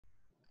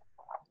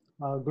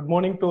Good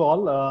morning to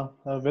all.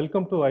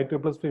 Welcome to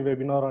ISSSP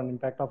webinar on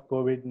impact of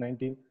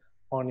COVID-19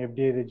 on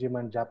FDI regime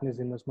and Japanese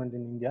investment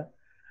in India.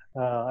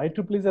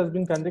 ISSSP has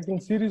been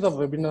conducting series of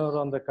webinars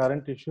on the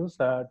current issues.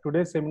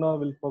 Today's seminar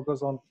will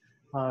focus on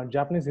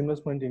Japanese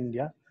investment in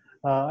India.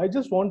 I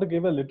just want to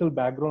give a little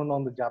background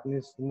on the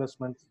Japanese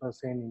investments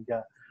in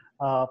India.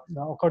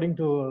 According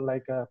to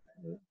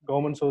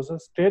government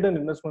sources, trade and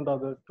investment are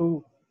the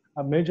two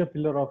major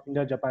pillar of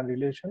India-Japan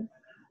relation.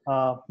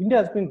 India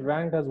has been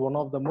ranked as one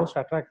of the most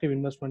attractive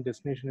investment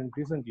destination in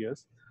recent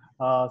years.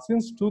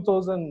 Since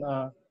 2000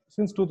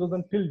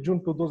 till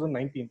June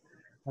 2019,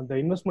 and the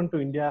investment to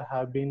India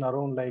have been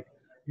around like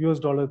US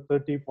dollar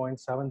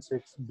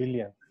 30.76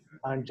 billion.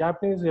 And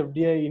Japanese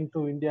FDI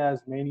into India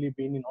has mainly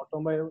been in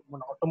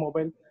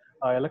automobile,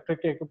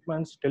 electric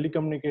equipments,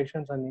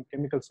 telecommunications, and in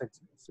chemical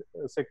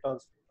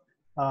sectors.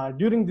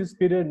 During this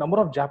period, number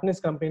of Japanese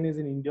companies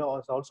in India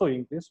has also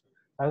increased.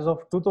 As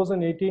of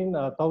 2018,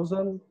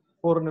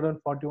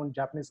 1,441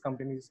 Japanese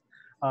companies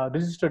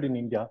registered in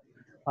India.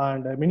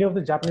 And many of the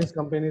Japanese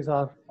companies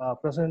are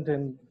present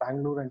in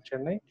Bangalore and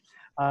Chennai.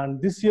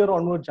 And this year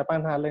onward,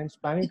 Japan Airlines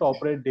planning to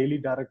operate daily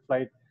direct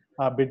flight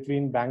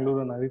between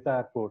Bangalore and Narita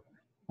Airport,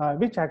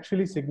 which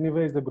actually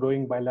signifies the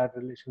growing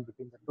bilateral relation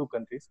between the two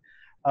countries.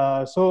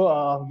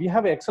 We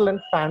have an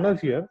excellent panel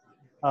here.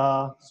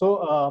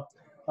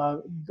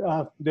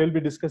 They'll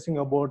be discussing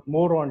about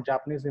more on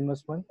Japanese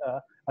investment,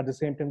 at the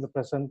same time the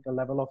present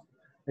level of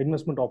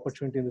investment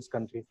opportunity in this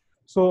country.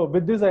 So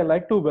with this, I'd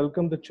like to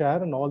welcome the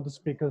chair and all the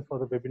speakers for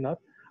the webinar.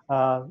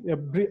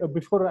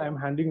 Before I'm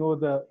handing over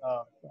the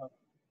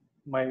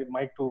my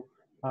mic to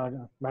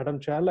Madam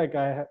Chair,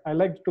 I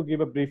like to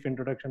give a brief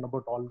introduction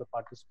about all the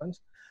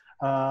participants.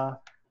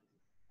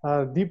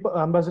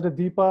 Ambassador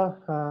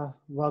Deepa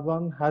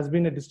Vadwan has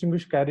been a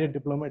distinguished career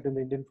diplomat in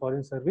the Indian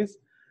Foreign Service.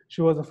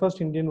 She was the first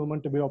Indian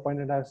woman to be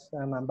appointed as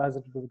an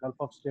ambassador to the Gulf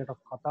of State of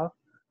Qatar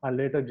and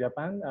later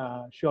Japan.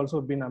 She also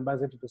been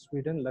ambassador to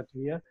Sweden,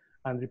 Latvia,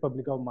 and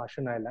Republic of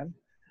Marshall Island.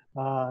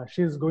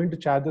 She is going to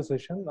chair the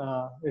session.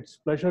 It's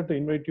a pleasure to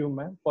invite you,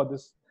 ma'am, for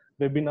this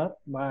webinar,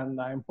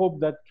 and I hope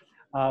that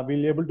we'll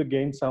be able to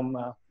gain some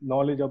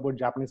knowledge about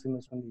Japanese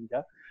investment in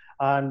India.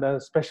 And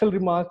special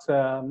remarks,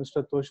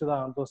 Mr. Toshida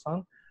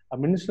Anto-san,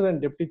 Minister and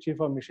Deputy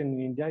Chief of Mission in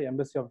India,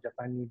 Embassy of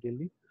Japan, New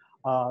Delhi.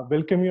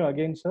 Welcome you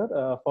again, sir,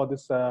 for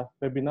this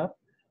webinar.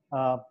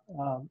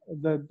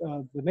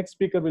 The next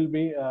speaker will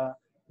be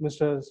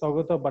Mr.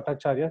 Saugata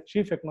Bhattacharya,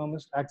 Chief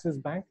Economist, Axis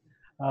Bank,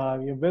 a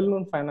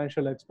well-known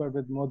financial expert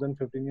with more than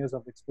 15 years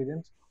of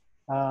experience.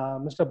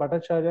 Mr.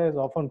 Bhattacharya is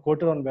often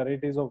quoted on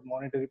varieties of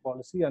monetary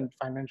policy and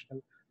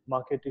financial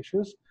market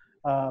issues.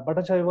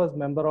 Bhattacharya was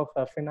member of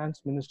a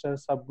Finance Minister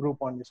subgroup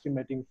on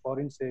estimating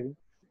foreign saving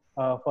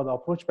for the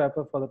approach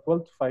paper for the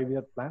 12th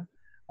five-year plan.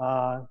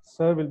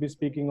 Sir will be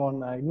speaking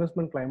on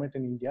investment climate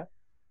in India.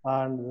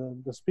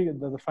 And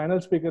the final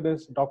speaker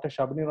is Dr.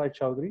 Shabani Roy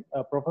Chowdhury,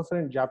 a professor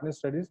in Japanese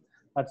Studies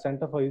at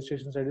Center for East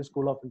Asian Studies,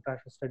 School of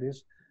International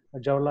Studies,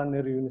 Jawaharlal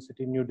Nehru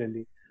University, New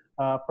Delhi.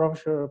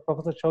 Professor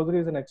Chowdhury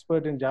is an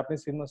expert in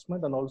Japanese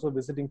investment and also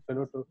visiting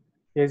fellow to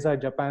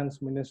EISA,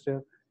 Japan's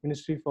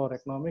Ministry for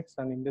Economics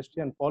and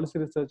Industry and Policy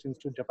Research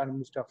Institute, Japan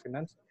Ministry of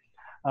Finance.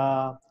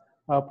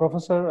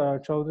 Professor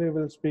Chowdhury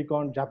will speak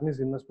on Japanese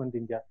investment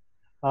in India.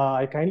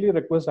 I kindly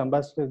request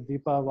Ambassador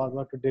Deepa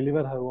Vadwa to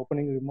deliver her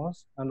opening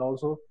remarks and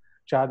also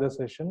chair the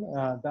session.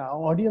 The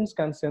audience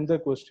can send their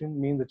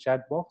question in the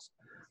chat box.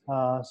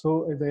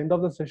 So at the end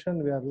of the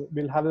session,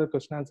 we'll have a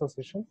question answer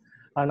session,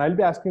 and I'll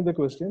be asking the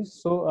questions.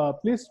 So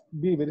please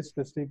be very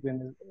specific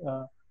when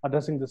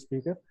addressing the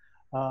speaker.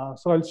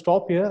 So I'll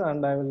stop here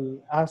and I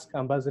will ask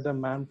Ambassador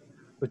ma'am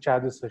to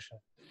chair this session.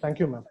 Thank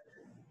you, ma'am.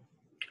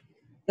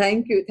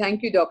 Thank you,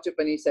 Dr.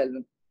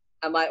 Paneerselvam.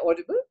 Am I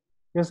audible?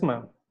 Yes,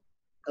 ma'am.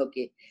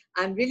 Okay.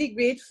 I'm really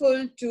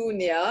grateful to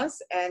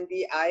NIAS and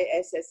the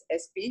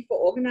ISSSP for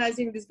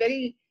organizing this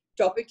very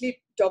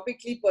topically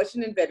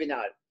pertinent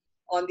webinar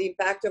on the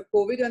impact of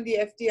COVID on the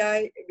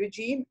FDI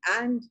regime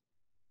and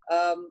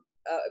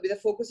with a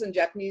focus on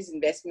Japanese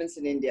investments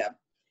in India.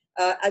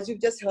 As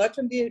you've just heard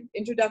from the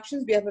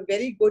introductions, we have a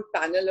very good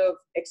panel of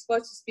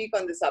experts to speak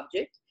on the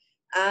subject.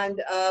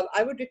 And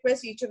I would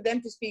request each of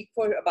them to speak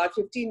for about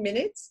 15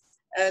 minutes.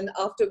 And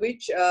after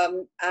which,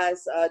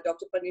 as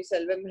Dr.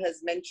 Paneerselvam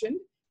has mentioned,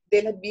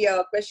 there'll be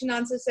a question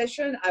answer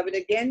session. I would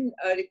again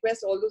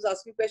request all those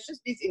asking questions,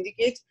 please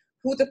indicate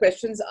who the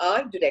questions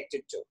are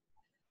directed to.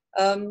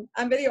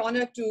 I'm very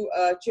honored to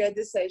chair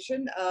this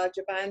session.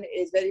 Japan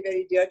is very,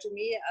 very dear to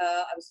me.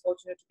 I was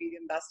fortunate to be the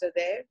ambassador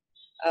there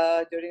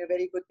during a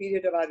very good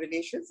period of our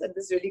relations, and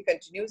this really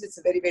continues. It's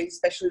a very, very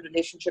special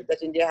relationship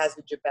that India has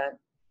with Japan.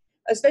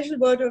 A special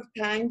word of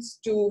thanks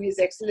to His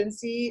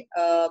Excellency,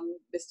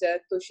 Mr.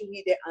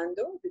 Toshihide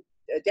Ando, the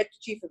Deputy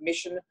Chief of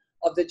Mission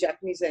of the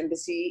Japanese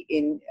Embassy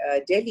in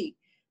Delhi,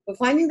 for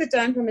finding the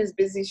time from his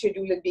busy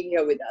schedule and being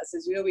here with us.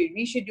 As you know, we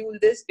rescheduled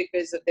this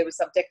because there were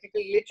some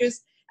technical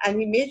glitches, and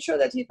he made sure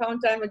that he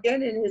found time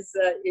again in his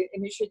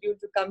schedule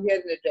to come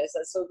here and address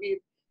us. So we're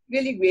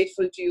really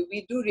grateful to you.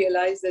 We do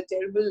realize the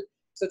terrible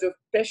sort of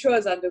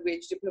pressures under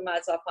which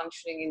diplomats are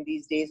functioning in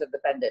these days of the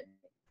pandemic.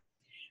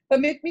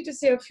 Permit me to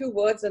say a few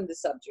words on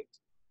this subject.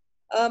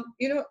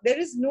 There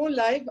is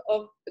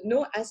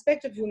no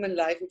aspect of human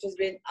life which has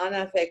been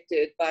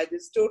unaffected by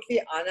this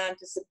totally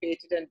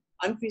unanticipated and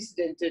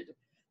unprecedented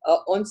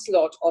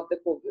onslaught of the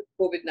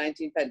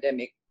COVID-19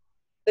 pandemic.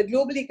 The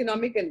global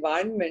economic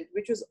environment,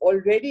 which was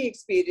already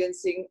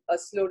experiencing a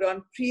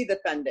slowdown pre the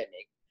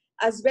pandemic,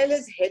 as well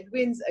as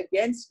headwinds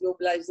against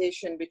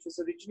globalization, which was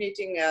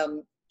originating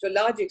to a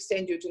large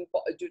extent due to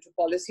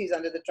policies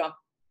under the Trump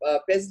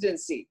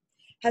presidency,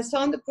 has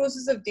found the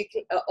process of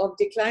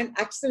decline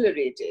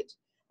accelerated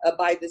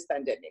by this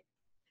pandemic.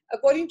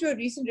 According to a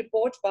recent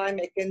report by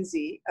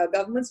McKinsey,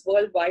 governments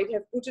worldwide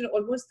have put in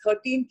almost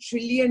 $13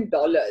 trillion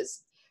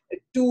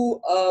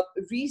to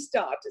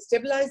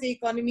stabilize the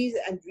economies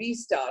and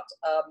restart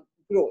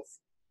growth.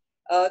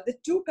 The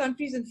two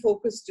countries in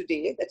focus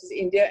today, that is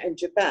India and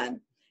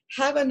Japan,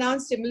 have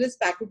announced stimulus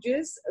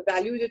packages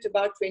valued at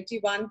about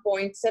 21.7%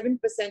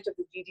 of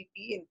the GDP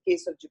in the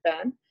case of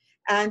Japan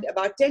and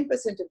about 10%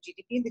 of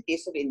GDP in the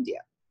case of India.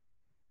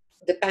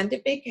 The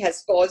pandemic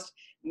has caused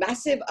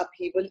massive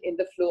upheaval in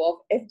the flow of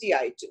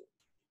FDI too,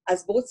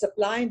 as both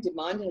supply and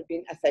demand have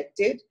been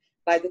affected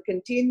by the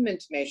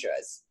containment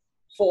measures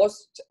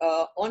forced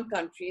on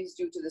countries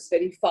due to this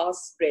very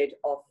fast spread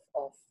of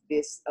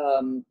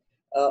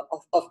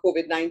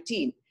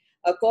COVID-19,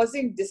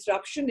 causing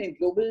disruption in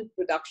global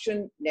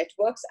production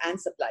networks and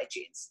supply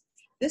chains.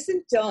 This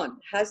in turn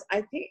has,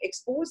 I think,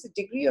 exposed a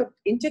degree of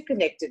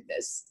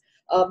interconnectedness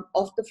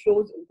of the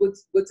flow of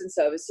goods and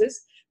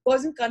services,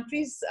 causing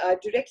countries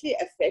directly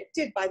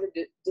affected by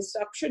the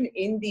disruption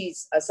in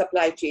these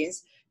supply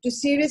chains to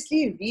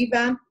seriously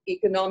revamp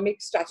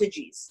economic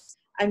strategies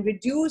and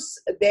reduce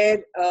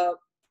their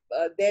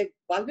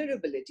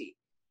vulnerability,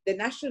 their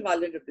national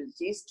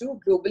vulnerabilities to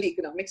global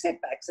economic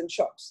setbacks and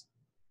shocks.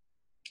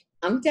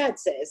 UNCTAD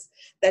says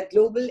that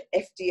global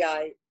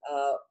FDI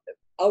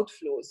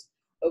outflows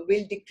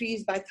will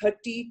decrease by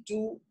 30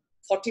 to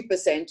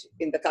 40%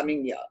 in the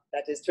coming year,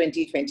 that is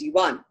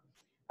 2021.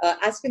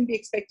 As can be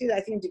expected, I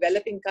think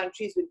developing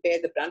countries will bear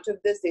the brunt of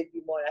this. They'll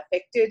be more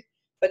affected.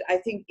 But I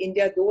think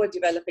India, though a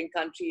developing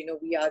country,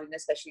 we are in a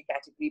special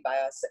category by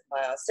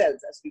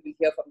ourselves, as we will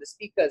hear from the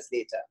speakers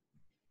later.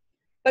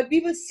 But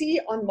we will see,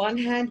 on one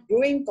hand,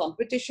 growing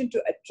competition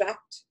to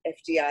attract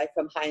FDI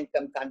from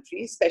high-income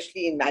countries,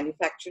 especially in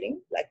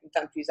manufacturing, like in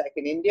countries like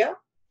in India,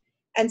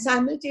 and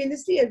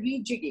simultaneously a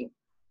rejigging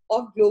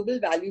of global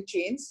value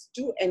chains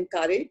to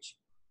encourage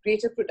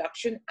greater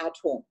production at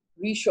home,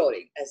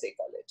 reshoring, as they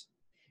call it.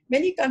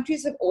 Many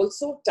countries have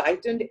also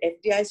tightened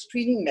FDI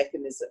screening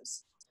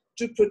mechanisms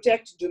to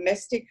protect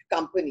domestic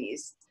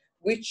companies,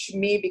 which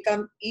may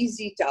become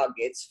easy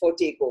targets for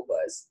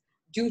takeovers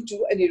due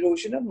to an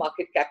erosion of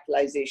market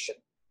capitalization.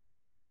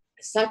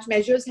 Such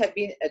measures have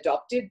been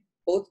adopted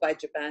both by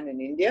Japan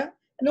and India,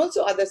 and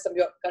also some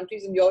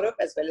countries in Europe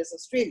as well as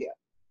Australia.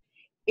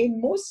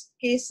 In most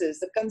cases,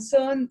 the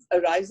concern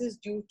arises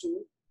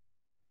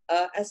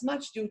as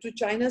much due to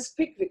China's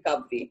quick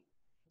recovery,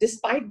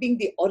 despite being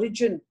the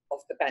origin of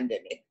the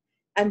pandemic,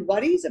 and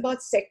worries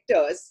about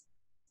sectors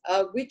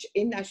which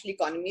in national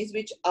economies,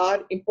 which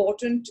are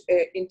important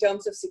in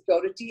terms of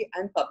security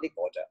and public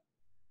order.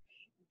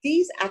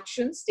 These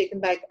actions taken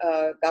by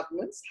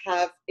governments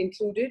have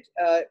included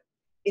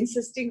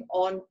insisting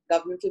on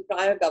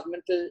prior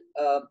governmental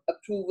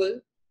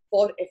approval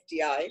for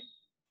FDI,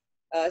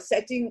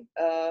 setting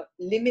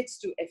limits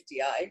to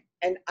FDI,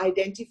 and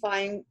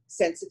identifying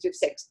sensitive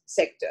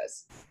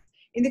sectors.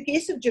 In the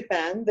case of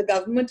Japan, the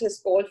government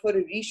has called for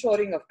a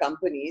reshoring of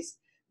companies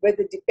where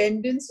the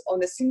dependence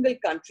on a single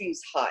country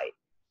is high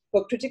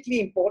for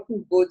critically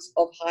important goods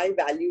of high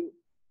value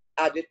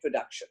added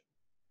production,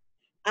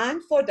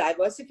 and for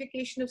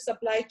diversification of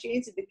supply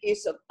chains in the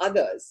case of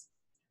others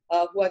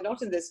who are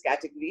not in this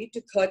category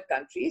to third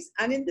countries.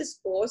 And in this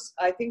course,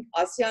 I think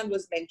ASEAN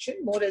was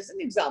mentioned more as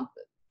an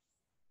example.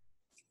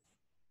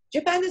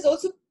 Japan has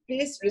also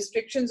placed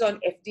restrictions on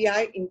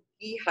FDI in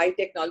key high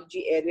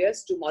technology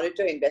areas to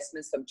monitor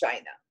investments from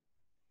China.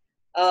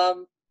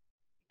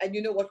 And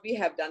you know what we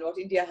have done, what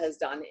India has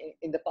done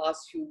in the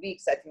past few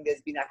weeks. I think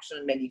there's been action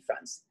on many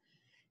fronts.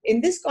 In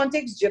this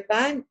context,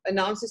 Japan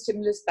announced a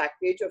stimulus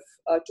package of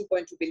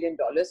 $2.2 billion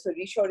for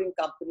reshoring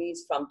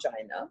companies from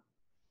China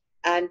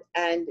and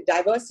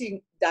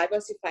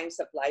diversifying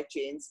supply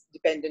chains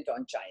dependent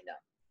on China.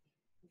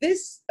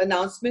 This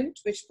announcement,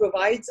 which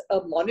provides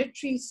a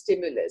monetary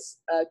stimulus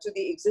to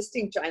the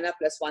existing China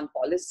 +1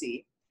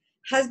 policy,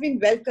 has been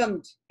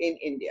welcomed in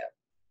India,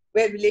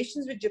 where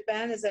relations with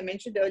Japan, as I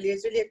mentioned earlier,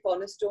 is really a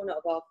cornerstone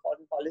of our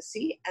foreign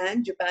policy,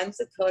 and Japan is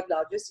the third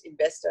largest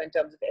investor in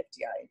terms of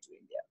FDI into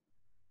India.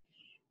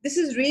 This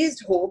has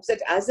raised hopes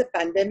that as the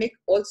pandemic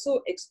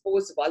also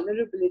exposed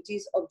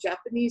vulnerabilities of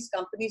Japanese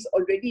companies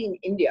already in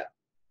India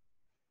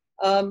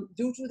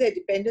due to their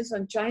dependence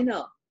on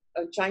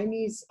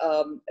Chinese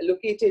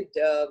located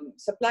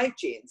supply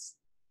chains.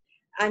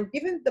 And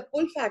given the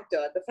pull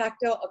factor, the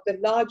factor of the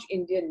large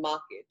Indian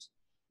market,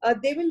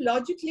 there will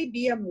logically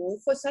be a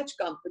move for such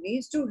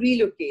companies to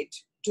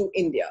relocate to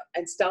India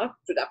and start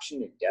production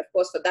in India. Of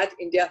course, for that,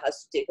 India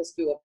has to take a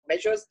slew of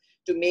measures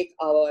to make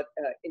our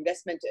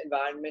investment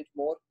environment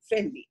more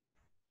friendly.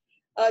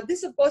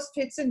 This, of course,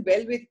 fits in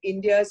well with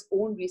India's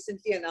own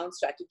recently announced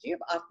strategy of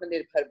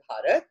Atmanirbhar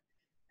Bharat.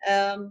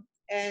 I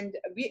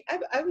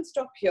will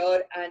stop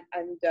here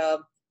and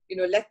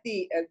let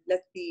the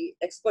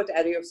expert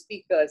array of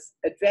speakers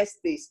address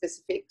the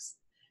specifics.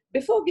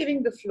 Before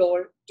giving the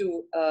floor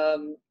to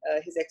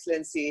His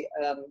Excellency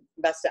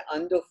Ambassador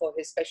Ando for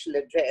his special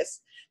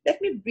address, let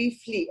me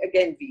briefly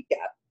again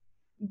recap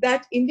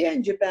that India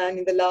and Japan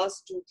in the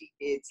last 2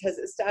 decades has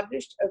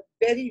established a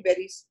very,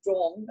 very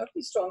strong, not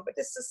only strong, but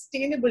a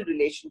sustainable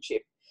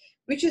relationship,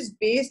 which is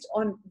based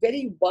on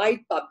very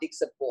wide public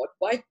support,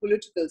 wide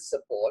political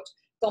support,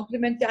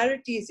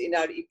 complementarities in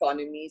our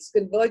economies,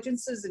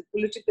 convergences in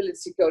political and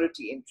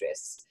security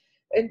interests.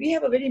 And we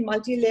have a very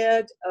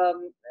multi-layered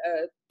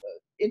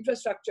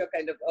infrastructure,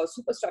 kind of a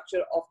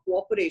superstructure of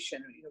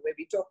cooperation, where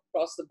we talk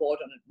across the board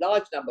on a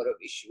large number of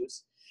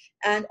issues.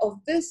 And of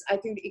this, I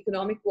think the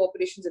economic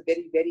cooperation is a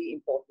very, very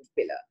important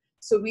pillar.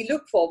 So we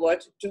look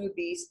forward to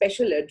the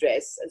special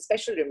address and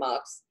special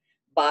remarks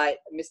by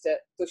Mr.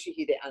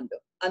 Toshihide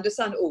Ando.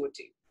 Ando-san, over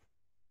to you.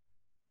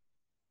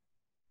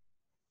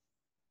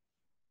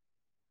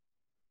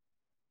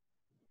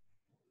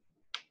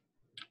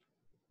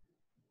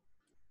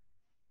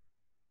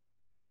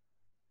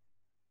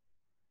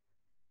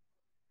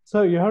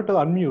 So you have to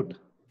unmute.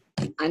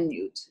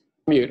 Unmute.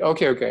 Mute.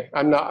 Okay.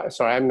 I'm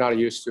not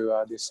used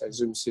to this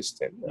Zoom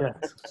system. Yeah.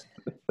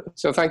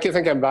 So thank you,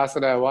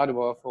 Ambassador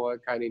Wadwa, for a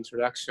kind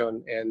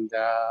introduction, and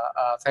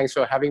thanks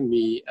for having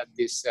me at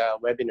this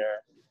webinar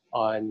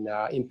on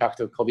impact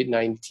of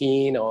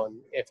COVID-19 on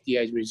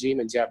FDI regime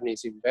and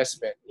Japanese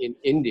investment in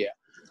India.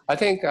 I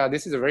think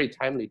this is a very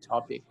timely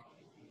topic,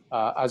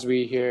 as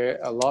we hear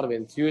a lot of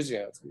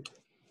enthusiasm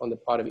on the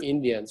part of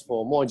Indians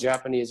for more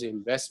Japanese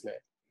investment,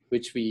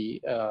 which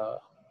we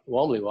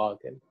warmly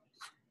welcome.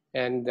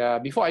 And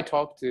before I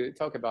talk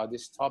about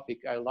this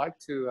topic, I'd like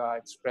to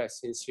express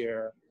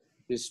sincere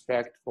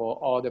respect for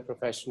all the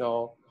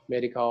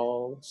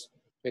medical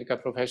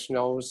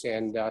professionals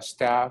and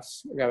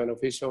staffs, government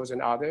officials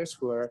and others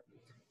who are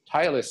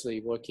tirelessly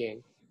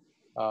working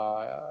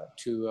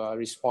to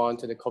respond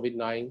to the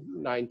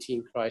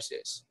COVID-19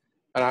 crisis.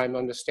 And I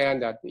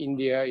understand that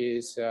India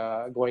is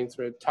going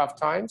through tough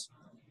times,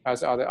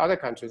 as other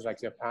countries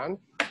like Japan,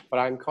 but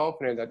I'm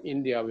confident that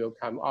India will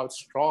come out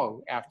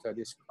strong after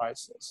this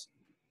crisis.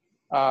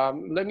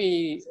 Let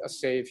me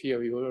say a few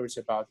words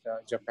about the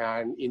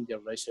Japan-India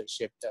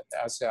relationship. That,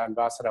 as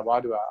Ambassador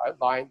Wadwa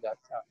outlined, that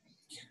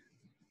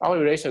our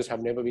relations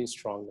have never been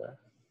stronger.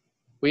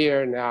 We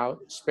are now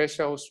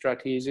special,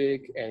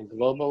 strategic, and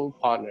global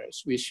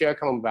partners. We share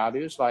common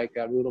values like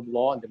rule of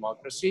law and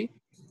democracy.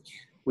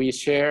 We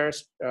share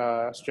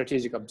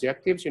strategic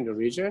objectives in the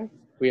region.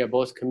 We are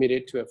both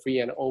committed to a free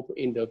and open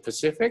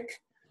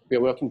Indo-Pacific. We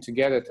are working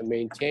together to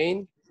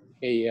maintain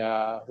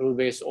a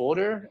rule-based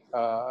order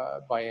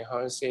by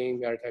enhancing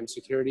maritime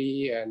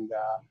security and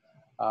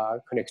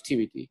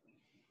connectivity.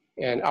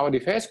 And our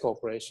defense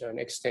cooperation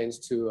extends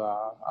to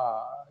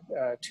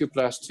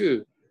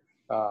 2+2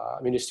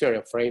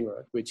 ministerial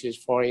framework, which is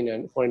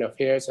foreign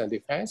affairs and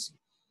defense.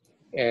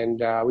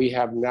 And we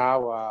have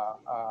now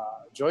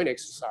joint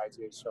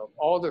exercises of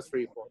all the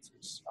three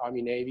forces,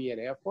 Army, Navy,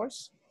 and Air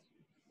Force.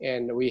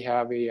 And we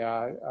have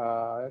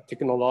a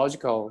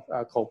technological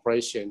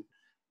cooperation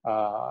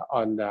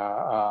on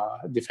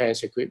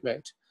defense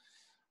equipment.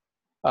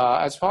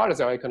 As far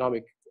as our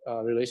economic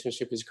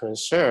relationship is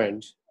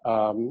concerned,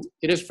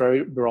 it is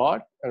very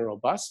broad and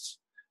robust,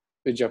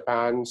 with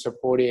Japan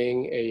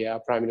supporting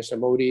Prime Minister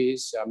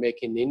Modi's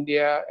Make in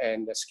India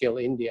and Skill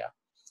India.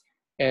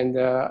 And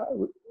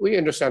we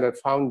understand that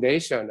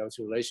foundation of this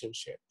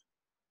relationship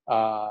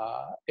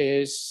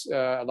lies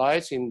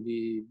in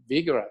the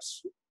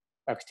vigorous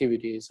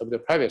activities of the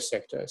private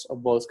sectors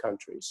of both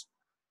countries.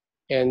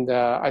 And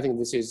I think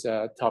this is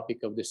a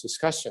topic of this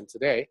discussion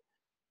today.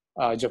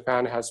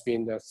 Japan has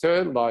been the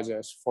third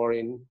largest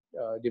foreign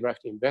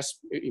direct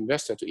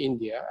investor to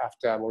India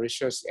after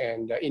Mauritius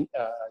and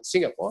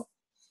Singapore.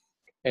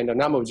 And the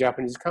number of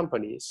Japanese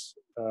companies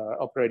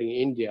operating in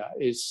India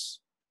is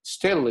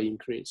steadily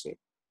increasing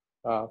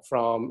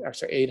from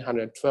actually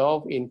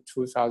 812 in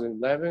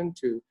 2011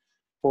 to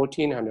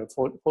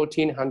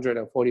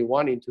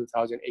 1,441 in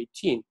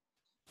 2018.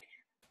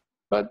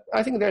 But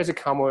I think there's a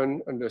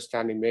common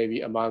understanding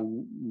maybe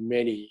among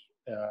many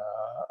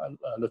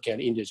looking at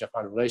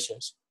India-Japan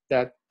relations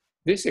that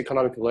this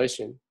economic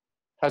relation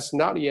has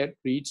not yet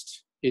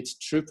reached its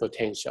true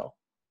potential.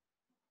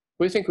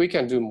 We think we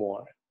can do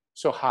more.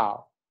 So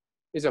how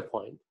is a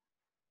point.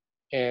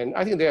 And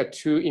I think there are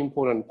two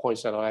important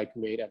points that I like to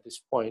make at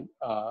this point.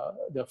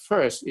 The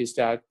first is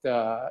that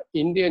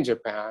India and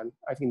Japan,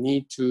 I think,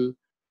 need to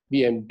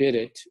be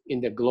embedded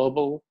in the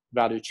global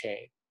value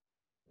chain.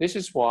 This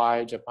is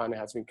why Japan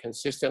has been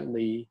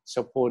consistently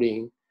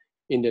supporting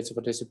India's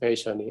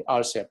participation in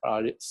RCEP,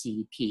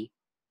 RCEP.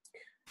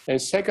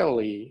 And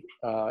secondly,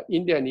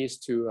 India needs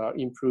to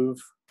improve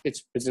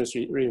its business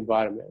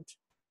environment.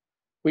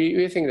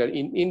 We think that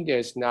India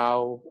is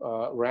now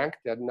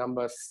ranked at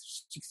number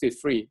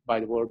 63 by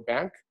the World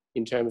Bank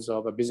in terms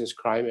of a business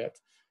climate,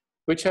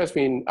 which has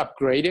been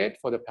upgraded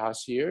for the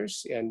past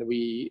years, and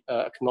we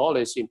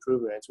acknowledge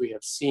improvements we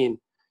have seen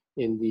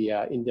in the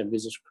Indian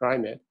business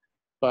climate.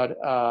 But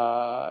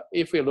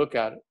if we look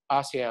at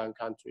ASEAN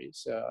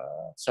countries,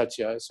 such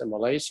as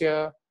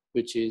Malaysia,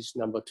 which is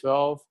number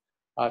 12,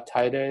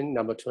 Thailand,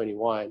 number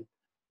 21,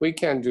 we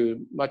can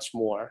do much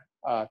more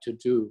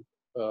to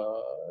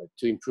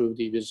improve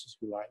the business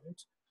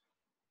environment.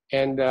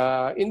 And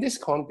in this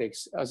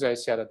context, as I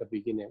said at the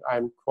beginning,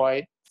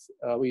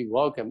 we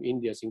welcome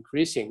India's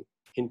increasing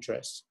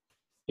interest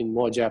in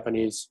more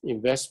Japanese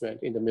investment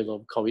in the middle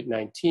of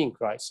COVID-19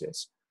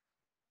 crisis.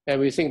 And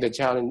we think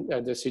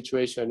the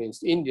situation in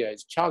India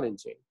is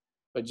challenging,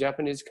 but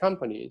Japanese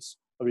companies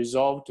are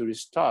resolved to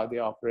restart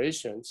their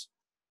operations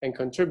and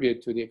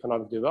contribute to the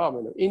economic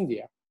development of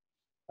India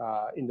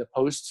in the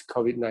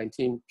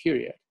post-COVID-19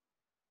 period.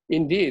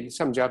 Indeed,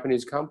 some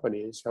Japanese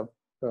companies have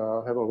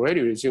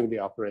already resumed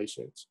their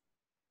operations.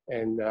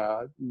 And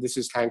this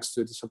is thanks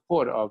to the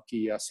support of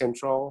the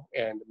central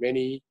and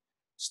many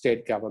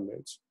state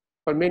governments.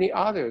 But many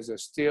others are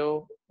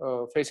still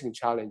facing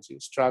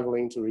challenges,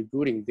 struggling to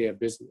rebooting their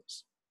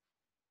business.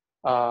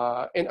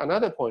 And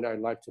another point I'd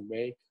like to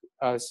make,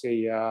 as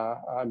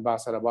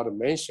Ambassador Wada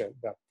mentioned,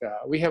 that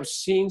we have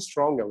seen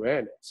strong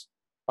awareness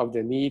of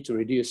the need to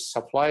reduce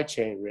supply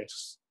chain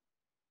risks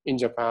in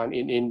Japan,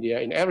 in India,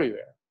 in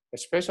everywhere,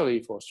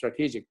 especially for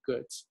strategic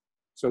goods.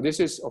 So this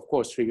is, of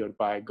course, triggered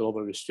by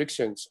global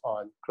restrictions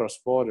on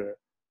cross-border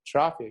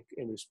traffic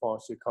in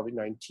response to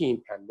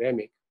COVID-19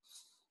 pandemic.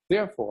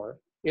 Therefore,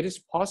 it is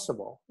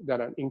possible that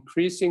an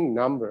increasing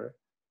number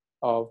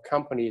of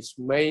companies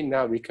may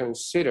now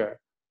reconsider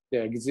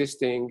their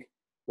existing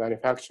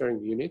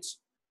manufacturing units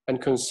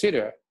and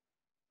consider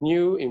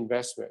new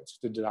investments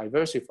to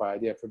diversify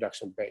their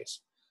production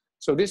base.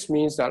 So this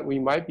means that we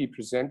might be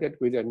presented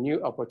with a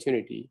new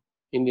opportunity,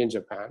 India and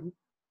Japan,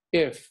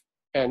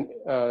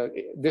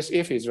 this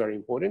if is very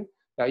important,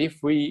 that if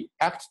we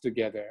act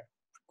together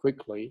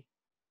quickly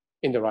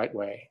in the right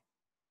way.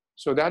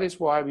 So that is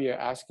why we are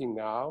asking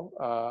now,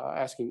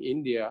 asking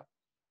India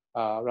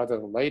rather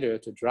than later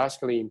to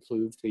drastically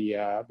improve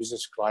the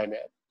business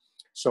climate.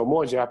 So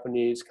more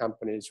Japanese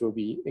companies will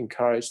be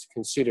encouraged to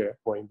consider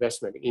for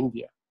investment in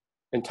India.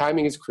 And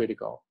timing is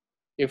critical.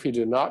 If we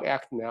do not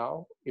act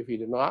now, if we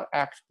do not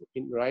act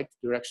in the right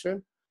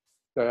direction,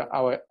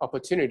 our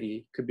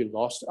opportunity could be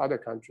lost to other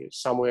countries,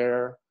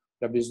 somewhere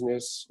the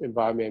business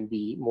environment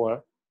be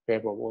more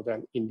favorable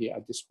than India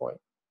at this point.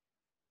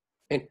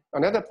 And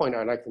another point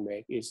I'd like to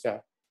make is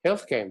the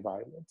healthcare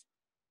environment.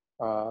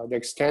 The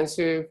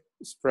extensive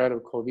spread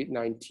of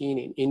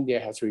COVID-19 in India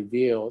has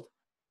revealed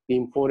the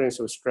importance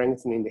of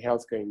strengthening the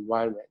healthcare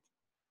environment.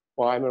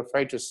 Well, I'm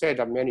afraid to say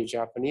that many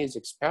Japanese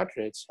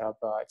expatriates have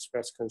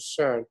expressed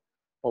concern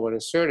over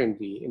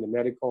uncertainty in the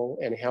medical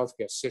and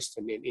healthcare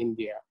system in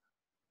India.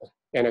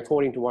 And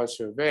according to one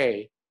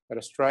survey, that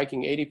a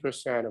striking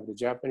 80% of the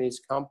Japanese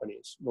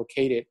companies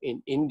located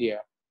in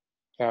India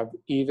have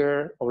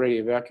either already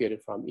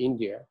evacuated from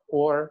India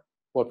or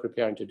were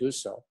preparing to do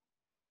so.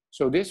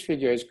 So this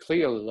figure is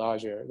clearly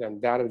larger than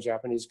that of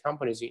Japanese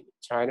companies in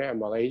China and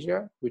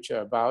Malaysia, which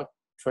are about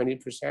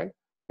 20%,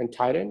 and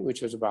Thailand,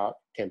 which is about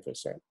 10%.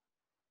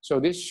 So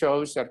this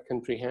shows that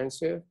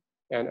comprehensive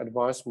and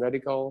advanced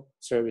medical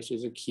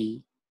services are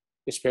key,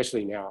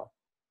 especially now.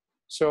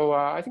 So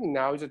I think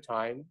now is the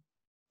time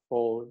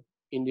for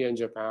India and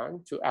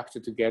Japan to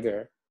act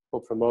together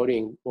for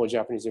promoting more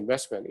Japanese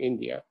investment in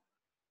India.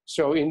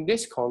 So in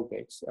this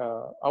context,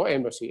 our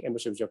Embassy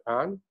of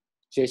Japan,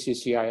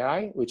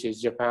 JCCII, which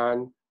is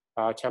Japan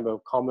Chamber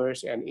of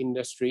Commerce and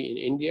Industry in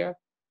India,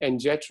 and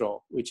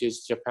JETRO, which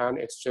is Japan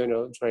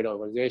External Trade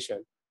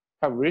Organization,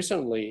 have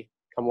recently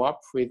come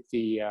up with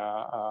the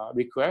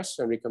requests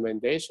and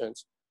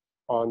recommendations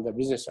on the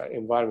business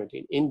environment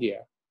in India.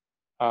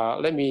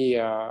 Let me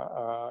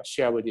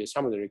share with you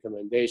some of the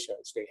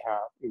recommendations they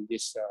have in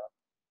this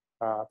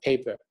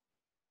paper.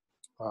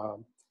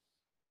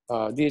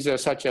 These are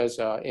such as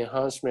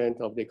enhancement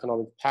of the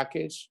economic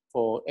package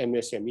for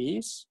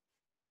MSMEs,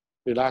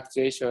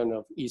 relaxation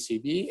of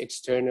ECB,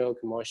 external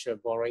commercial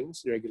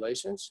borrowings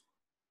regulations,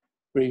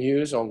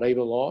 reviews on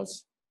labor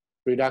laws,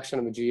 reduction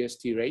of the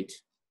GST rate,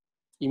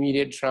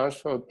 immediate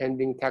transfer of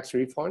pending tax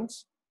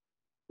refunds,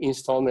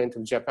 installment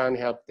of Japan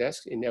Help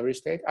Desk in every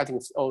state. I think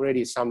it's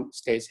already some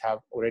states have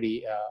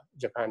already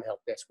Japan Help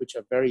Desk, which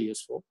are very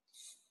useful.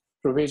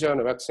 Provision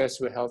of access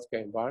to a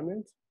healthcare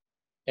environment,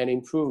 and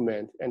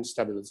improvement and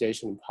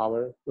stabilization in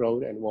power,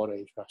 road, and water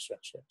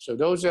infrastructure. So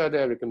those are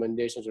the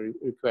recommendations or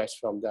requests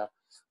from the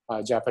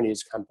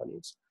Japanese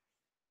companies.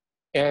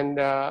 And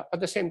at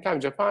the same time,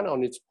 Japan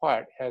on its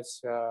part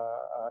has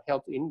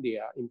helped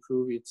India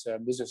improve its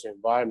business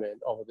environment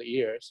over the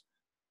years.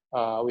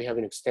 We have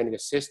an extended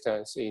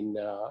assistance in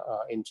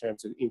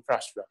terms of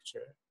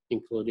infrastructure,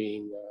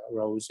 including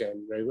roads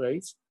and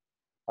railways,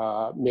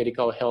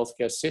 medical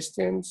healthcare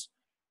systems.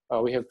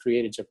 We have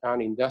created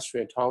Japan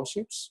industrial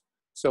townships,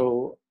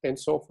 and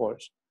so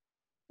forth.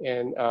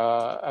 And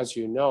as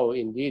you know,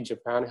 indeed,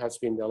 Japan has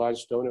been the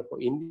largest donor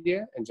for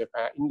India, and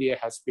India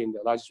has been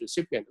the largest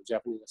recipient of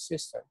Japanese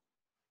assistance.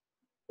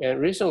 And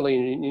recently,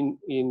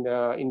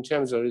 in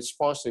terms of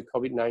response to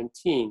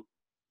COVID-19,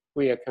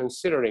 we are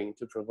considering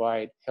to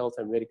provide health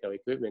and medical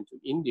equipment to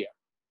India.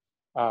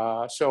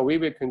 So we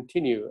will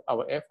continue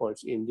our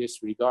efforts in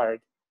this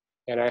regard,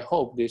 and I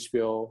hope this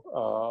will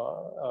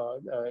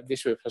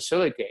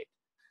facilitate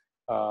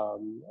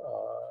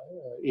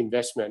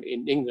investment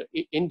in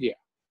India.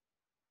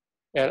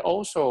 And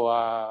also,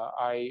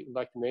 I would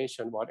like to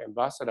mention what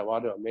Ambassador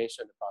Wado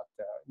mentioned about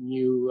the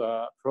new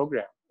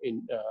program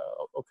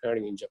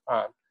occurring in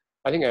Japan.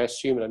 I think I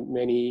assume that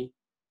many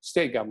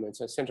state governments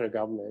and central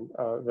government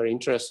are very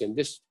interested in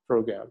this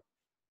program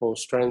for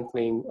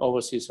strengthening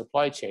overseas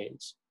supply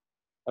chains.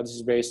 This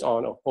is based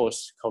on, of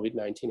course,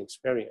 COVID-19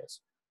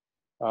 experience.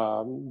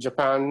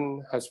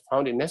 Japan has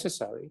found it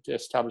necessary to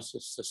establish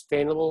a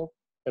sustainable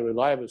and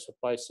reliable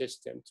supply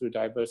system through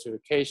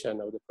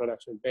diversification of the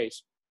production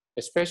base,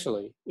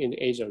 especially in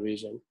the Asia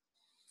region.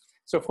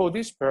 So for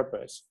this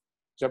purpose,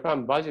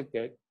 Japan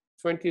budgeted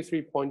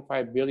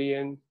 23.5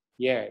 billion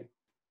yen,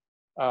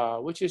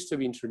 which is to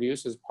be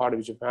introduced as part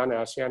of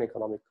Japan-ASEAN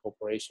Economic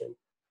Cooperation.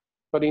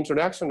 But the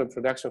introduction of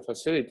production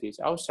facilities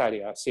outside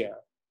the ASEAN,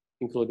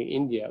 including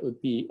India, would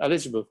be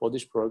eligible for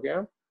this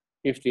program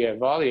if they are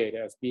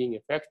evaluated as being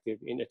effective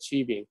in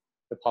achieving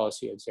the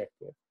policy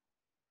objective.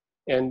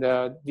 And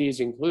these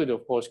include,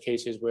 of course,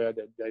 cases where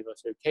the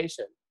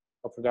diversification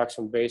of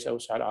production base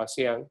outside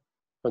ASEAN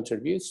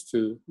contributes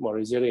to more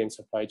resilient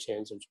supply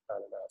chains of Japan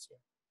and ASEAN.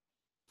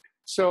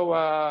 So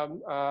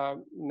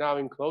now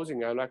in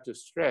closing, I'd like to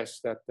stress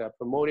that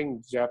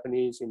promoting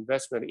Japanese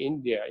investment in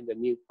India in the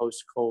new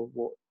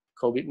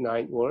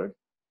post-COVID-19 world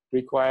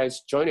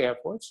requires joint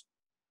efforts,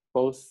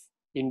 both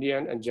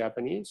Indian and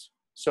Japanese.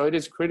 So it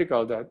is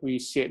critical that we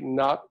sit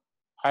not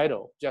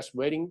idle, just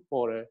waiting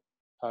for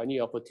a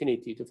new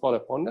opportunity to fall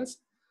upon us,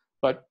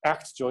 but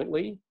act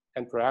jointly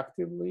and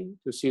proactively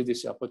to seize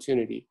this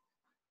opportunity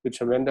with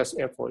tremendous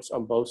efforts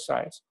on both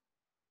sides.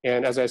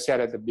 And as I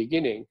said at the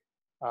beginning,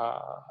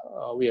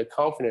 we are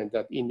confident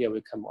that India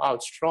will come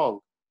out strong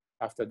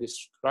after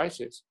this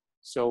crisis.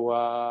 So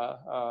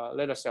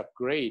let us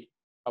upgrade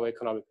our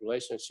economic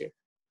relationship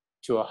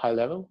to a high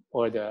level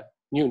or the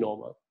new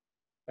normal.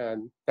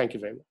 And thank you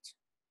very much.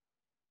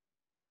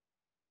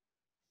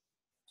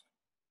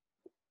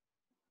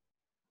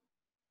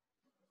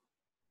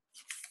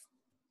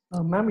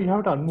 Ma'am, you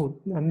have to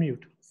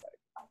unmute.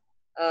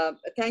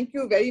 Thank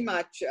you very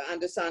much,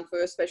 Anderson, for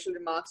your special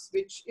remarks,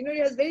 which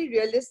has very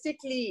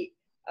realistically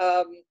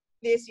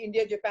placed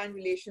India-Japan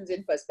relations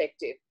in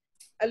perspective.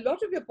 A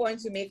lot of your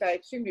points you make are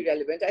extremely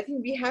relevant. I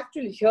think we have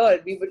to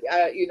hear,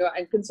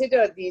 and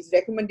consider these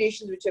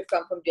recommendations which have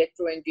come from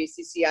JETRO and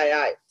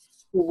JCCII,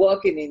 who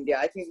work in India.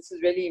 I think this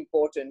is really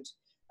important.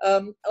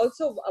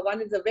 Also,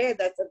 one is aware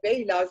that a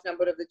very large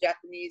number of the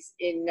Japanese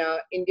in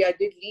India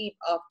did leave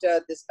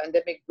after this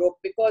pandemic broke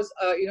because,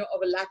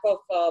 of a lack of,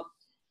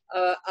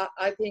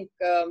 I think,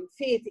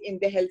 faith in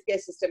the healthcare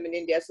system in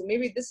India. So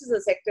maybe this is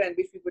a sector in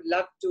which we would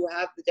love to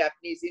have the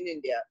Japanese in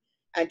India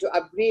and to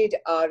upgrade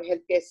our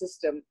healthcare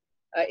system,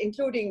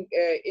 including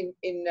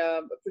in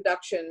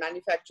production,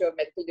 manufacture of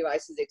medical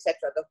devices,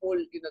 etc. The whole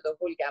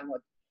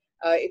gamut.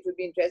 It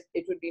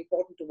would be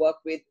important to work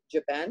with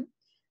Japan.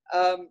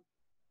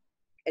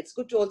 It's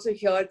good to also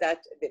hear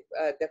that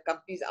the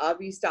companies are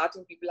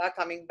restarting, people are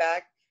coming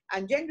back.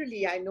 And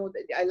generally, I know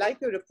that I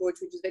like your approach,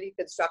 which is very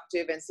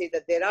constructive, and say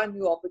that there are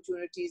new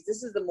opportunities.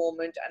 This is the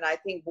moment. And I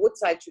think both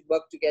sides should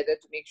work together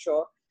to make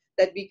sure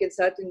that we can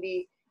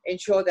certainly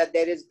ensure that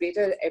there is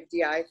greater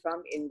FDI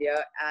from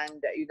India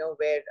and,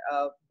 where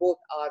both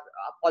our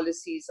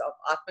policies of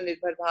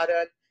Atmanirbhar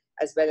Bharat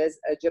as well as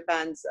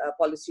Japan's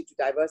policy to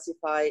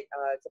diversify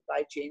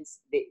supply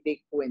chains,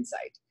 they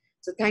coincide.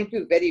 So thank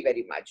you very,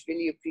 very much.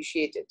 Really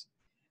appreciate it.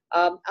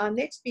 Our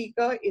next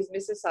speaker is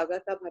Mr.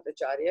 Saugata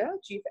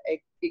Bhattacharya, Chief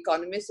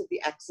Economist of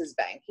the Axis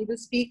Bank. He will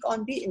speak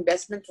on the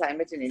investment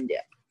climate in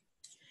India.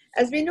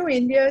 As we know,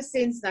 India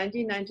since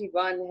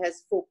 1991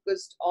 has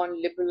focused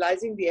on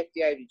liberalizing the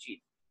FDI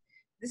regime.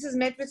 This has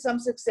met with some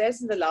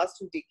success in the last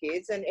 2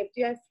 decades, and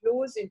FDI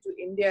flows into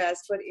India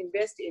as per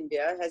Invest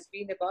India has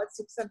been about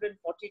 $642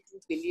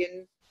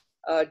 billion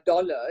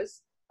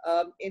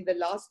in the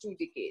last 2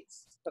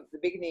 decades, from the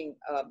beginning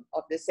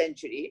of the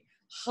century,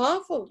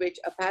 half of which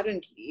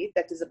apparently,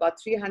 that is about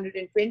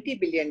 $320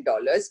 billion,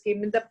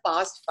 came in the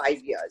past 5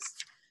 years.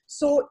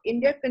 So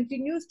India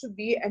continues to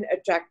be an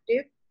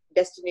attractive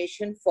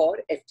destination for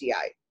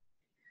FDI.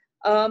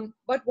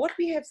 But what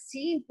we have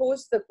seen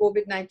post the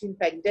COVID-19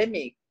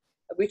 pandemic,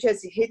 which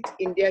has hit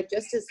India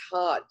just as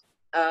hard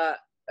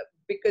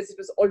because it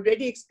was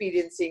already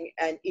experiencing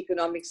an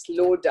economic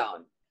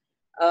slowdown,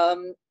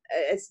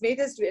 it's made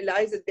us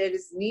realize that there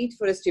is need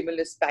for a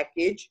stimulus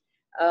package.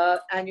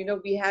 And,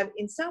 we have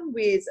in some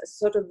ways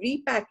sort of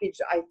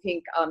repackaged, I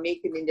think, our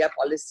Make in India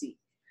policy.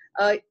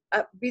 I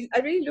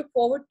really look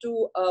forward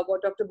to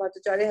what Dr.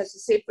 Bhattacharya has to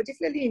say,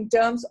 particularly in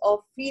terms of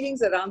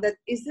feelings around that.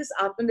 Is this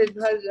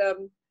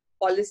Atmanirbhar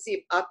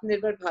policy,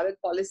 Atmanirbhar Bharat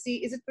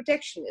policy, is it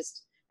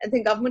protectionist? And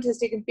the government has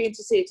taken pains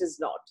to say it is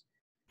not.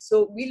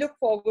 So we look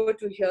forward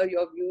to hear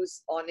your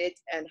views on it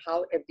and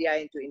how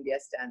FDI into India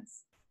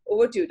stands.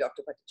 Over to you,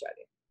 Dr.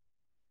 Bhattacharya.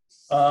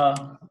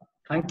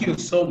 Thank you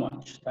so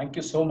much. Thank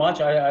you so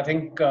much. I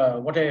think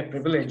what a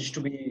privilege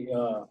to be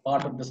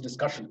part of this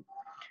discussion.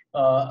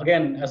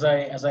 Again, as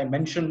I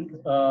mentioned,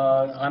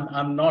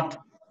 I'm not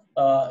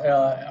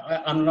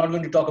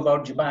going to talk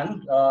about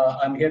Japan.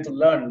 I'm here to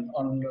learn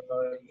on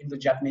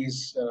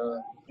Indo-Japanese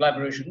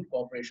cooperation.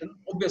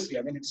 Obviously,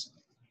 I mean, it's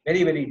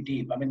very, very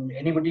deep. I mean,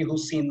 anybody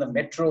who's seen the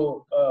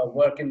metro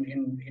work in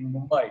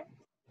Mumbai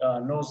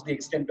knows the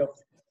extent of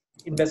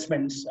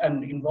investments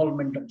and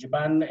involvement of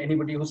Japan.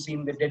 Anybody who's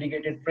seen the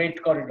dedicated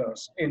freight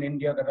corridors in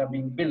India that are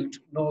being built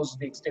knows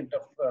the extent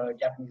of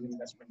Japanese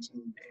investments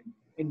in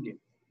India.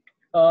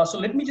 So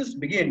let me just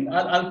begin.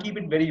 I'll keep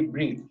it very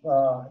brief,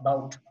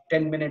 about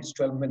 10 minutes,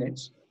 12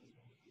 minutes.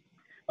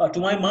 To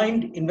my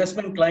mind,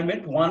 investment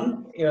climate,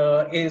 one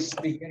is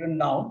the here and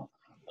now,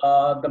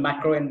 the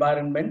macro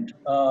environment,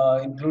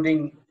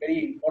 including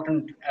very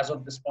important as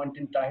of this point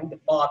in time, the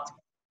path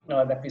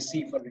that we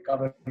see for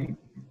recovery.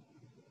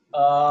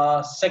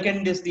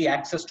 Second is the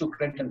access to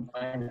credit and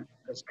finance,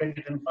 because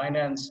credit and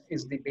finance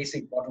is the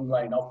basic bottom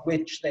line, of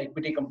which the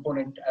equity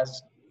component,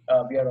 as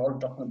we are all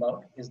talking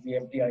about, is the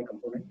FDI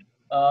component.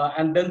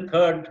 And then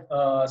third,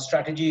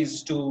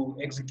 strategies to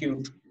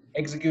execute.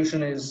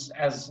 Execution is,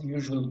 as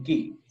usual,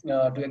 key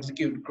to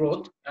execute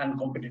growth and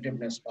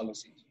competitiveness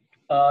policies.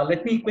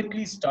 Let me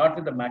quickly start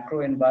with the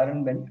macro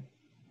environment.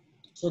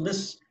 So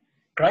this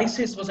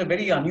crisis was a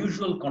very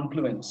unusual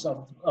confluence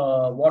of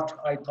what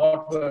I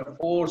thought were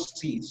 4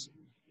 C's: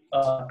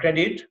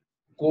 credit,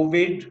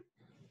 COVID,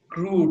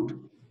 crude,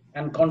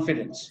 and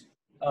confidence.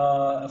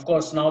 Of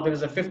course, now there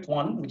is a 5th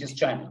one, which is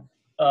China.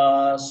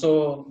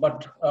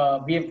 But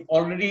we have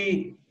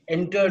already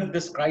entered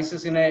this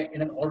crisis in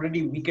an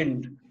already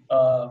weakened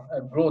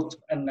growth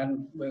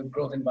and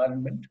growth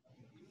environment.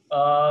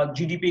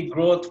 GDP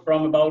growth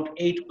from about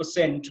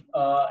 8%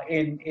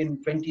 in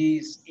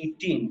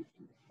 2018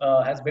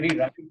 has very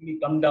rapidly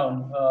come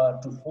down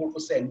to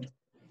 4%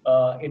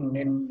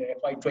 in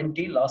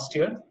FY20 last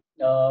year.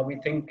 We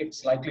think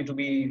it's likely to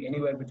be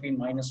anywhere between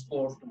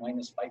 -4 to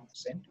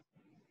 -5%.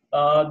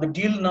 The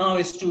deal now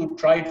is to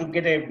try to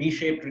get a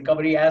V-shaped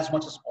recovery as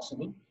much as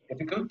possible.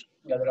 Difficult.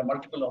 Yeah, there are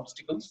multiple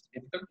obstacles.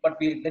 Difficult, but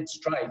let's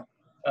try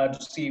to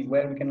see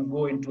where we can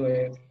go into a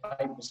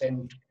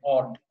 5%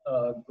 odd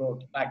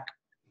growth back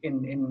in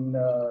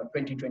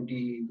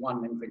 2021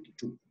 and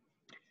 22.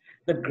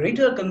 The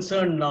greater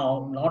concern now,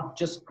 not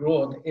just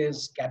growth, is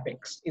capex,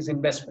 is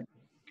investment.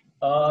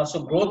 So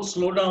growth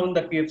slowdown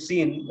that we have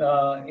seen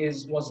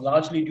was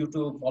largely due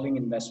to falling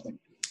investment.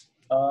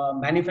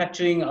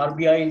 Manufacturing,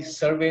 RBI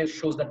survey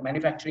shows that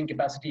manufacturing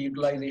capacity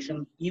utilization,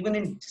 even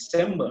in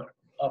December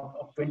of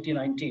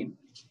 2019,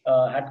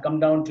 had come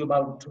down to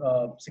about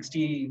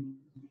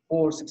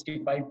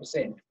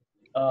 64-65%.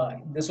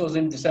 This was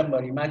in December.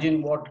 Imagine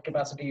what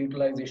capacity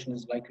utilization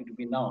is likely to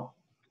be now.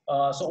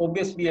 So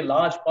obviously, a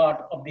large part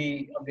of the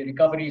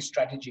recovery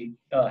strategy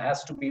has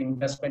to be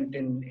investment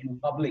in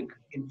public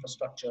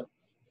infrastructure,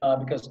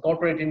 because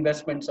corporate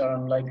investments are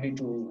unlikely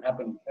to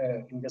happen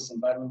in this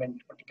environment,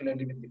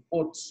 particularly with the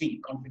 4th C,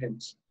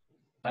 confidence,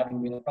 having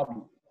been a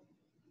problem.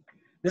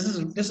 This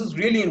is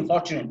really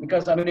unfortunate,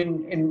 because I mean,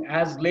 in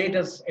as late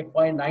as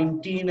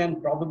FY19 and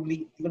probably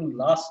even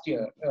last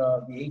year,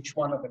 the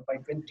H1 of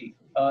FY20,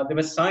 there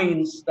were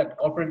signs that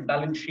corporate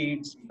balance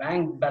sheets,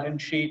 bank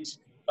balance sheets,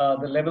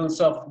 the levels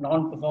of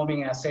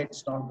non-performing assets,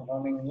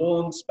 non-performing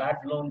loans, bad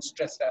loans,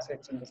 stressed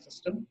assets in the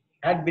system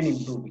had been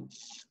improving.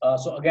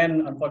 So again,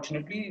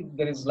 unfortunately,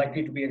 there is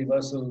likely to be a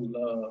reversal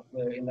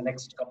in the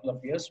next couple of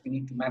years. We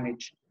need to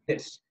manage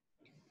this.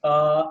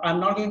 I'm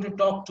not going to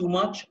talk too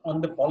much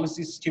on the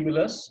policy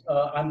stimulus.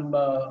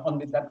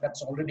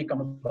 That's already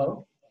come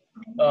about.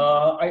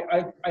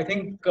 I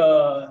think,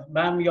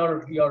 ma'am, your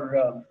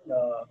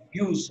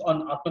views on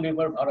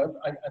Atmanirbhar Bharat,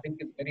 I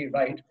think is very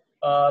right.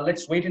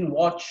 Let's wait and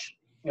watch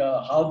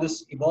how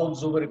this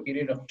evolves over a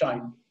period of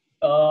time.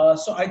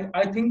 So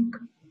I think,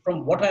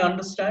 from what I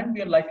understand,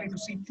 we are likely to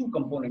see 2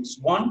 components.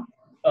 One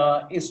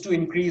is to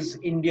increase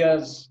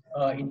India's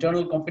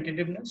internal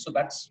competitiveness. So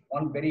that's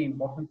one very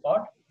important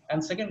part.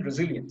 And second,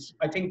 resilience.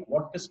 I think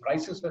what this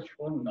crisis has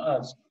shown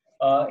us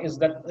is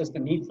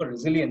the need for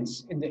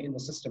resilience in the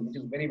system, which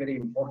is very, very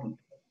important.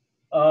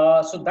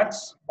 So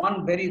that's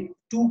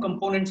 2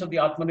 components of the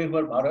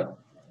Atmanirbhar Bharat,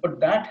 but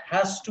that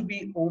has to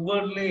be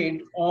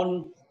overlaid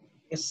on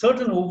a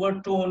certain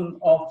overtone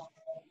of,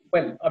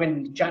 well, I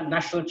mean,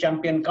 national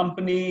champion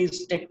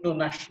companies,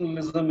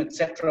 techno-nationalism,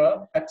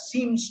 etc. That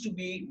seems to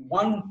be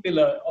one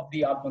pillar of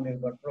the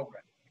Atmanirbhar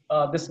program.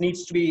 This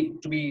needs to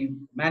be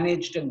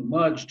managed and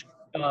merged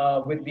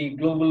with the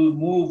global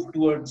move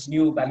towards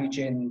new value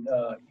chain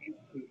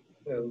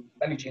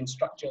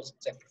structures,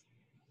 etc.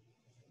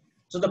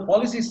 So the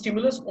policy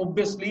stimulus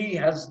obviously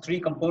has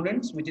 3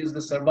 components, which is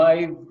the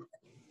survive,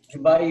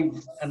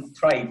 revive, and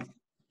thrive.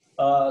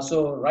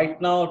 So right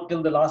now,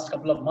 till the last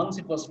couple of months,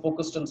 it was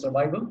focused on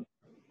survival.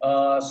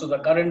 So the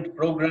current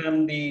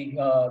program, the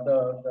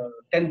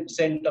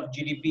 10% of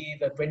GDP,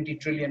 the 20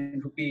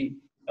 trillion rupee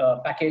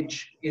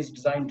package is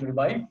designed to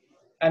revive.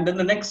 And then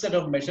the next set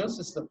of measures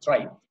is the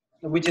Thrive,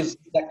 which is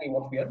exactly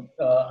what we are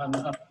I'm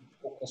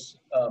focused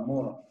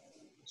more on.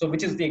 So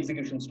which is the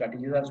execution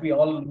strategy? As we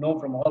all know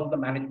from all the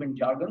management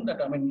jargon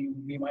that, I mean,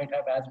 we might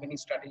have as many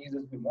strategies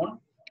as we want.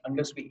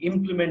 Unless we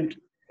implement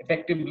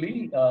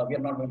effectively, we are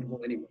not going to go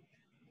anywhere.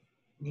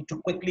 We need to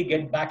quickly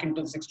get back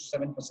into 6 to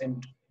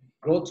 7%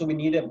 growth. So we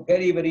need a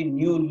very, very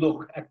new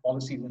look at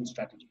policies and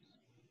strategies.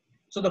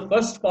 So the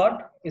first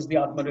part is the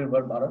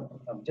Atmanirbhar Bharat.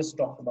 I've just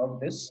talked about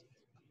this.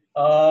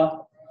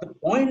 The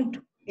point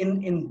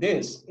in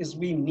this is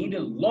we need a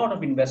lot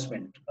of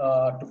investment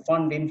to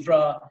fund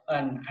infra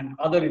and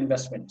other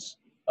investments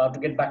to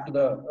get back to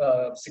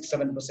the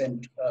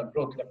 6-7%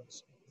 growth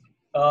levels.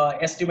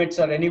 Estimates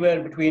are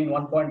anywhere between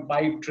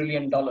 $1.5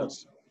 trillion,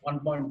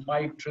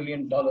 $1.5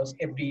 trillion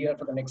every year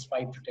for the next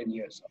 5 to 10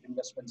 years of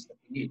investments that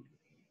we need.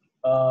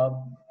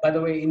 By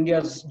the way,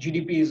 India's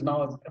GDP is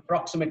now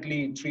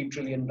approximately $3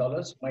 trillion,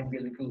 might be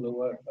a little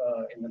lower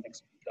in the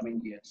next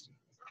coming years.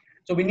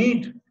 So we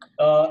need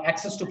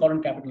access to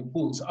foreign capital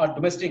pools. Our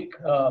domestic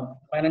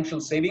financial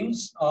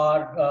savings,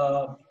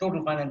 our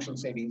total financial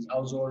savings,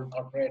 household,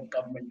 corporate,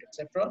 government,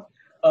 etc.,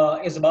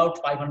 is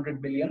about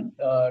 $500 billion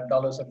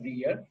every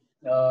year,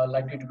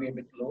 likely to be a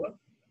bit lower.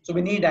 So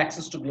we need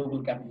access to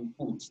global capital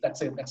pools.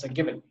 That's a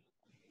given.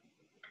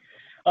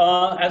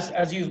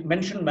 As you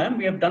mentioned, ma'am,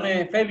 we have done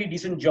a fairly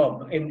decent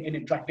job in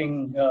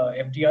attracting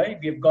FDI.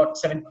 We have got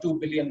 72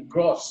 billion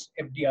gross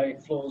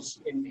FDI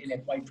flows in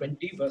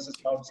FY20 versus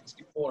about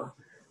 $64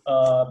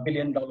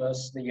 billion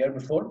the year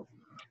before.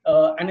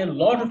 And a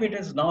lot of it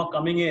is now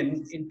coming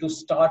into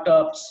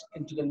startups,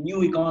 into the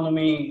new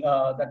economy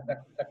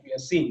that we are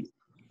seeing.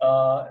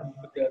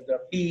 The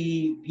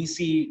PE,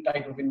 VC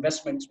type of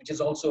investments, which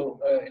is also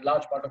a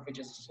large part of which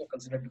is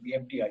considered to be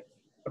FDI.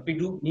 But we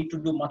do need to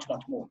do much,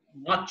 much more.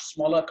 Much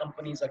smaller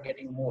companies are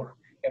getting more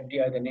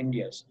FDI than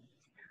India's.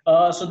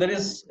 So there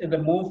is the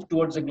move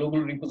towards a global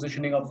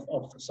repositioning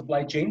of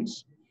supply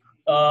chains.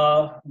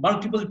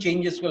 Multiple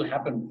changes will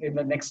happen in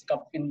the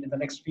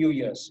next few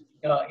years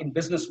in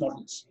business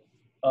models,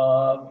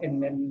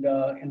 in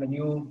the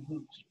new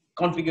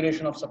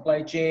configuration of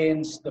supply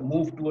chains, the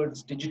move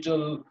towards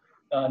digital,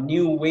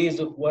 new ways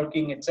of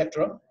working,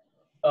 etc.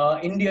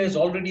 India is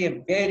already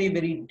a very,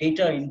 very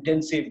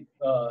data-intensive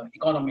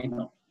economy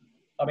now.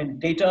 I mean,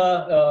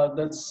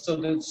 data, so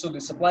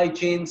the supply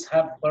chains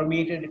have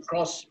permeated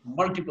across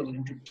multiple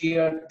into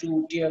tier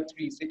 2, tier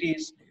 3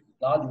 cities.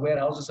 Large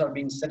warehouses are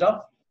being set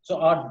up. So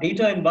our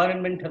data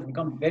environment has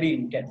become very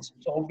intense.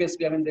 So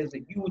obviously, I mean, there's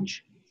a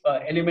huge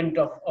element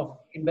of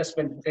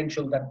investment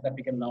potential that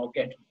we can now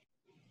get.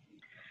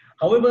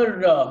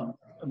 However,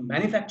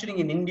 manufacturing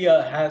in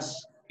India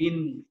has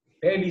been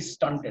fairly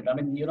stunted. I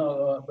mean,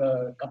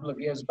 a couple of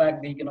years back,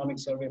 the economic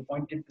survey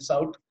pointed this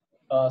out,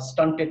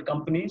 stunted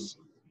companies.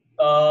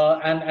 So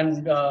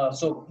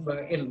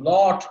a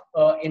lot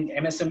in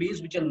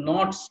MSMEs, which are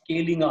not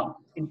scaling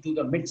up into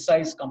the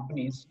mid-sized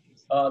companies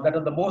that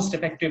are the most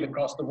effective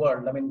across the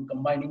world. I mean,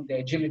 combining the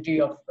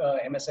agility of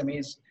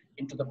MSMEs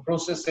into the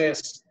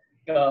processes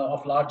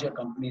of larger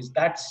companies.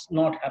 That's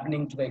not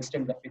happening to the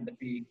extent that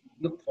we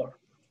look for.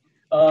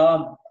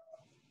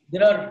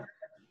 There are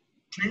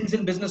trends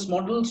in business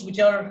models, which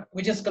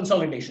is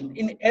consolidation.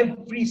 In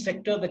every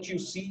sector that you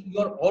see,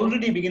 you're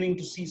already beginning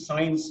to see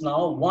signs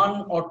now.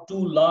 1 or 2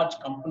 large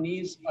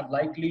companies are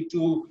likely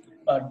to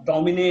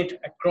dominate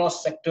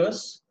across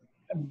sectors.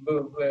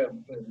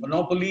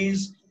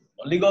 Monopolies,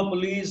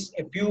 oligopolies,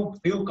 a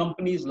few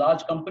companies,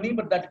 large company,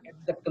 but that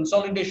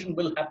consolidation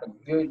will happen.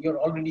 You're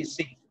already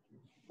seeing,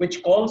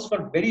 which calls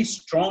for very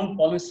strong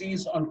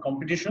policies on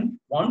competition,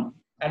 one,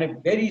 and a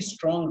very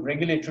strong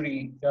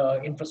regulatory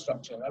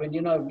infrastructure. I mean,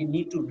 we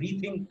need to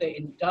rethink the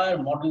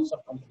entire models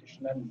of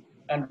competition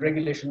and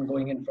regulation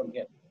going in from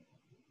here.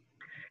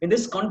 In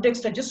this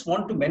context, I just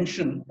want to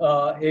mention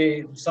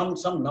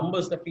some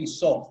numbers that we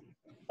saw.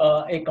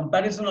 A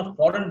comparison of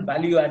foreign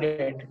value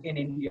added in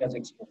India's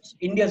exports.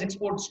 India's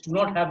exports do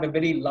not have a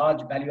very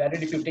large value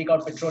added if you take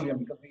out petroleum,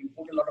 because we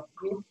import a lot of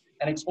crude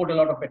and export a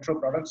lot of petro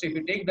products. So if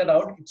you take that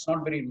out, it's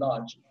not very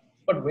large.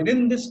 But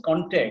within this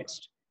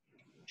context,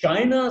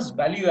 China's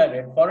value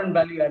added, foreign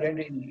value added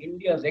in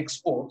India's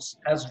exports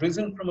has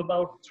risen from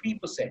about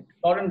 3%,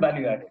 foreign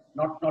value added,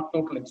 not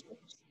total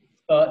exports,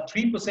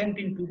 3%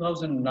 in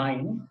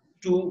 2009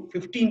 to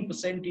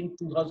 15% in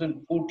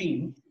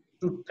 2014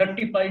 to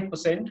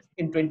 35%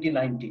 in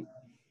 2019.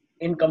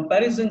 In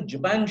comparison,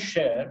 Japan's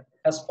share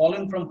has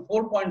fallen from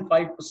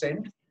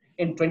 4.5%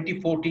 in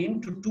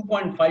 2014 to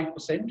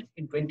 2.5%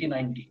 in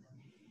 2019.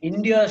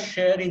 India's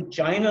share in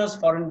China's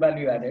foreign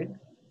value added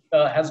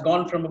has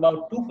gone from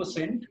about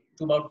 2%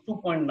 to about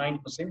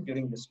 2.9%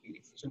 during this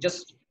period. So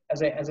just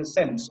as a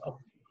sense of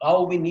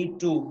how we need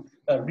to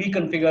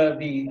reconfigure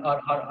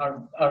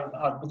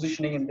our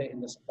positioning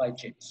in the supply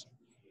chains.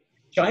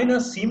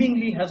 China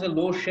seemingly has a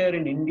low share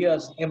in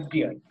India's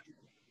FDI.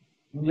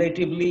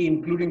 Relatively,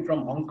 including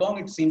from Hong Kong,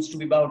 it seems to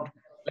be about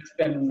less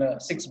than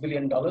 $6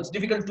 billion.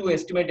 Difficult to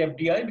estimate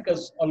FDI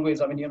because always,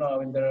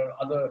 there are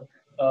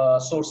other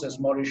sources,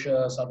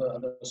 Mauritius,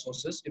 other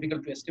sources,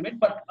 difficult to estimate,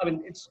 but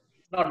it's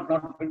not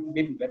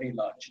been very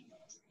large.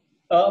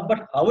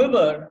 But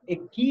however, a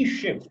key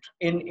shift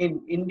in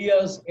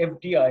India's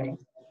FDI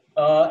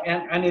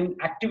and in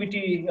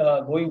activity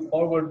going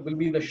forward will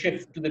be the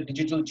shift to the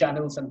digital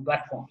channels and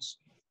platforms.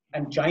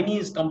 And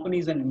Chinese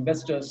companies and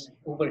investors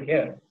over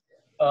here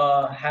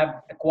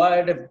have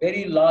acquired a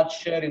very large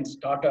share in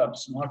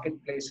startups,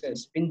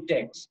 marketplaces,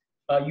 fintechs,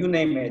 you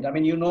name it.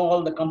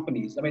 All the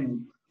companies.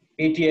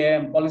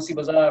 Paytm, Policy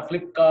Bazaar,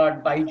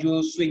 Flipkart,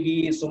 Byju's,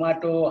 Swiggy,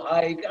 Zomato,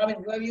 Hike.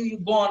 You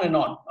go on and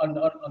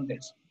on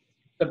this.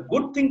 The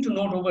good thing to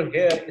note over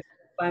here is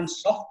that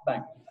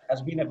SoftBank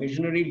has been a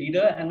visionary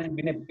leader and has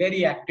been a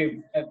very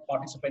active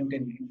participant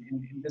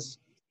in this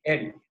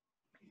area.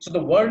 So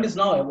the world is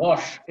now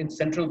awash in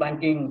central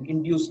banking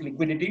induced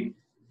liquidity,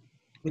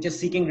 which is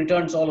seeking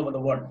returns all over the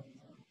world.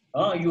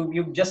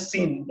 You've just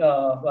seen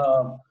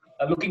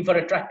looking for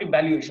attractive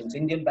valuations,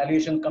 Indian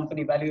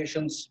company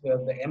valuations,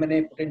 the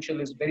M&A potential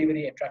is very,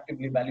 very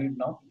attractively valued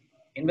now.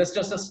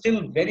 Investors are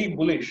still very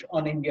bullish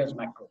on India's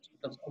macros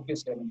because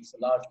obviously it's a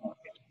large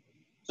market.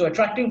 So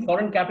attracting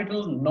foreign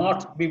capital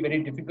not be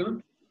very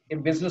difficult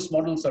if business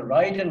models are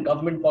right and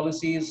government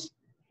policies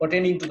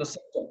pertaining to the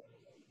sector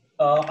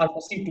are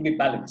perceived to be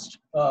balanced.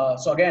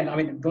 So again,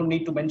 don't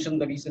need to mention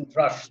the recent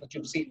rush that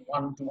you've seen,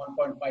 $1 to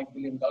 $1.5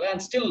 billion,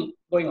 and still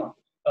going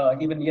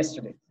on, even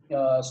yesterday.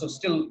 So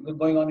still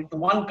going on into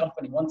one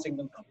company, one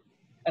single company.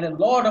 And a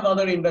lot of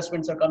other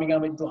investments are coming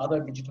up into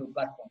other digital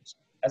platforms.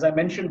 As I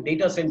mentioned,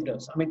 data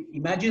centers.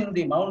 Imagine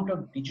the amount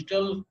of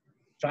digital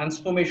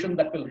transformation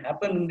that will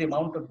happen in the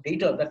amount of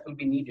data that will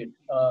be needed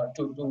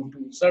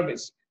to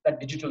service that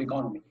digital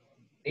economy.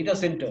 Data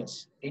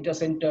centers,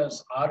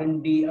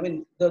 R&D.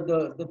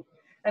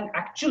 And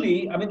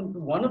actually,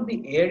 one of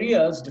the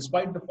areas,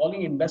 despite the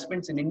falling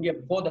investments in India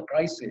before the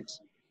crisis,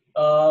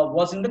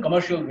 was in the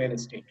commercial real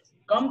estate.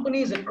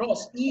 Companies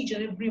across each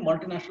and every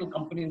multinational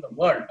company in the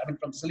world,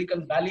 from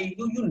Silicon Valley,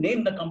 you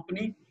name the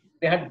company,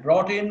 they had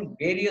brought in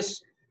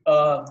various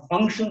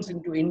functions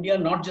into India,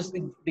 not just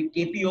the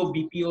KPO,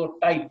 BPO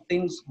type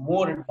things,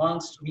 more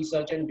advanced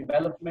research and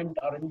development,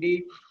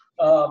 R&D,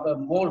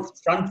 more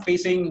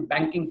front-facing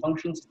banking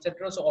functions,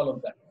 etc. So all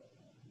of that.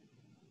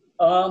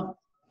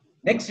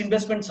 Next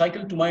investment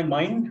cycle, to my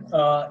mind,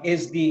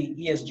 is the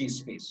ESG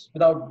space,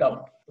 without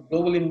doubt.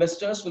 Global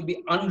investors will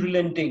be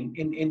unrelenting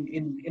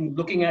in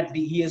looking at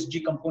the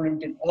ESG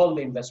component in all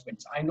the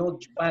investments. I know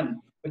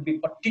Japan will be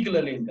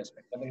particularly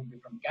invested, whether it be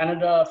from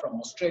Canada, from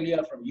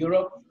Australia, from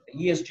Europe,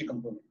 the ESG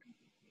component.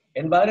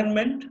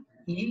 Environment,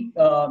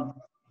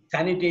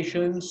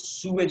 sanitation,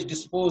 sewage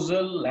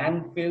disposal,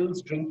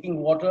 landfills,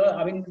 drinking water.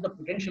 The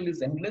potential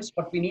is endless,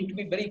 but we need to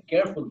be very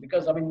careful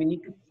because, we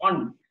need to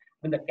fund.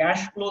 The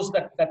cash flows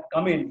that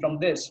come in from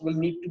this will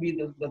need to be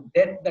the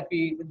debt that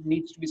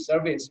needs to be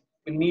serviced,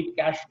 will need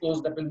cash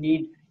flows that will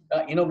need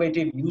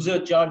innovative user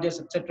charges,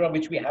 etc.,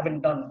 which we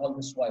haven't done all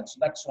this while. So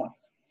that's one.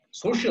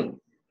 Social,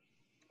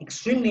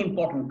 extremely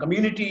important.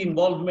 Community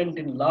involvement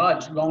in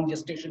large, long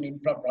gestation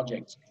infra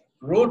projects,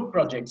 road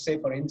projects, say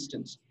for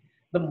instance.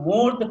 The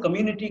more the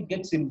community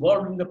gets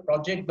involved in the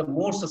project, the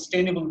more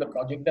sustainable the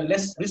project, the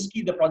less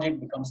risky the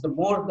project becomes, the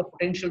more the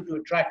potential to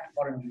attract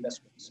foreign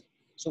investments.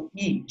 So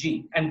E,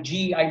 G, and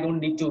G, I don't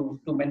need to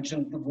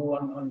mention to go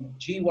on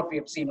G, what we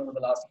have seen over the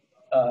last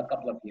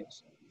couple of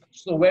years.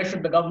 So where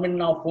should the government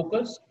now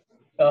focus?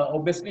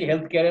 Obviously,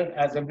 healthcare,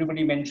 as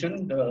everybody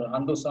mentioned,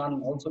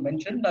 Ando-san also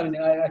mentioned.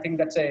 I think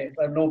that's a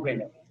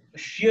no-brainer. The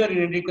sheer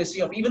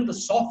inadequacy of even the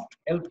soft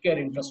healthcare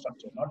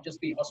infrastructure, not just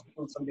the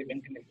hospitals and the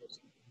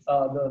ventilators,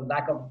 the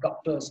lack of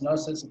doctors,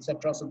 nurses,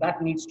 etc. So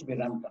that needs to be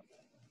ramped up.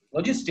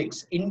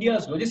 Logistics,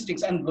 India's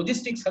logistics, and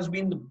logistics has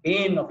been the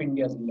bane of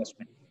India's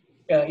investment.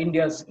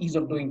 India's ease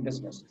of doing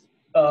business.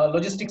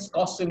 Logistics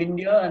costs in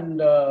India,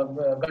 and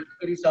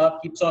Gadkari Saab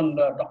keeps on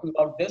talking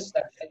about this,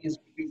 that is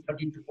between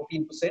 13 to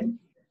 14%.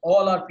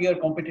 All our peer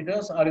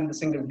competitors are in the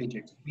single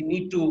digits. We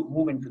need to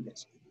move into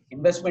this.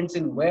 Investments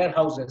in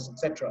warehouses,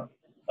 etc.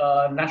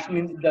 The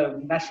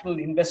National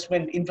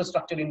Investment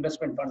Infrastructure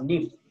Investment Fund,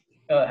 NIF,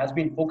 has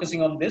been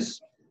focusing on this.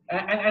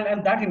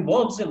 And that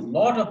involves a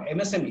lot of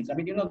MSMEs.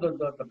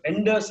 The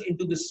vendors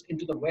into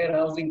the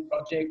warehousing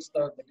projects,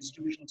 the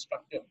distribution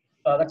structure.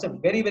 That's a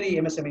very, very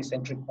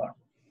MSME-centric part.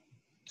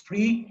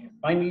 Three,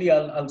 finally,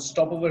 I'll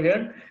stop over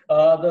here,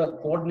 the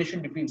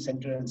coordination between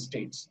center and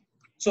states.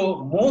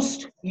 So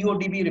most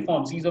EODB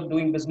reforms, ease of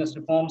doing business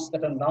reforms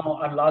that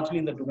are largely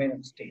in the domain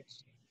of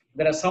states.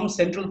 There are some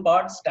central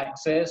parts,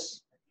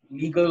 taxes,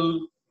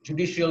 legal,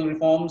 judicial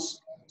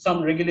reforms,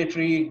 some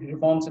regulatory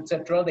reforms,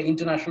 etc., the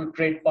international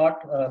trade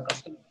part,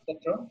 customs,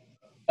 etc.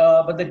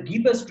 But the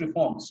deepest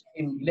reforms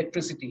in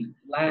electricity,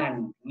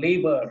 land,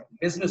 labor,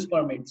 business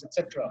permits,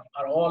 etc.,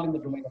 are all in the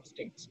domain of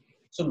states.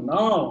 So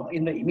now,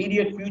 in the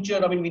immediate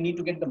future, we need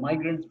to get the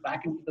migrants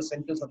back into the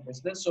centers of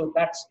business. So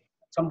that's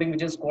something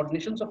which is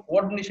coordination. So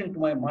coordination, to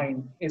my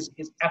mind, is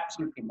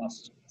absolutely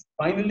must.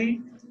 Finally,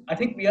 I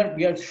think we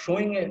are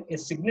showing a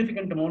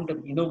significant amount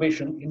of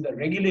innovation in the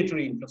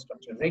regulatory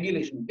infrastructure.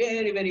 Regulation,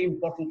 very, very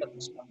important at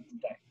this point in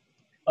time.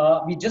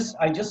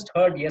 I just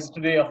heard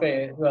yesterday of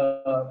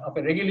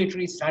a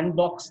regulatory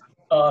sandbox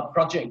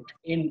project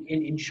in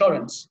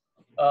insurance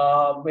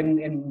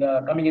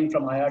coming in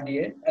from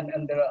IRDA,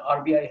 and the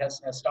RBI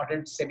has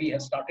started, SEBI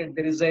has started.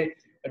 There is a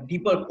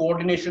deeper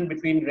coordination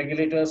between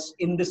regulators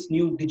in this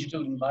new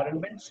digital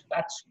environment. So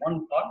that's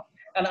one part.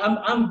 And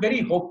I'm very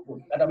hopeful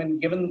that, I mean,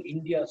 given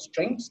India's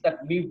strengths, that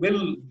we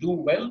will do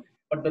well,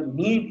 but the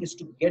need is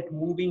to get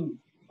moving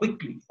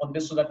quickly on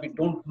this so that we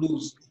don't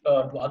lose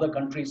to other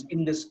countries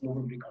in this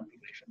global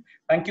reconfiguration.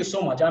 Thank you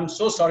so much. I'm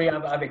so sorry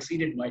I've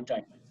exceeded my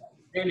time.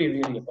 Really,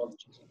 really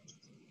apologies.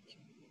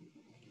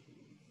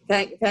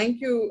 Thank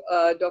you,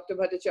 Dr.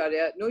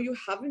 Bhattacharya. No, you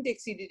haven't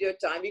exceeded your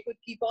time. We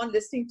could keep on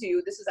listening to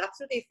you. This is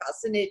absolutely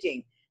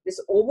fascinating. This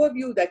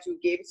overview that you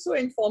gave, so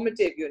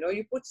informative, you know,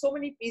 you put so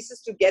many pieces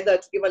together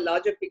to give a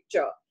larger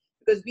picture,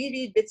 because we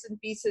read bits and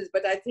pieces.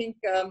 But I think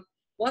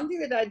one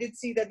thing that I did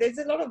see, that there's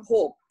a lot of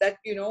hope that,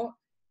 you know,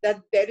 that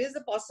there is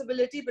a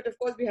possibility, but of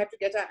course we have to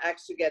get our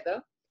acts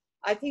together.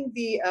 I think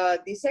the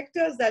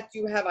sectors that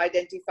you have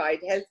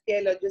identified,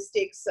 healthcare,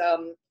 logistics,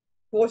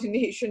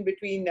 coordination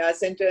between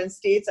center and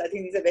states, I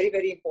think these are very,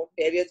 very important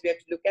areas we have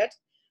to look at.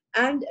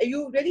 And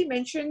you really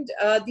mentioned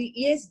the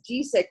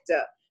ESG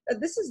sector.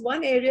 This is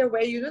one area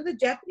where, you know, the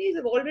Japanese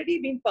have already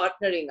been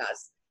partnering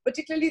us,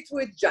 particularly through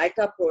its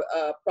JICA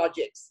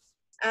projects.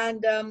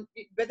 And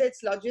whether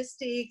it's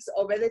logistics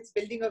or whether it's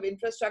building of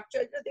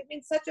infrastructure, they've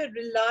been such a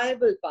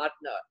reliable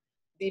partner.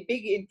 The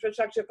big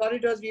infrastructure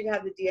corridors, we've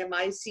had the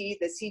DMIC,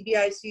 the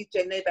CBIC,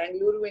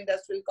 Chennai-Bangalore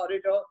Industrial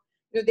Corridor.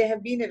 You know, they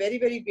have been a very,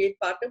 very great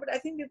partner, but I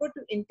think we've got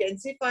to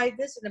intensify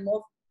this in a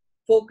more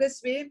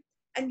focused way.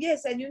 And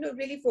yes, and, you know,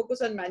 really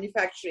focus on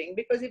manufacturing,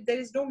 because if there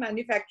is no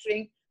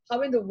manufacturing,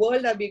 how in the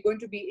world are we going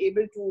to be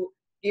able to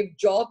give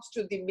jobs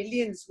to the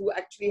millions who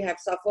actually have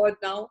suffered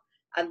now,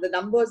 and the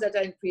numbers that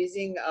are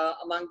increasing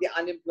among the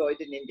unemployed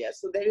in India?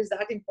 So there is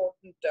that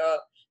important,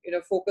 you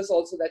know, focus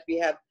also that we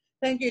have.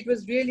 Thank you. It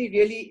was really,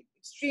 really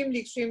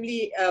extremely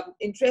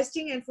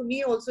interesting, and for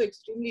me also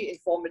extremely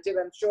informative.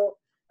 I'm sure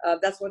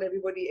that's what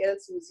everybody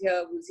else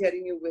who's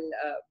hearing you will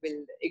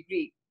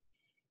agree.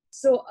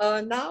 So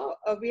now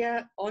we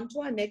are on to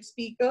our next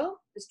speaker,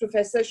 is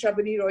Professor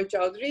Shabani Roy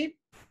Chowdhury.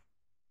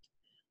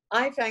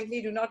 I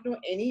frankly do not know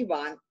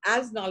anyone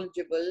as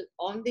knowledgeable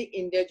on the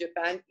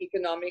India-Japan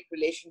economic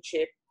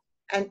relationship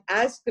and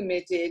as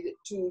committed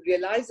to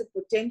realize the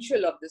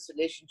potential of this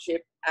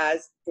relationship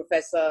as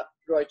Professor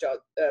Roy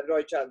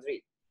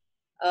Chowdhury.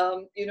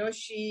 You know,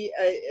 she,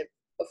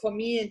 for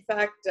me, in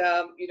fact,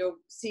 you know,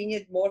 seeing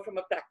it more from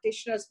a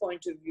practitioner's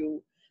point of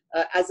view,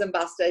 as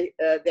ambassador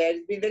there,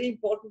 it's been very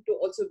important to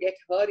also get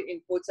her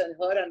inputs and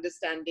her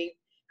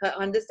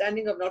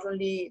understanding of not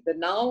only the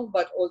now,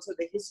 but also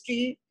the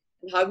history,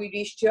 and how we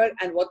reached here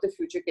and what the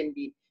future can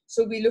be.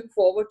 So we look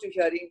forward to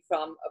hearing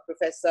from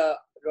Professor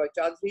Roy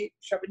Chowdhury.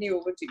 Shabani,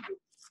 over to you.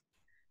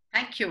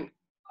 Thank you.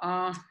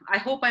 I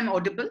hope I'm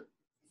audible.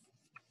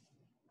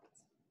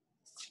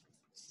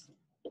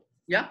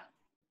 Yeah?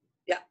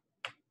 Yeah.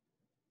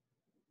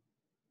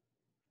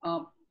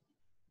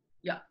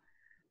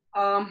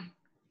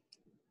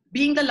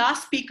 Being the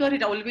last speaker,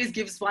 it always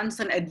gives one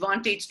an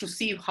advantage to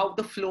see how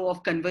the flow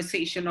of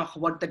conversation or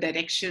what the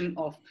direction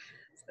of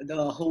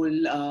the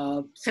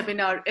whole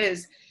seminar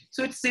is.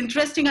 So it's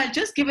interesting. I'll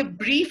just give a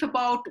brief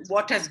about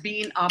what has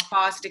been our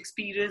past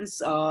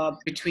experience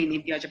between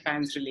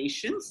India-Japan's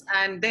relations,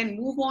 and then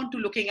move on to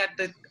looking at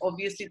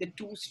obviously the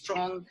two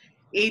strong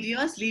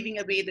areas, leaving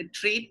away the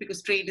trade,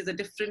 because trade is a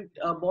different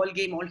ball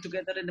game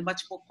altogether and a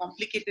much more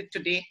complicated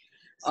today,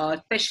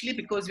 especially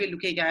because we're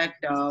looking at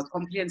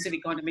comprehensive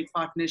economic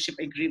partnership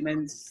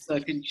agreements,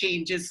 certain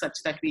changes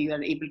such that we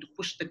are able to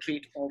push the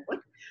trade forward.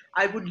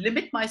 I would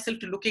limit myself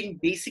to looking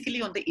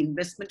basically on the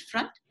investment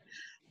front.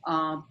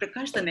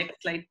 Prakash, the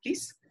next slide,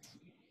 please.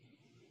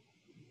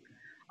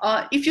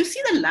 If you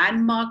see the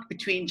landmark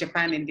between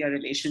Japan-India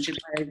relationship,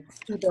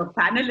 to the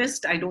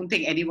panelists, I don't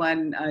think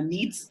anyone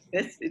needs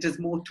this. It is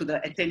more to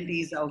the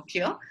attendees out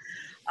here.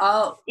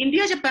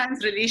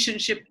 India-Japan's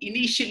relationship,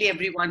 initially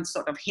everyone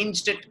sort of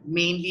hinged it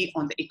mainly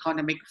on the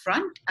economic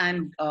front,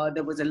 and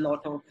there was a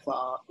lot of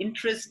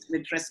interest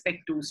with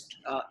respect to,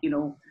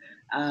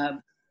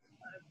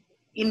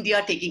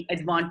 India taking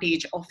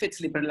advantage of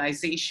its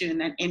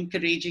liberalization and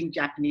encouraging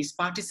Japanese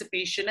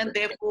participation, and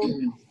therefore,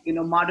 you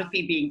know,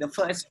 Maruti being the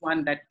first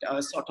one that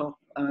sort of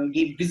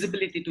gave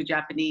visibility to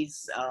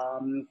Japanese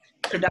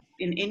product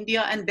in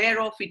India, and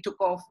thereof we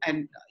took off.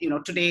 And you know,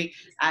 today,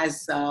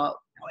 as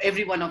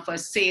every one of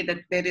us say, that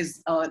there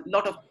is a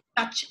lot of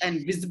touch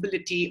and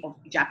visibility of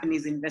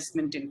Japanese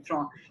investment in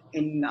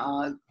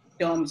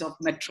terms of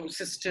metro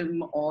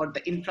system or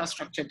the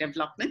infrastructure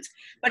developments.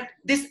 But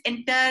this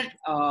entire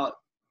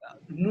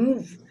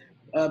move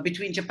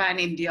between Japan and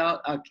India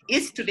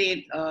is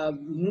today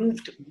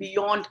moved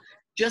beyond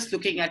just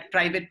looking at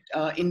private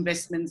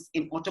investments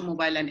in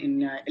automobile and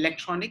in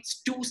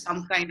electronics, to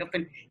some kind of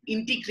an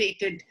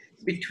integrated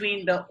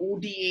between the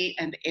ODA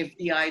and the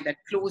FDI that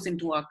flows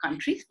into our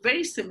countries,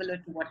 very similar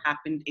to what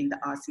happened in the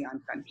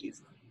ASEAN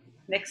countries.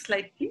 Next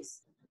slide,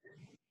 please.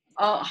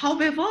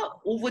 However,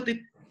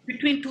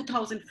 between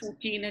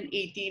 2014 and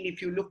 18,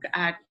 if you look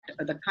at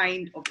the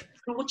kind of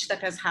approach that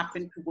has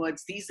happened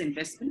towards these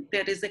investments,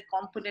 there is a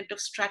component of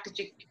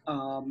strategic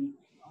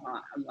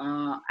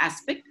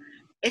aspect,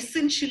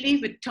 essentially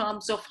with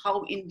terms of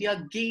how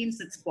India gains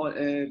its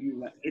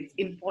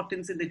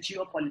importance in the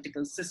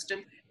geopolitical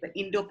system, the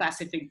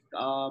Indo-Pacific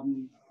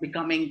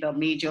becoming the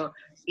major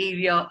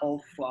area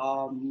of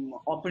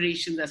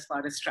operations as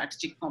far as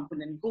strategic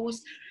component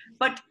goes.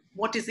 But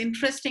what is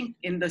interesting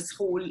in this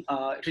whole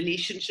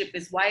relationship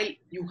is, while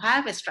you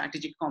have a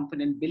strategic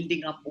component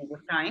building up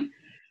over time,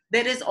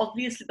 there is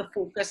obviously the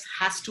focus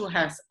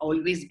has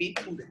always been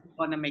through the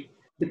economic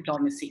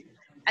diplomacy.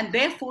 And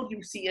therefore,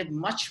 you see a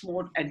much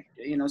more,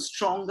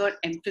 stronger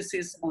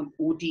emphasis on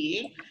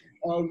ODA,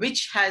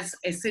 which has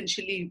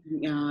essentially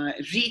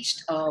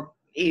reached a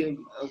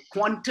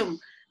quantum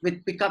with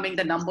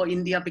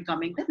India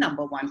becoming the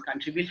 #1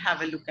 country. We'll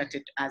have a look at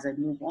it as I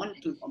move on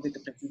with the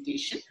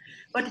presentation.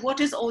 But what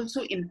is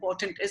also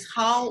important is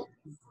how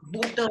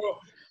both the,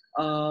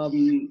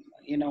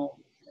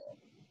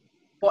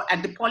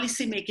 at the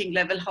policy making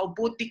level, how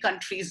both the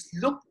countries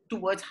look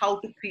towards how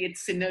to create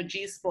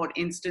synergies. For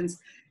instance,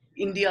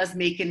 India's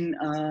Make in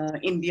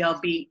India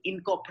being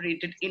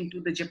incorporated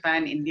into the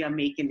Japan India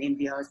Make in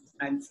India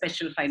and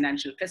special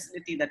financial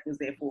facility that was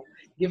therefore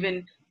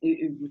given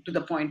to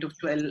the point of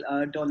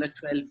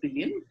 $12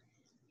 billion.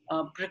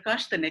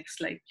 Prakash, the next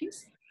slide,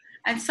 please.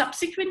 And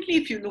subsequently,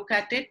 if you look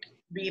at it,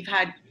 we've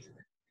had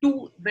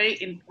two very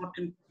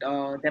important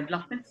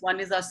developments. One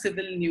is our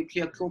civil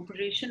nuclear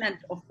cooperation. And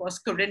of course,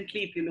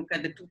 currently, if you look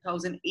at the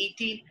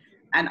 2018,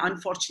 and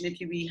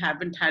unfortunately, we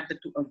haven't had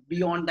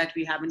beyond that,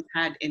 we haven't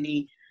had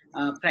any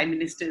Prime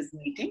Minister's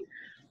meeting.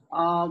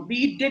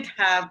 We did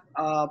have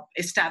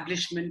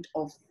establishment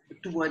of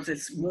towards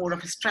more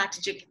of a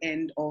strategic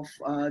end of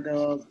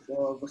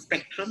the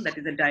spectrum, that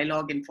is a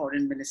dialogue in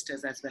foreign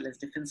ministers as well as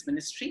defense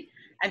ministry,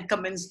 and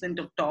commencement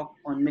of talk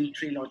on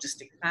military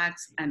logistic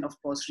pacts, and of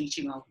course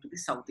reaching out to the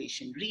South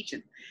Asian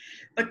region.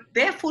 But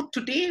therefore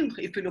today,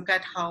 if you look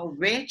at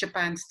where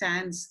Japan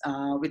stands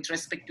with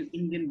respect to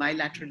Indian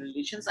bilateral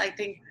relations, I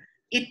think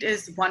it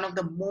is one of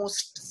the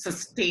most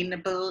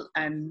sustainable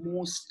and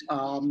most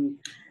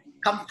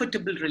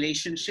comfortable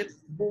relationships,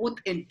 both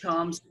in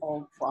terms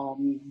of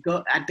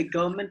at the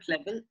government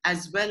level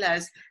as well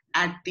as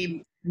at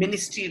the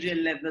ministerial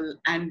level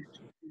and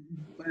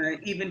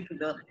even to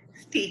the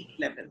state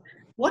level.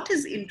 What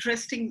is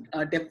interesting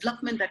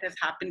development that has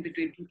happened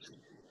between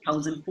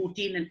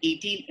 2014 and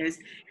 18 is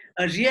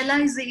a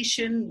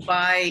realization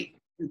by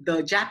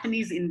the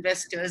Japanese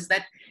investors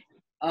that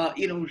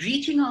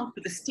reaching out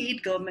to the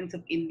state governments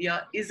of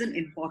India is an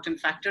important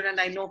factor. And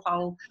I know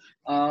how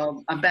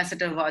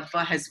Ambassador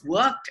Wadhwa has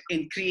worked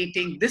in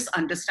creating this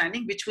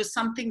understanding, which was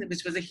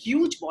a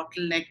huge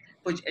bottleneck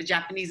for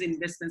Japanese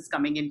investments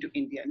coming into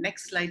India.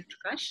 Next slide,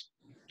 Prakash.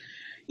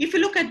 If you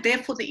look at,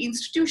 therefore, the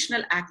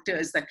institutional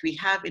actors that we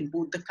have in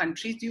both the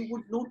countries, you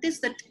would notice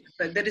that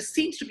there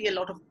seems to be a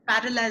lot of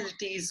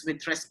parallelities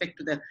with respect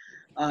to the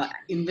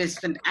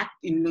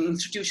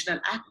institutional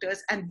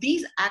actors, and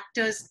these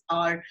actors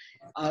are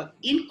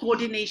in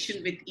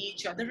coordination with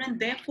each other. And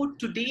therefore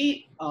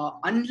today,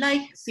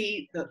 unlike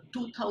say the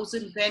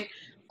 2000, when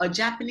a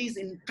Japanese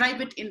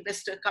private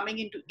investor coming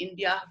into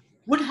India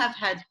would have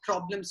had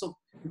problems of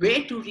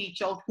where to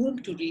reach out, whom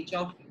to reach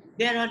out,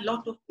 there are a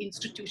lot of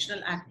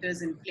institutional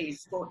actors in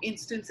place. For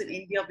instance, in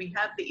India, we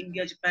have the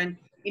India-Japan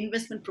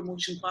Investment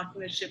Promotion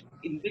Partnership,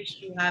 in which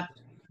you have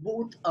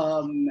both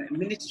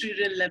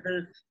ministerial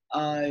level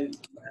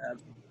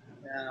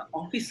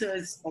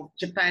officers of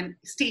Japan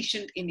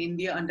stationed in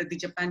India under the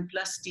Japan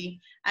Plus team,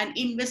 and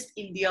Invest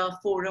India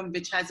Forum,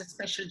 which has a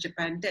special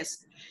Japan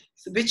desk,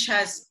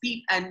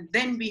 and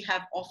then we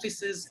have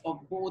offices of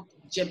both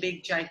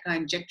JBIC, JICA,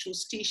 and JETRO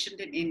stationed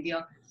in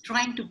India,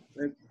 trying to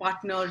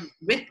partner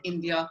with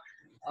India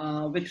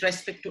with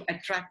respect to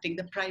attracting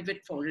the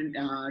private foreign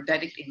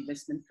direct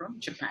investment from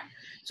Japan.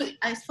 So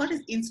as far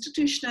as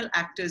institutional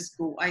actors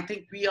go, I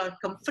think we are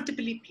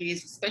comfortably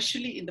placed,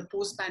 especially in the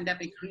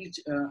post-pandemic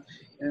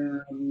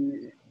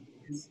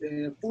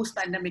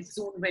post-pandemic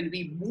zone, when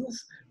we move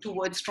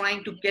towards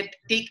trying to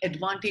take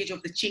advantage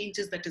of the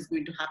changes that is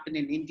going to happen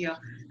in India,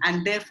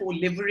 and therefore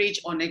leverage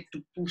on it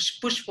to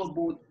push for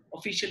both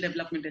official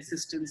development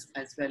assistance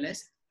as well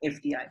as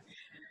FDI.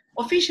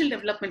 Official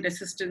development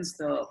assistance,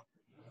 the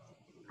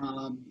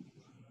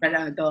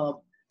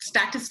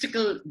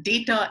statistical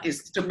data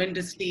is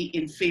tremendously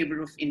in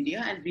favor of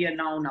India, and we are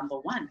now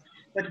 #1.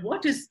 But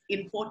what is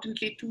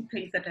importantly, two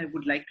things that I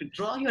would like to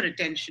draw your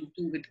attention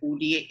to with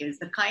ODA is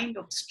the kind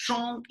of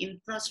strong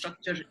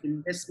infrastructure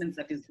investments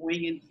that is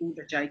going in through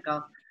the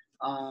JICA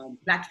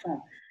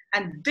platform.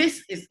 And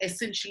this is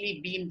essentially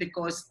been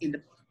because in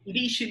the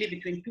initially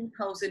between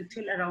 2000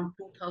 till around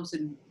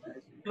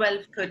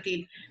 2012,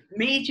 13,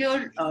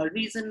 major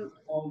reason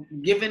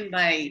given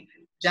by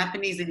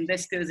Japanese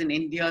investors in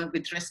India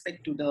with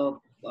respect to the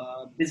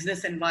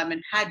business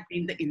environment had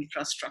been the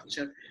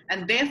infrastructure.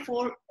 And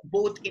therefore,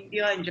 both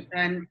India and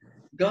Japan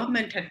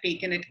government had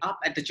taken it up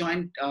at the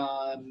joint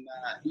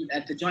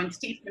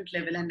statement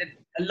level, and it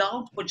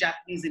allowed for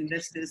Japanese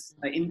investors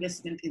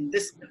investment in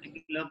this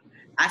particular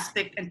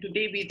aspect. And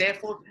today we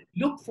therefore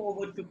look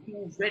forward to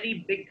two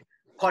very big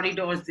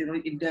corridors,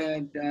 in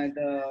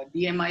the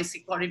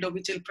DMIC corridor,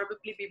 which will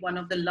probably be one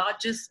of the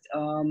largest,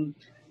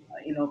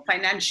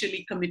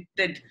 financially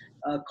committed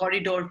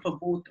corridor for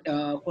both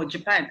for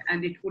Japan,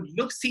 and it would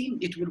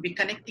it would be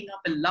connecting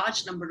up a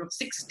large number of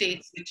 6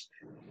 states, which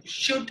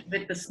should,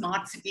 with the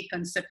smart city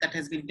concept that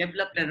has been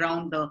developed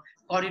around the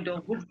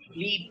corridor, would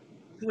lead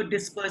to a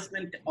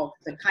disbursement of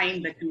the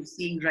kind that you're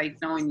seeing right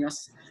now in your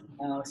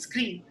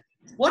screen.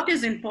 What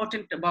is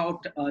important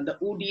about the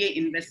ODA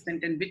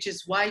investment, and which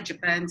is why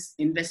Japan's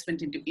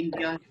investment into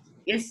India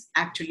is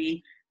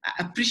actually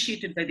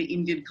appreciated by the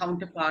Indian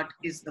counterpart,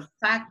 is the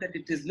fact that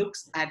it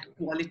looks at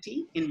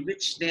quality, in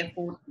which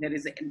therefore there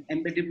is an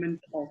embedment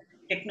of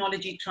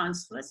technology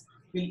transfers.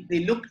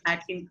 They look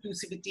at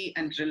inclusivity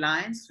and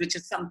reliance, which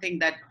is something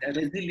that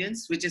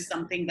resilience, which is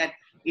something that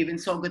even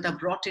Saugata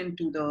brought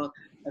into the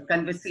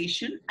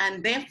conversation.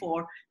 And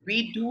therefore,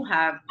 we do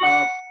have,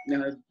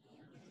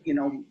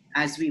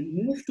 as we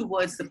move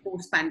towards the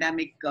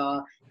post-pandemic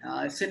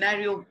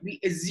scenario, we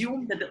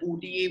assume that the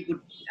ODA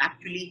would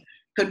actually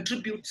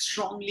contribute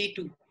strongly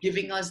to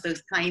giving us the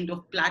kind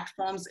of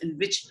platforms in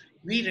which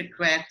we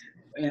require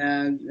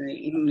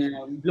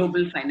in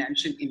global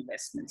financial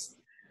investments.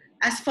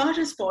 As far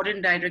as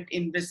foreign direct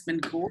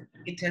investment goes,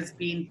 it has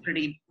been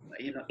pretty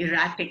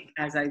erratic,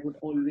 as I would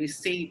always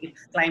say.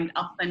 It's climbed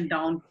up and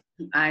down,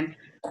 and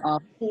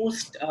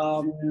post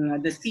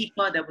the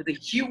CEPA, there was a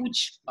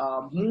huge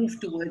move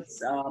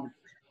towards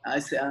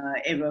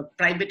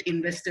private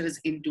investors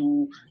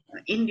into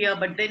India,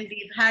 but then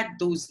we've had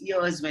those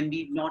years when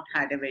we've not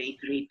had a very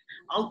great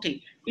outing.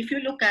 If you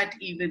look at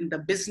even the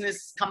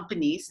business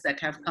companies that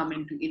have come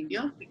into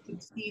India, we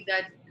could see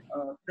that,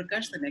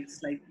 Prakash, the next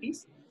slide,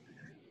 please.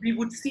 We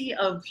would see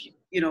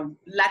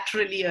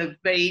laterally a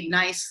very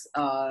nice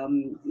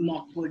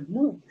northward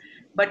move.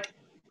 But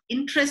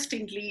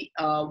interestingly,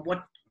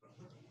 what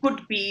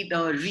could be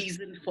the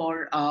reason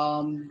for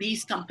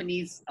these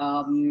companies,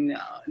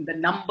 the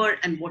number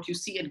and what you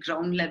see at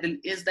ground level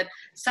is that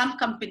some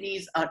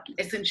companies are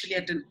essentially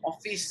at an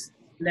office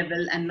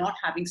level and not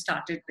having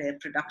started their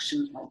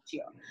production out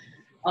here.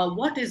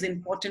 What is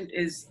important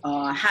is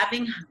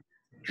having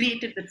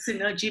created the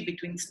synergy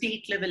between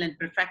state level and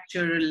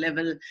prefectural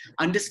level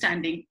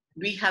understanding.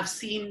 We have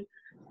seen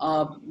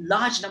a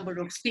large number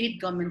of state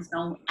governments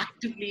now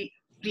actively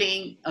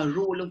playing a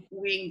role of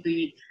wooing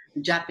the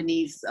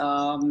Japanese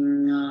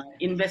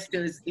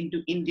investors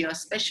into India.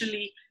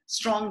 Especially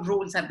strong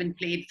roles have been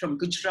played from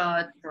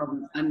Gujarat,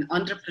 from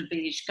Andhra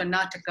Pradesh,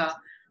 Karnataka,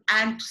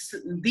 and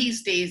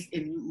these days,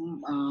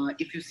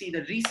 if you see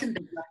the recent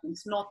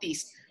developments,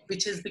 Northeast,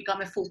 which has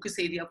become a focus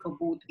area for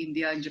both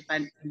India and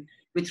Japan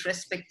with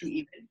respect to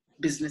even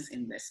business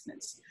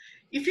investments.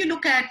 If you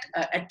look at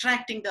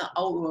attracting the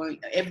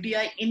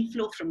FDI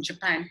inflow from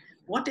Japan,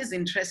 what is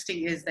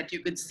interesting is that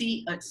you could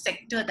see a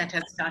sector that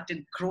has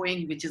started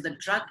growing, which is the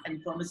drug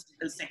and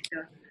pharmaceutical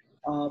sector,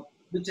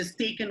 which has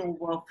taken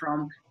over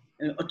from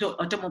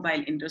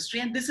automobile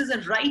industry. And this is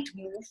a right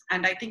move.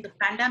 And I think the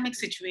pandemic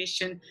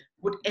situation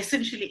would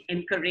essentially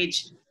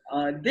encourage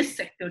this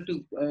sector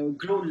to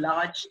grow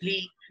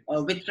largely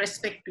with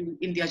respect to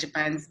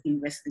Japan's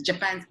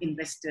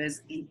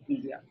investors in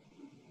India.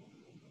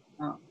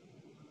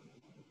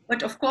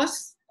 But of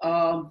course,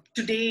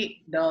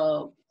 today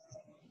the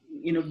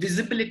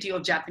visibility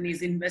of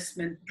Japanese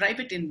investment,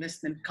 private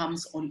investment,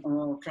 comes on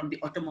from the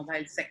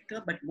automobile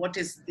sector. But what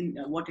is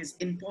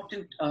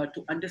important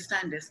to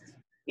understand is,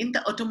 in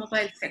the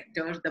automobile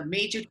sector, the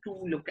major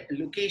two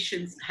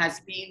locations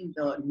has been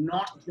the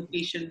north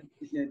location,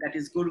 that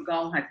is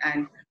Gurgaon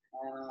and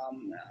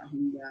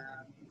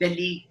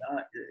Delhi,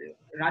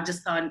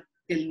 Rajasthan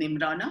till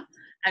Nimrana,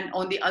 and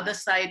on the other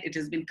side it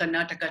has been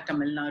Karnataka,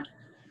 Tamil Nadu,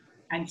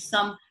 and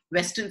some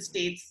western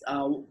states,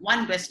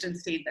 one western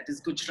state, that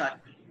is Gujarat.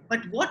 But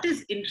what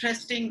is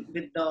interesting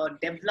with the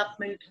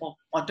development of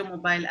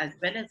automobile as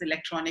well as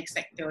electronic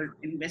sector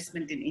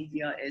investment in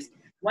India is,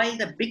 while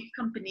the big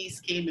companies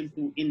came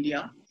into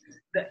India,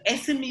 the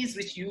SMEs,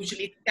 which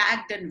usually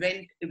tagged and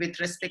went with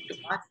respect to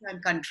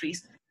ASEAN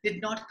countries,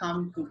 did not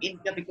come to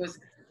India, because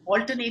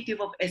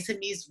alternative of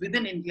SMEs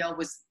within India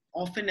was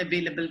often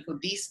available for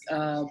these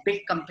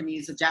big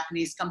companies, the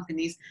Japanese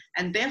companies,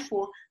 and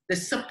therefore the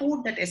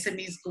support that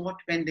SMEs got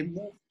when they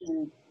moved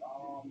to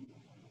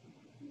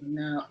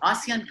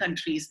ASEAN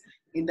countries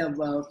in the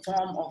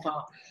form of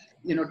a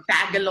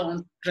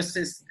tag-along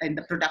process and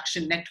the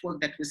production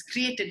network that was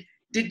created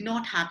did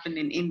not happen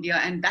in India.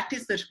 And that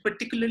is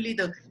particularly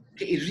the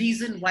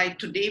reason why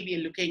today we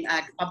are looking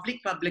at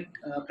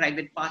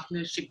public-private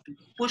partnership to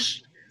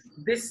push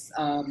this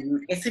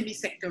SME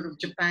sector of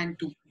Japan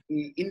to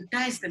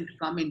entice them to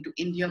come into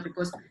India,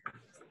 because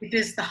it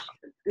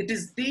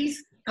is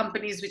these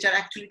companies which are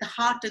actually the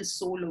heart and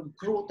soul of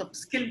growth of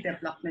skill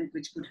development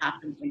which could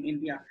happen in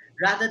India,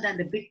 rather than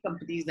the big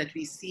companies that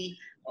we see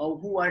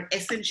who are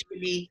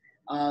essentially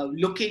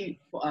looking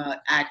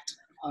at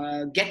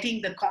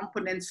getting the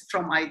components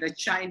from either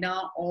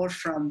China or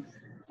from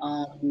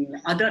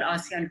other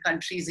ASEAN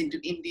countries into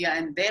India,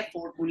 and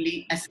therefore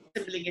only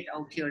assembling it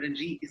out here and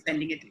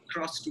sending it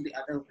across to the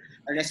other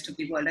rest of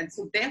the world. And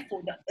so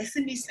therefore the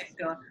SME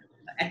sector,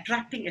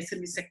 attracting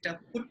SME sector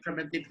could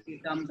probably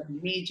become the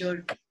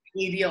major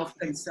area of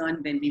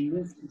concern when we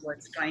move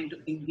towards trying to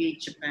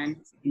engage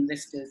Japan's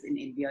investors in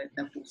India in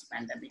the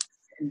post-pandemic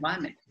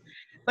environment.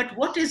 But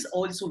what is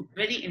also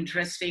very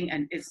interesting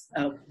and is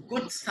a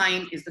good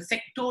sign is the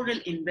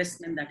sectoral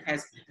investment that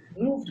has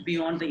moved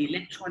beyond the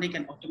electronic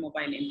and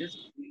automobile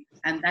industry.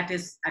 And that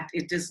is,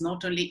 it is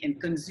not only in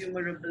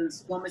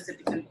consumerables,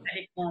 pharmaceutical,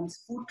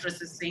 telecoms, food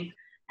processing,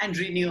 and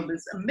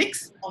renewables, a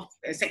mix of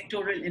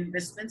sectoral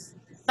investments,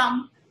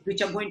 some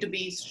which are going to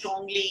be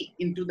strongly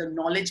into the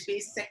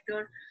knowledge-based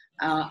sector,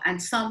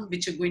 and some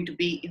which are going to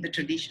be in the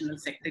traditional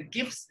sector,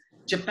 gives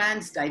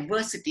Japan's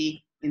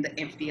diversity in the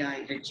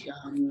FDI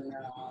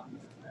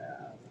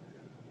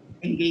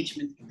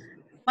engagement.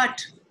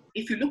 But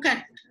if you look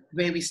at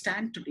where we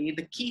stand today,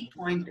 the key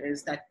point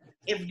is that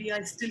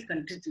FDI still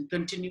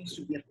continues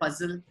to be a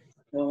puzzle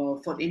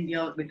for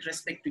India with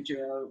respect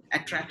to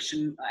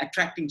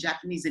attracting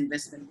Japanese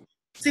investment,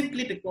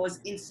 simply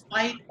because in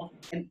spite of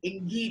an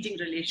engaging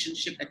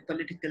relationship at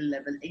political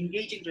level,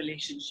 engaging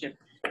relationship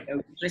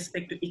with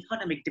respect to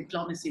economic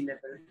diplomacy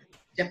level,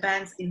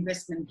 Japan's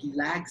investment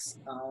lags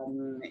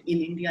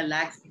in India,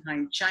 lags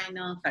behind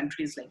China,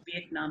 countries like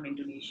Vietnam,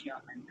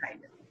 Indonesia, and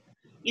Thailand.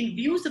 In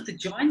views of the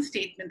joint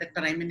statement, the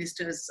Prime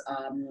Ministers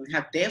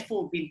have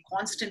therefore been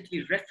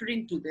constantly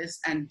referring to this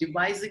and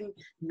devising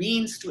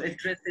means to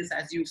address this,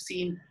 as you've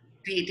seen,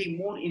 creating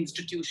more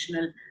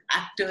institutional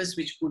actors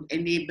which would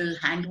enable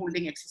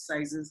hand-holding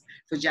exercises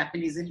for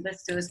Japanese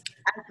investors,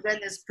 as well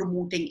as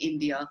promoting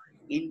India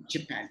in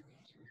Japan.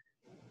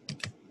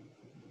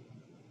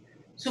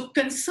 So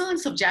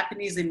concerns of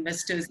Japanese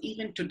investors,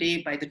 even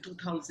today by the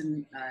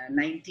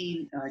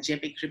 2019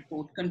 JBIC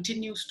report,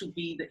 continues to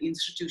be the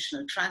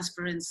institutional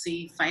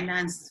transparency,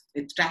 finance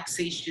with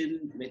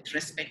taxation, with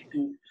respect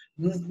to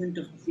movement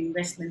of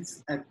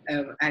investments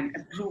and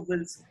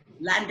approvals,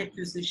 land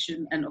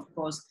acquisition, and of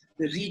course,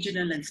 the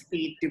regional and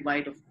state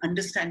divide of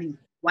understanding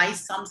why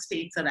some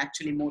states are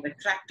actually more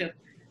attractive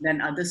than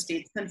other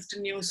states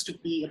continues to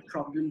be a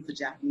problem for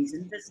Japanese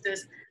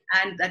investors.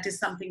 And that is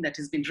something that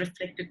has been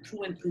reflected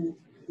through and through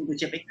the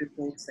JBIC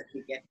reports that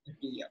we get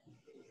every year.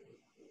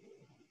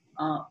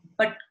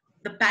 But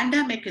the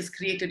pandemic has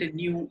created a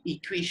new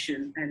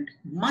equation, and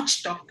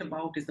much talked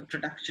about is the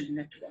production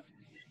network.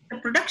 The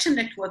production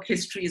network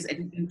history is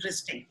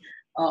interesting.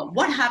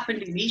 What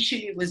happened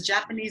initially was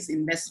Japanese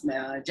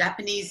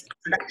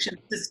production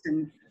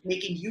system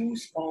making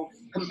use of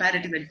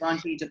comparative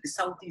advantage of the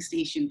Southeast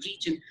Asian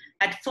region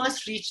had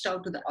first reached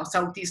out to the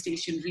Southeast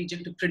Asian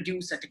region to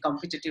produce at a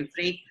competitive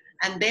rate,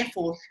 and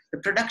therefore the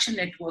production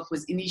network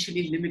was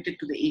initially limited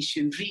to the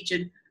Asian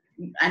region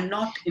and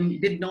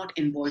did not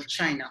involve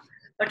China.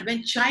 But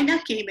when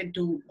China came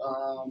into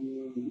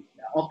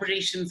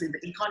operations in the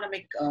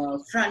economic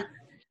front,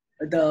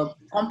 the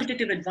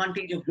competitive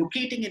advantage of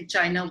locating in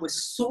China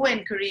was so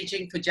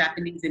encouraging for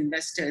Japanese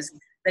investors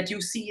that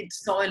you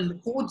saw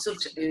hordes of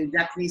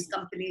Japanese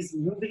companies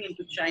moving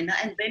into China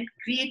and then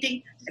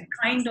creating a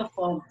kind of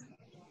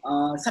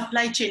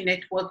supply chain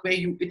network where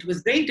it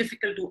was very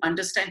difficult to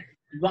understand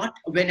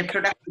when a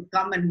product would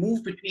come and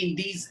move between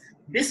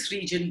this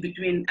region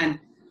and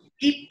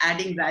keep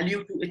adding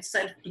value to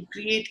itself to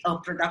create a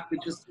product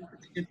which was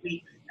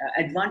competitively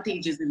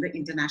advantageous in the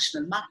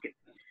international market.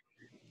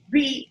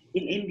 We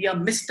in India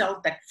missed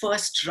out that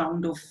first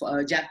round of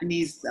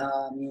Japanese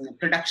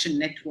production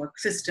network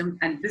system,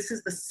 and this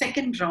is the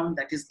second round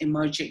that is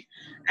emerging.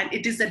 And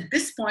it is at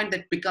this point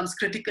that becomes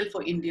critical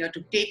for India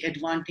to take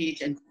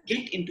advantage and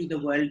get into the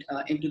world,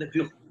 into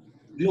the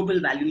global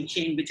value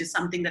chain, which is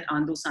something that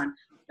Ando-san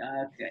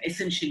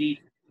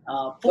essentially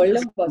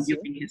focused on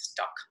during his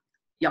talk.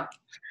 Yeah.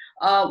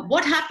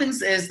 What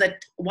happens is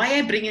that why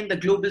I bring in the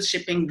global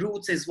shipping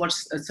routes is what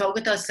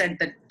Saugata said,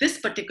 that this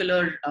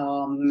particular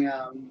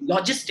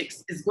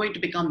logistics is going to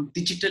become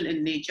digital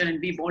in nature, and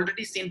we've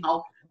already seen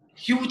how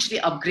hugely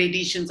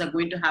upgradations are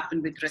going to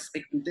happen with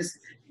respect to this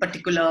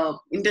particular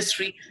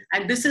industry.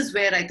 And this is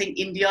where I think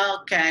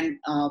India can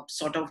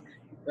sort of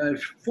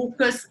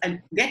focus and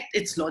get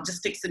its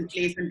logistics in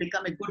place and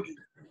become a good,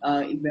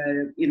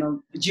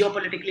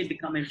 geopolitically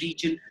become a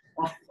region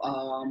of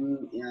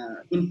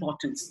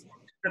importance.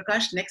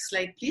 Prakash, next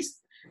slide,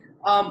 please.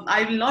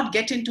 I will not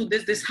get into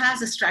this. This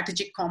has a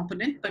strategic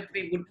component, but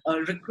we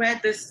would require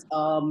this,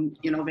 when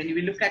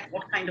we look at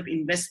what kind of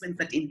investments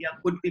that India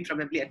could be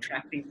probably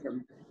attracting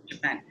from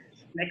Japan.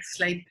 Next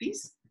slide,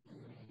 please.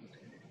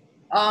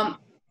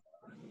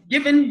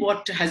 given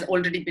what has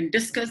already been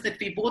discussed, that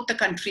both the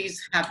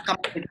countries have come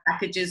up with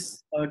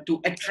packages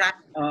to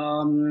attract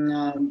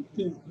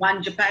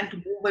Japan to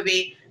move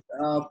away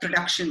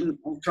production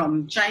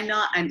from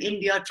China, and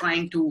India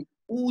trying to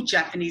woo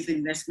Japanese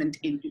investment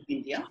into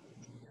India.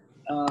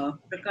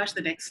 Prakash,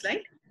 the next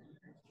slide.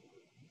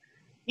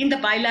 In the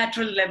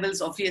bilateral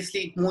levels,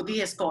 obviously, Modi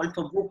has called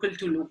for vocal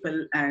to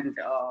local and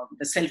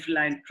the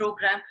self-reliant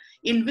program,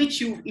 in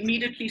which you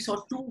immediately saw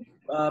two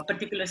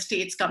particular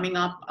states coming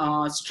up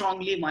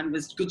strongly. One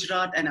was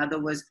Gujarat and other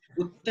was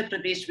Uttar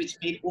Pradesh, which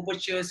made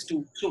overtures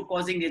to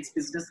causing its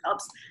business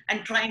hubs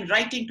and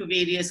writing to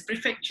various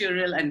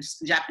prefectural and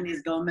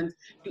Japanese governments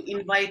to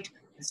invite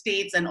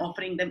states and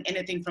offering them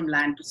anything from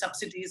land to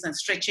subsidies and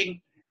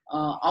stretching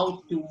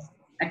out to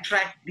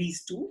attract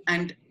these two.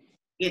 And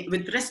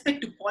with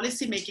respect to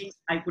policy making,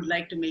 I would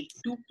like to make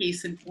two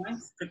case in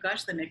points.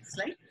 Prakash, the next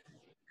slide.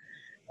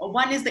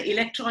 One is the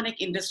electronic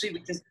industry,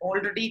 which has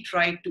already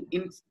tried to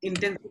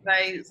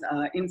incentivize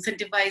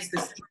the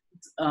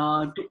states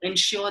to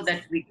ensure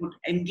that we could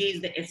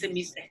engage the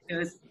SME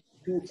sectors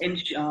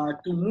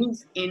to move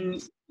in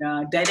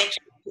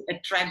direction to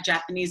attract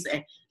Japanese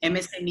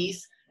MSMEs,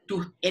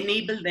 to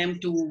enable them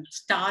to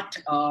start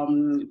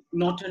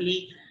not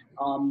only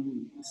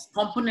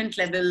component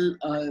level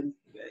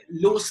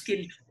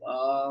low-skilled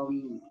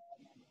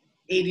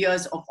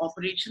areas of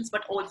operations,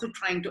 but also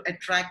trying to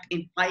attract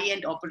in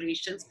high-end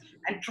operations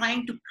and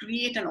trying to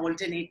create an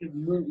alternative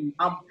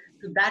hub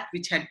to that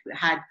which had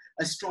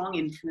a strong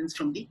influence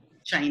from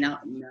China.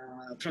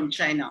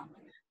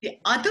 The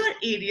other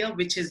area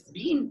which has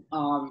been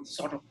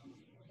sort of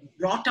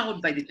brought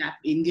out by the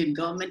Indian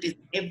government is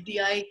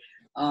FDI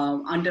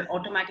under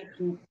automatic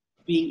route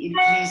being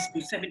increased to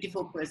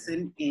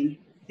 74% in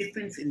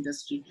defense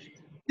industry.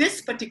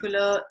 This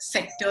particular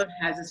sector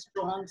has a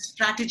strong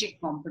strategic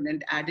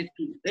component added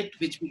to it,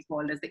 which we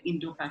call as the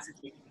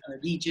Indo-Pacific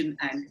region,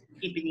 and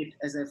keeping it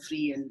as a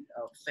free and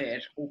fair,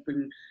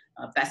 open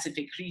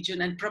Pacific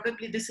region. And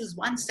probably this is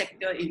one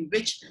sector in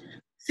which,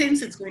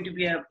 since it's going to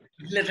be a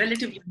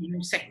relatively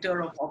new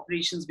sector of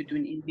operations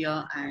between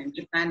India and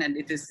Japan, and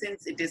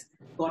since it has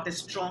got a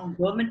strong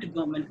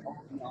government-to-government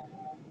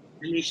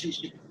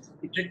relationship,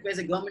 it requires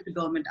a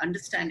government-to-government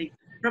understanding.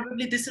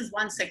 Probably this is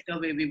one sector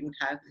where we would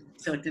have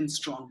certain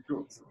strong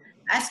growth.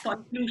 As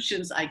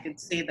conclusions, I can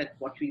say that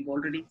what we've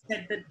already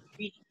said, that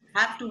we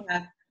have to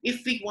have,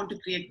 if we want to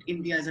create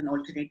India as an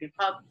alternative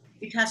hub,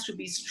 it has to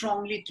be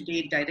strongly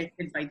today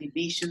directed by the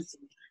nations,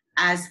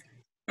 as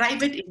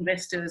private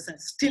investors are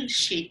still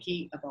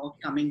shaky about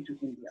coming to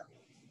India.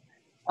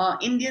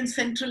 Indian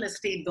central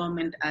state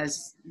government,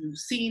 as you've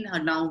seen,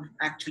 are now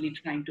actually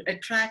trying to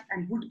attract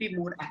and would be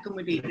more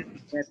accommodative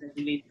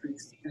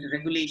with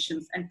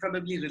regulations and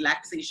probably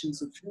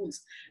relaxations of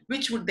rules,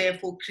 which would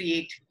therefore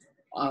create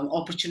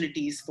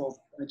opportunities for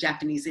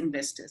Japanese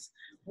investors.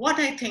 What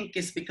I think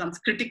becomes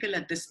critical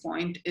at this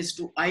point is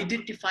to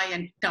identify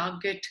and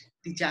target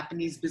the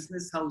Japanese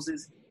business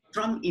houses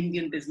from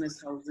Indian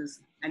business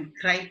houses and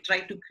try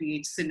to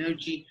create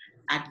synergy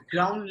at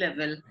ground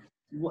level,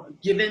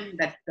 given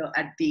that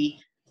at the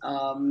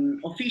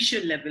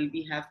official level,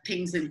 we have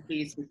things in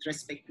place with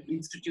respect to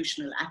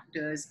institutional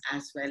actors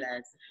as well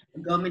as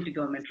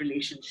government-to-government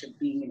relationship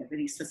being in a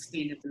very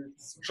sustainable,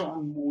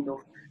 strong mode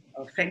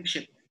of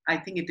friendship. I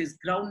think it is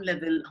ground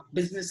level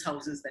business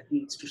houses that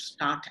needs to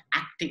start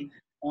acting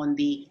on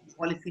the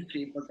policy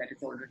framework that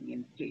is already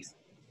in place.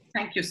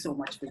 Thank you so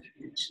much for your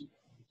attention.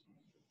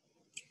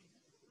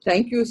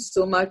 Thank you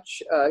so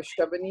much,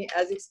 Shabani.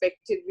 As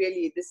expected,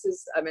 really, this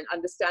is,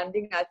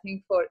 understanding, I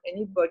think, for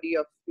anybody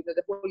of,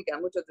 the whole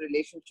gamut of the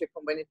relationship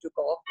from when it took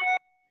off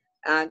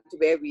and to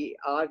where we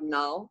are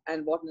now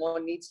and what more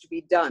needs to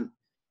be done.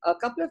 A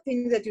couple of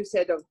things that you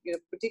said of,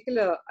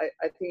 particular,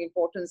 I think,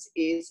 importance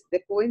is the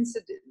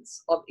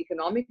coincidence of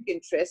economic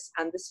interests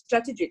and the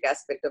strategic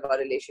aspect of our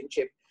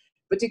relationship,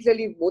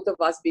 particularly both of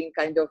us being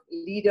kind of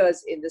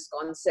leaders in this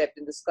concept,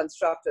 in this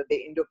construct of the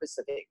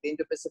Indo-Pacific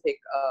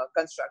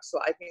construct. So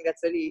I think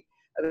that's really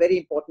a very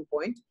important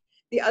point.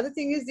 The other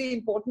thing is the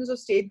importance of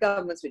state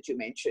governments, which you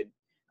mentioned.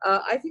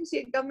 I think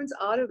state governments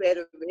are aware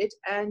of it.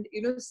 And,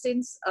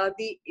 since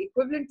the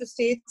equivalent to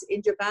states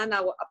in Japan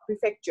are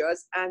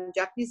prefectures and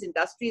Japanese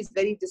industry is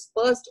very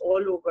dispersed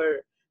all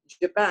over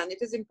Japan,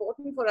 it is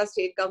important for our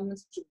state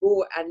governments to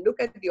go and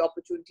look at the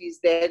opportunities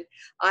there.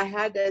 I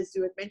had, as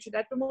you had mentioned,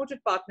 I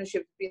promoted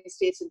partnerships between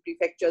states and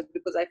prefectures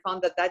because I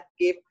found that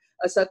gave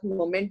a certain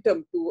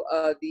momentum to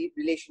the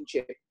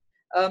relationship.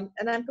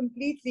 And I'm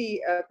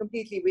completely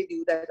with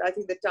you that I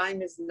think the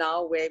time is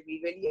now where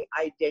we really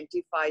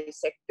identify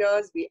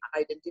sectors, we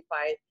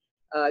identify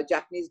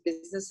Japanese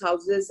business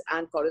houses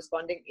and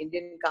corresponding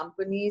Indian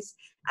companies,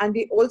 and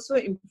we also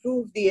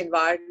improve the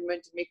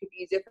environment to make it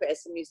easier for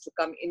SMEs to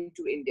come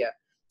into India.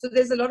 So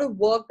there's a lot of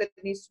work that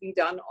needs to be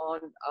done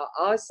on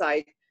our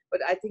side, but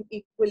I think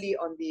equally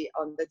on the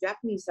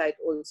Japanese side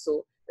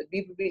also, that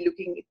we will be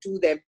looking to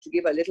them to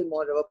give a little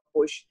more of a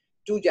push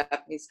to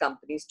Japanese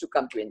companies to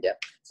come to India.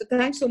 So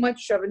thanks so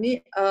much,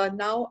 Shavani.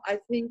 Now I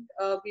think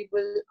we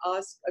will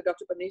ask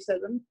Dr.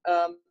 Paneerselvam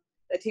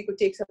that he could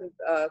take some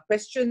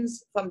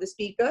questions from the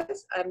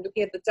speakers. I'm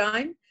looking at the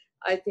time.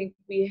 I think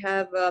we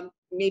have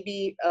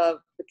maybe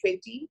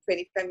 20,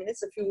 25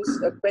 minutes, a few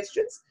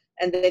questions,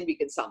 and then we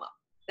can sum up.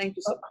 Thank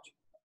you so much.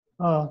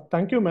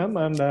 Thank you, ma'am,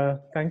 and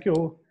thank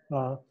you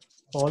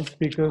all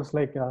speakers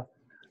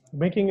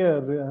making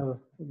a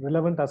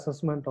relevant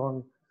assessment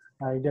on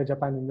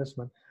India-Japan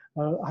investment.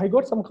 I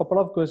got some couple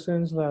of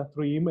questions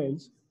through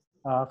emails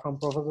from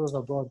professors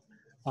abroad.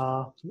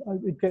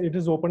 It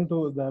is open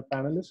to the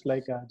panelists,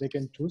 they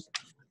can choose.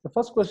 The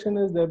first question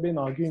is they've been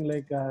arguing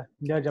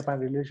India-Japan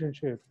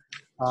relationship.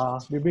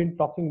 We've been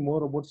talking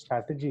more about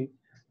strategy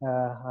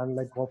and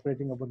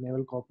cooperating about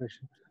naval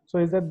cooperation. So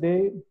is that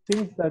they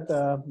think that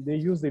they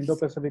use the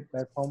Indo-Pacific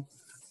platform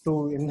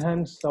to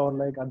enhance or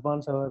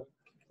advance our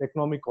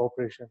economic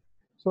cooperation.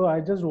 So I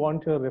just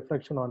want your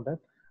reflection on that.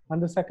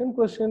 And the second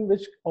question,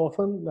 which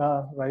often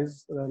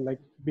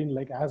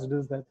been asked,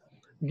 is that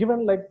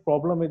given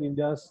problem with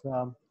India's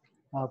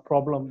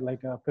problem,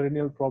 a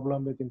perennial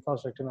problem with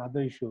infrastructure and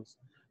other issues.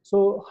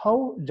 So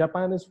how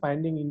Japan is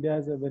finding India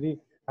as a very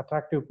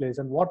attractive place,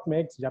 and what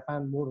makes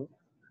Japan more,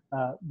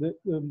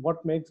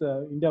 what makes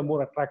India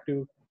more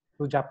attractive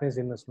to Japanese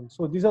investment?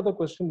 So these are the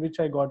questions which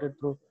I got it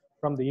through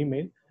from the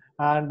email.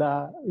 And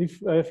if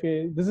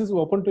this is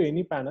open to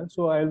any panel,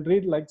 so I'll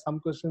read some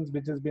questions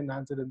which has been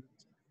answered in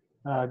this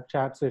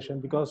chat session,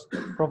 because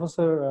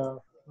Professor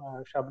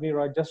Shabni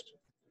Roy just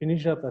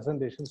finished her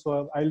presentation.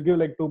 So I'll give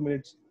 2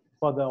 minutes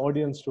for the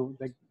audience to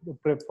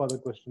prep for the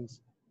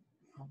questions.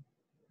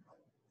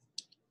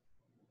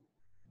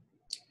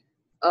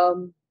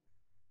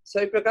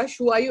 Sorry, Prakash,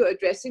 who are you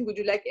addressing? Would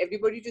you like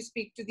everybody to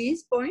speak to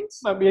these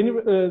points?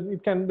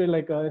 It can be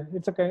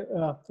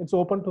it's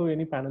open to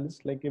any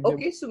panelist.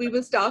 Okay, so we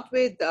will start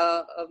with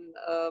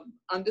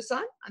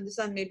Andersan.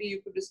 Andersan, maybe you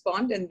could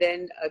respond, and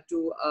then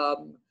to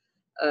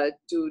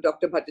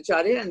Dr.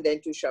 Bhattacharya, and then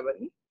to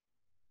Shravani.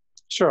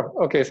 Sure.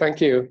 Okay.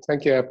 Thank you.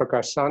 Thank you,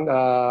 Prakash-san.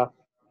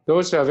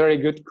 Those are very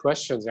good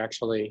questions,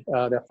 actually.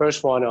 The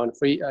first one on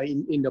free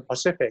in the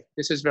Pacific.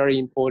 This is very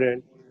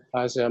important,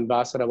 as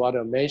Ambassador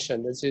Wada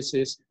mentioned. This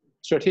is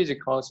strategic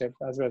concept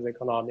as well as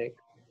economic.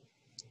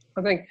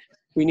 I think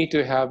we need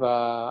to have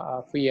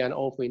a free and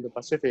open in the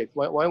Pacific.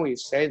 When we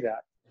say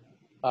that,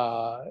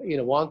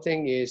 one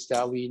thing is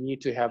that we need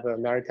to have a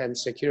maritime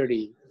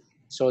security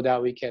so that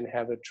we can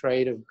have a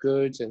trade of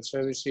goods and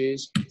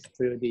services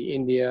through the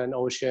Indian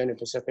Ocean and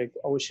Pacific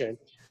Ocean.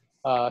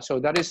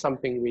 So that is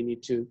something we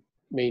need to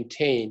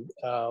maintain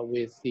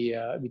with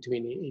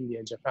between India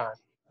and Japan.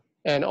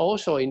 And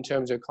also in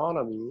terms of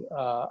economy,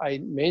 I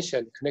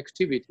mentioned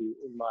connectivity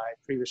in my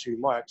previous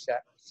remarks,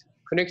 that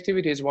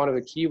connectivity is one of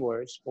the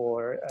keywords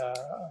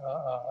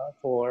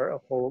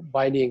for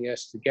binding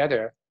us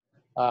together,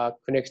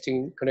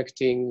 connecting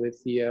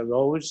with the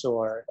roads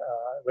or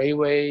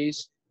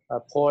railways,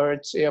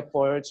 ports,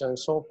 airports, and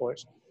so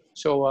forth.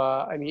 So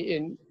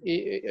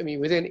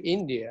within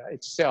India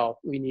itself,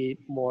 we need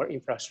more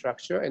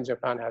infrastructure, and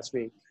Japan has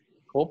been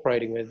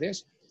cooperating with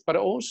this. But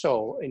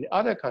also in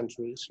other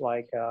countries,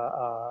 like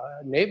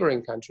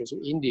neighboring countries,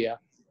 India,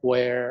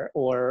 where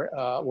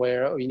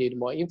we need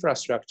more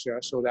infrastructure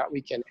so that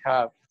we can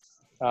have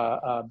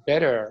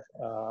better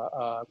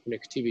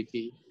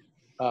connectivity.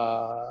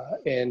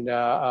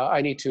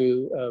 I need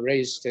to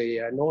raise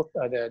the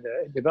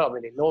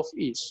development in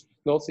Northeast.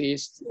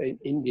 Northeast in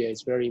India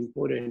is very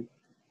important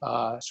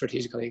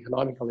strategically,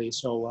 economically.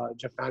 So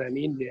Japan and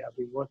India have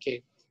been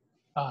working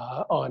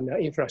on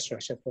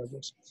infrastructure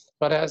projects.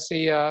 But as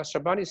the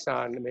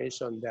Shabani-san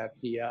mentioned, that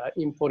the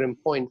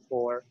important point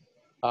for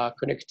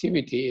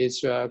connectivity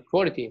is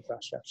quality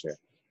infrastructure.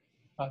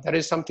 That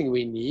is something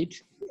we need.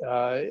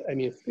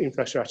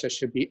 Infrastructure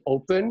should be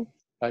open,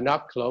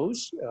 not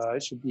closed.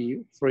 It should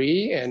be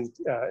free and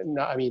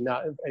not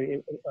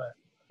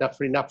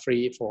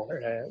free for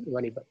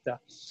money, but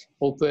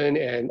open,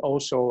 and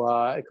also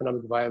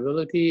economic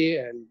viability.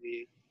 And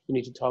we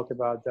need to talk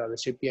about the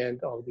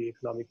recipient of the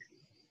economic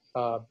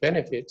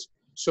benefits.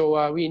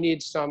 So we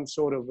need some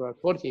sort of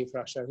quality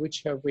infrastructure,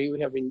 which we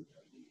have been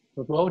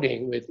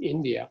promoting with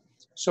India.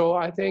 So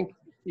I think,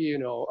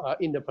 in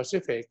the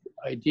Pacific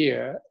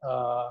idea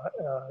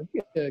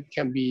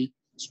can be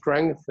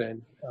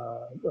strengthened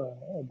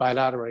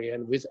bilaterally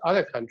and with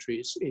other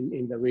countries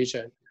in the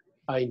region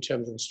in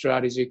terms of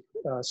strategic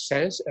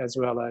sense as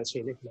well as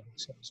in economic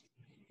sense.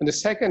 And the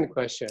second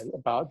question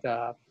about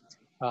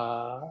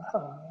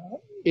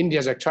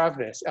India's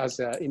attractiveness as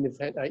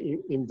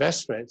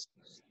investment.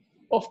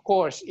 Of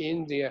course,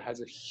 India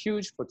has a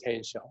huge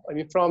potential.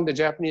 From the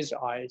Japanese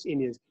eyes,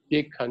 India is a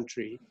big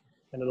country,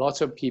 and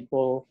lots of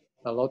people,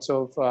 lots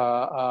of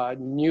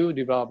new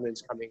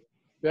developments coming,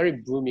 very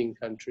booming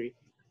country.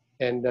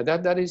 And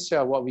that is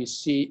what we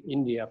see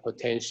India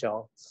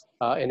potential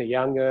in a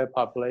younger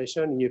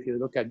population. If you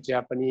look at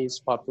Japanese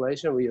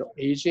population, we are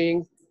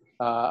aging,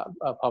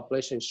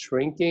 population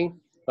shrinking.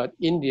 But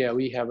India,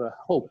 we have a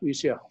hope. We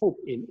see a hope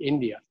in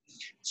India.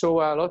 So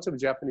lots of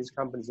Japanese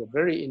companies are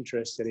very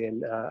interested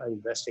in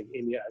investing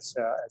in India, as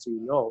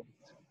you know.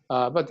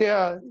 But there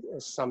are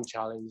some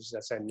challenges,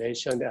 as I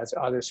mentioned, as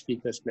other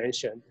speakers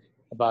mentioned,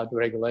 about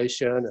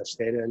regulation,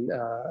 state and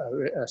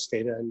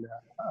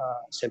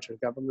central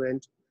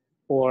government,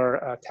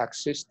 or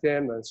tax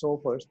system, and so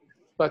forth.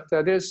 But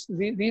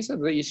these are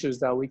the issues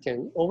that we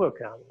can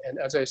overcome. And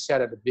as I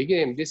said at the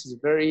beginning, this is a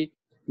very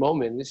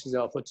moment, this is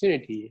an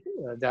opportunity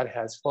that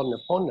has fallen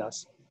upon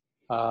us.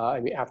 I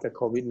mean, after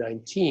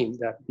COVID-19,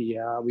 that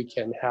we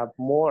can have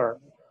more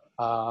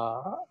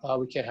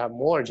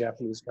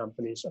Japanese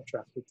companies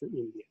attracted to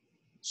India.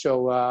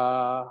 So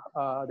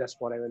that's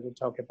what I want to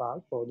talk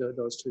about for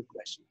those two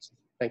questions.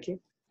 Thank you.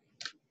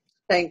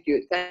 Thank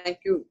you. Thank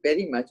you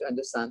very much,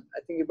 Anderson. I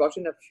think you brought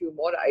in a few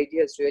more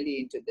ideas really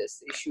into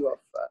this issue of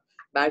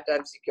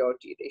maritime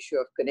security, the issue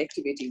of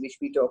connectivity, which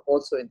we talk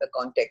also in the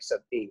context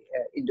of the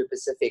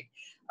Indo-Pacific.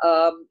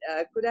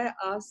 Could I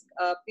ask,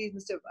 please,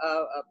 Mr.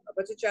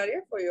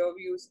 Bhattacharya, for your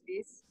views,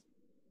 please,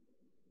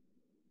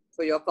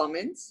 for your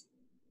comments?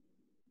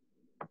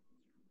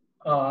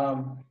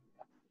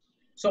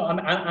 So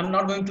I'm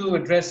not going to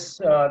address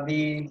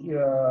the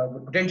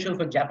potential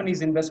for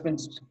Japanese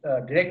investments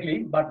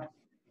directly, but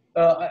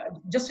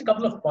just a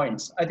couple of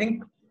points. I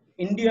think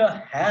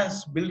India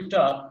has built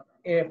up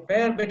a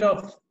fair bit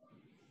of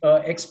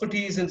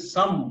expertise in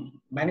some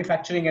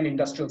manufacturing and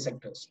industrial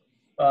sectors.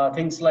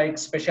 Things like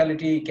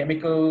specialty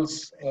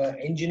chemicals,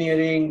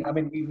 engineering. I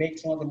mean, we make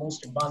some of the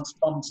most advanced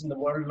pumps in the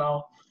world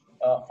now.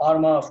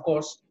 Pharma, of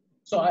course.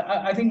 So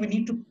I think we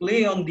need to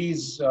play on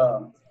these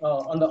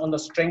on the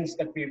strengths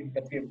that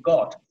we've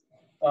got,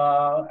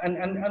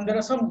 and there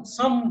are some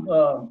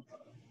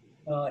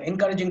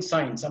encouraging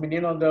signs. I mean,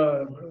 you know,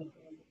 the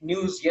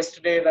news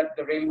yesterday that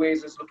the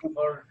railways is looking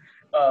for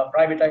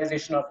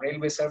privatization of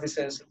railway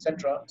services,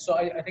 etc. So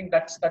I think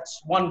that's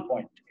one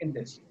point in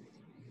this.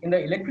 In the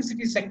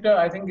electricity sector,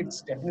 I think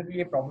it's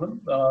definitely a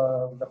problem.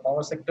 The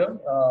power sector.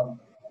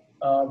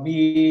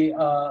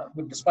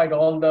 Despite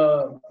all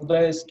the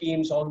Udaya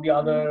schemes, all the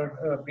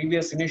other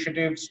previous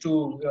initiatives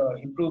to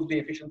improve the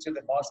efficiency of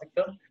the power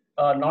sector,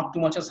 not too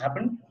much has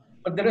happened.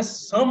 But there is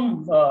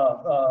some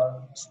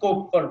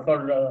scope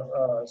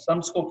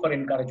for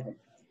encouragement.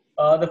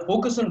 The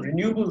focus on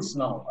renewables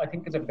now, I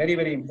think, is a very,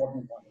 very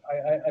important one.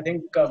 I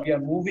think we are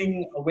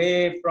moving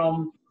away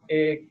from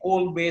a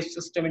coal-based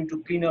system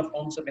into cleaner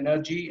forms of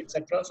energy,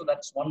 etc. So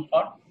that's one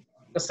part.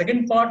 The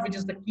second part, which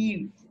is the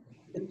key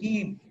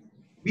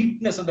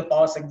weakness of the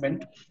power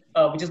segment,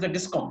 which is the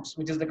DISCOMs,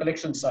 which is the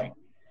collection side.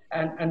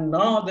 And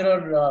now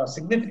there are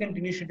significant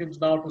initiatives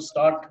now to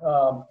start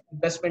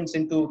investments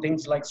into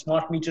things like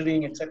smart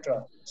metering,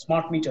 etc.,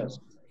 smart meters,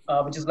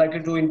 which is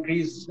likely to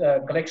increase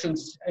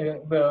collections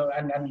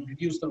and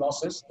reduce the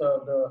losses.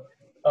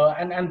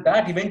 And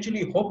that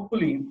eventually,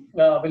 hopefully,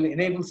 will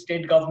enable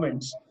state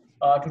governments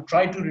to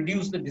try to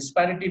reduce the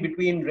disparity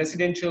between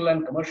residential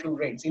and commercial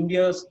rates.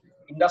 India's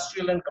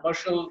industrial and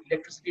commercial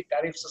electricity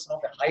tariffs are some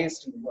of the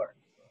highest in the world.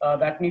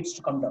 That needs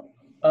to come down.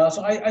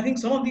 So I think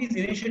some of these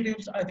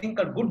initiatives, I think,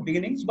 are good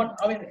beginnings, but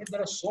I mean,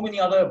 there are so many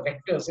other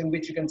vectors in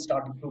which you can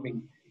start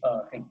improving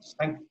things.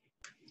 Thank you.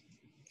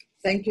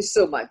 Thank you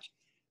so much.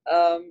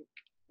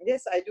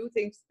 Yes, I do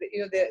think that, you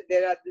know,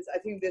 there are this. I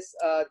think this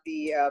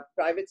the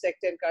private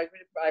sector,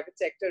 encouragement of private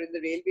sector in the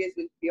railways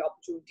will be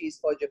opportunities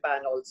for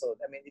Japan also.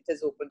 I mean, it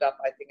has opened up,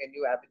 I think, a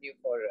new avenue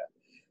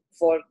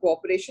for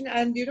cooperation.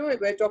 And you know,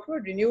 we're talking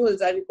about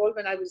renewals. I recall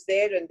when I was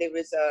there, and there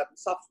was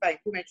SoftBank.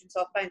 You mentioned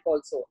SoftBank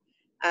also,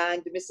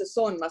 and Mr.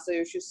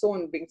 Masayoshi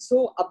Son, being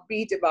so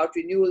upbeat about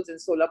renewals and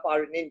solar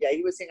power in India.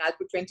 He was saying, "I'll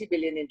put 20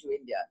 billion into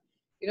India."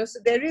 You know, so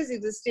there is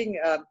existing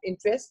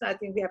interest, and I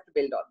think we have to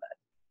build on that.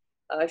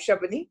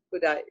 Shabani,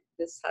 could I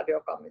just have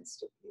your comments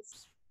too,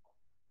 please?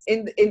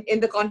 In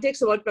the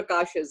context of what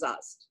Prakash has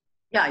asked.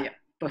 Yeah,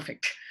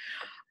 perfect.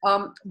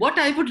 What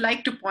I would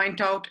like to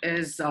point out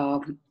is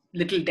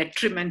little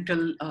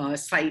detrimental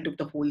side of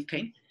the whole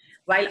thing.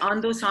 While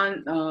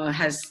Ando-san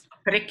has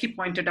correctly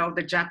pointed out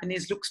that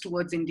Japanese looks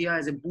towards India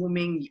as a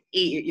booming,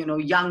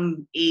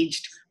 young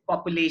aged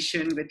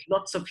population with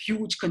lots of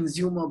huge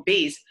consumer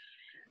base.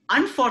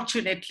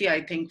 Unfortunately,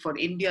 I think for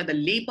India, the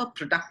labor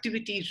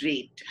productivity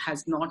rate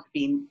has not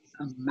been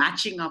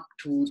matching up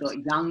to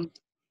the young,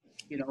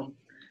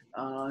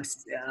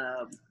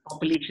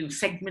 population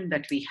segment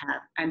that we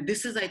have. And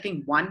this is, I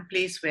think, one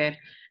place where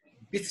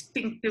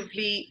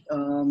distinctively,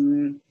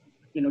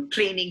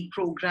 training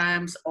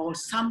programs or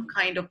some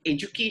kind of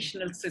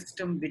educational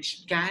system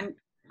which can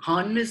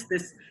harness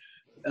this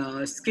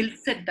skill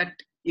set that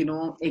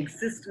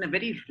exists in a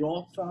very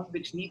raw form,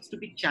 which needs to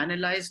be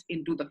channelized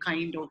into the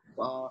kind of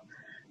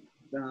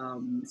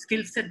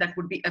skill set that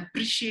would be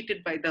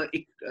appreciated by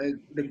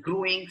the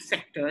growing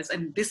sectors.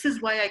 And this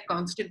is why I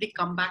constantly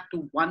come back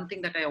to one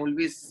thing that I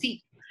always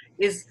seek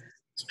is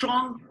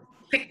strong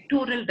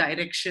sectoral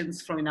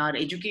directions from our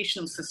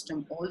educational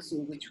system also,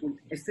 which would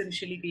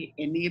essentially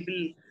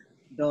enable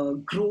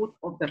the growth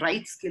of the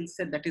right skill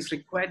set that is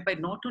required by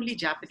not only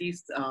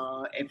Japanese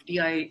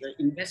FDI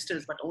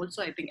investors, but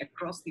also I think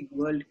across the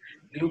world,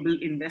 global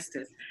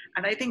investors.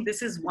 And I think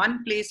this is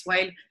one place,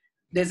 while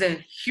there's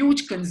a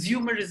huge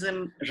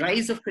consumerism,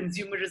 rise of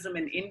consumerism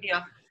in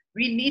India,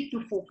 we need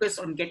to focus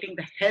on getting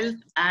the health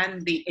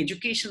and the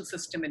education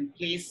system in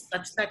place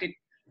such that it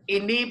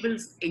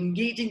enables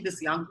engaging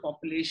this young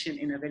population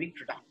in a very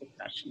productive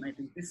fashion. I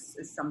think this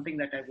is something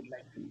that I would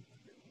like to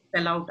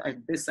spell out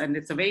at this, and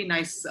it's a very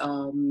nice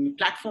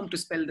platform to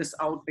spell this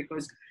out,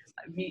 because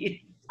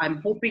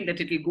I'm hoping that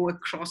it will go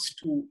across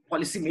to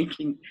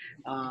policymaking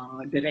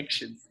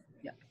directions.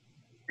 Yeah,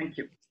 thank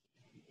you.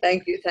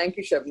 Thank you,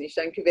 Shabnish.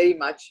 Thank you very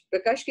much.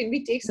 Prakash, can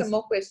we take some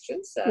more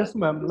questions? Yes,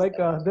 ma'am. Like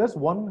there's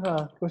one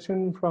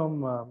question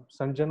from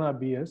Sanjana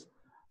BS.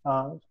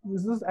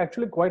 This is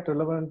actually quite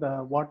relevant.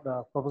 What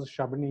Professor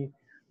Shabani,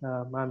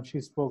 ma'am,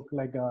 she spoke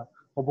like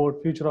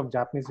about future of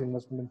Japanese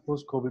investment in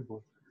post-COVID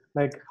world.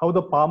 Like how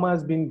the pharma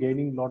has been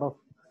gaining a lot of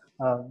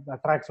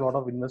attracts a lot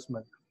of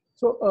investment.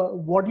 So,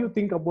 what do you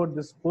think about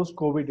this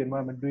post-COVID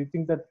environment? Do you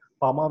think that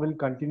pharma will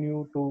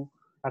continue to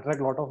attract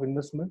a lot of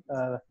investment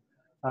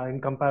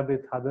in compare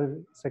with other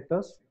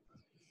sectors?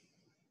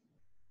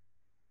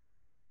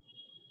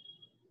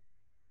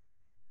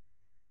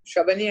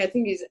 Shabani, I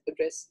think is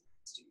addressed.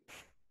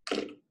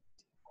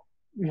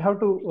 We have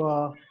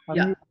to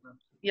unmute.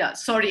 Yeah,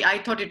 sorry,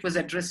 I thought it was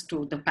addressed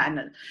to the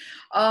panel.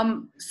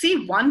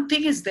 See, one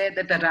thing is there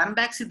that the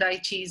Ranbaxy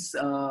Daiichi's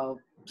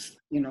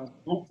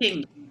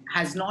voting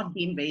has not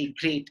been very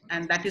great,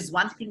 and that is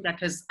one thing that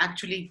has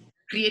actually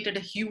created a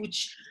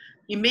huge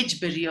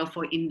image barrier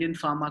for Indian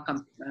pharma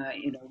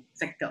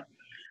sector.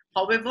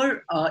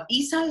 However,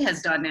 Eisai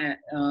has done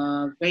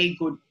a very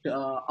good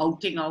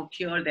outing out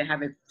here. They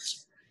have a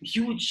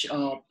huge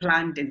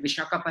plant in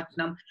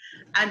Visakhapatnam.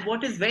 And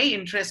what is very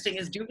interesting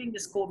is during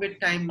this COVID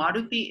time,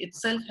 Maruti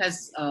itself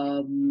has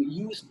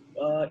used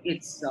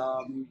its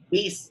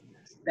base,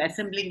 the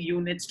assembling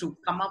units, to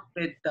come up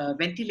with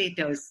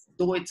ventilators,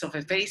 though it's of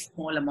a very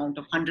small amount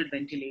of 100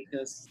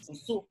 ventilators or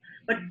so.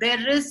 But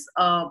there is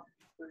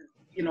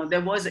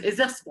is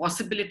a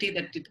possibility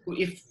that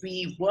if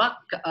we work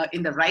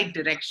in the right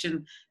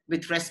direction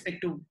with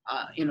respect to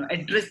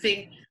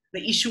addressing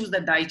the issues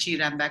that Daiichi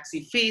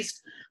Ranbaxy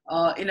faced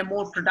in a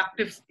more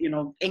productive,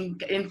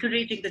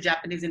 encouraging the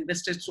Japanese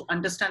investors to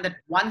understand that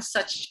one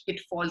such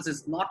pitfalls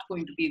is not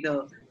going to be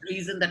the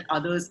reason that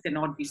others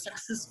cannot be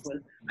successful.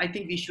 I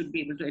think we should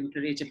be able to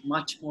encourage a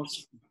much more,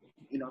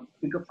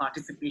 bigger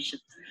participation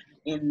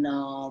in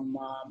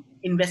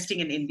investing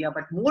in India.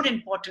 But more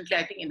importantly,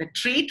 I think in the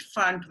trade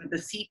front, with the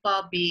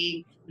CEPA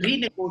being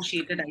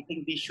renegotiated, I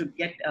think we should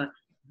get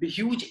the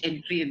huge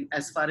entry in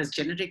as far as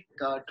generic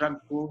drug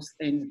goes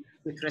in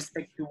with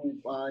respect to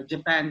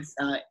Japan's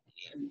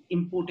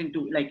import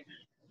into, like,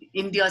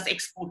 India's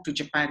export to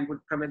Japan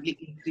would probably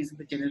increase in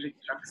the generic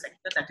drug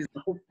sector. That is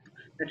the hope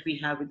that we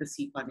have with the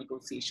CEPA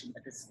negotiation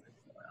that is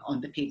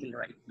on the table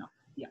right now.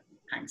 Yeah,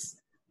 thanks.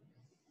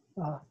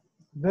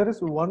 There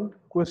is one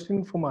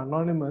question from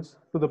Anonymous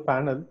to the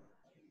panel.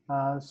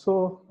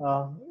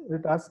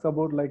 It asks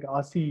about like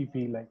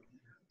RCEP,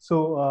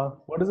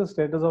 what is the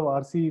status of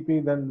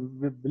RCEP? Then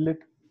will it,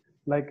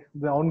 like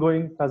the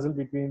ongoing tussle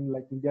between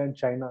like India and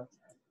China?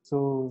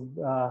 So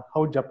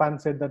how Japan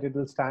said that it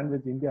will stand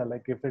with India,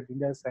 like if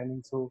India is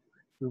signing, so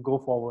it will go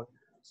forward.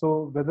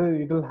 So whether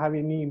it will have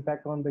any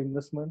impact on the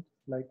investment,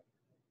 like,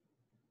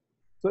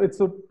 so it's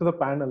to the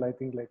panel, I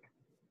think, like,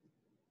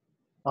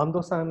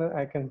 Ando-san,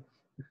 I can.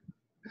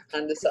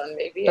 Ando-san,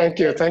 maybe. Thank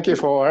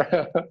you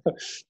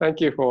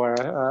for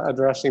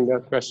addressing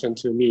that question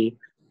to me.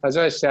 As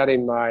I said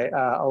in my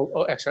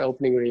actual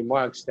opening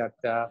remarks, that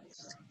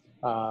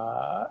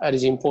it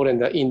is important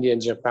that India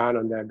and Japan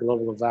on the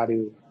global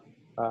value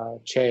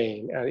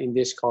chain. And in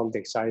this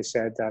context, I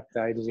said that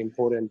it is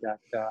important that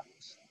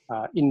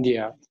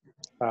India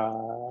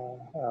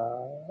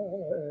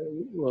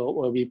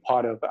will be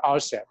part of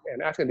RCEP.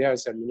 And actually, there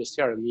was a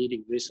ministerial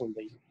meeting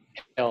recently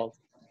held.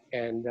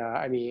 And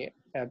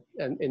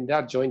in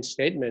that joint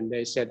statement,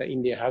 they said that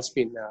India has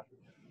been an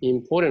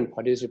important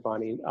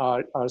participant in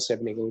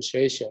RCEP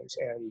negotiations,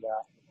 and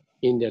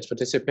India's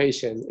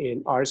participation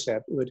in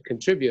RCEP would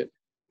contribute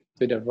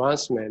to the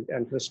advancement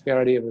and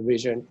prosperity of the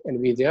region. And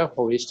we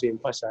therefore wish to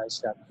emphasize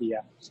that the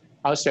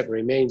RCEP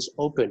remains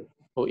open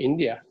for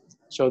India.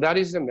 So that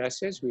is the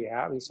message we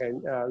have.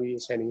 We're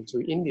sending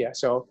to India.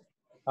 So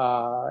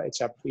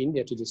it's up to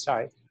India to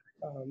decide.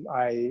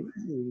 I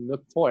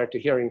look forward to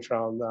hearing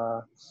from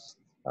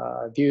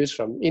views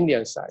from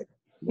Indian side.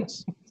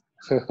 Yes.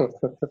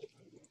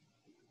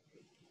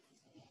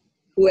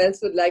 Who else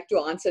would like to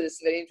answer this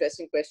very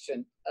interesting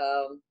question?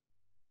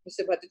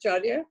 Mr.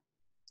 Bhattacharya?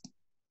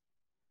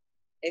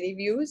 Any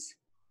views?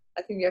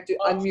 I think you have to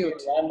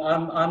unmute.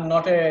 I'm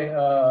not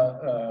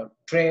a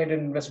trade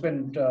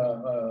investment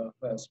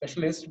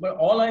specialist, but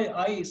all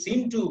I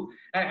seem to,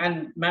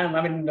 and ma'am,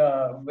 I mean,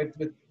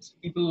 with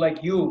people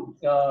like you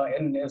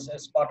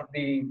as part of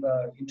the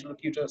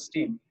interlocutors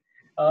team,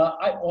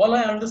 all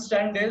I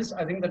understand is,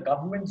 I think the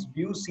government's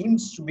view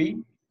seems to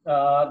be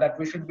that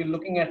we should be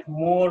looking at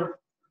more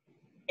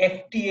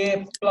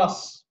FTA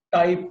plus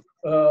type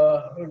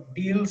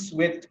deals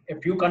with a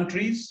few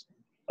countries,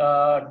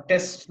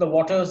 test the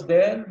waters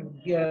there,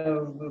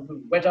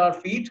 wet our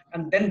feet,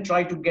 and then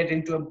try to get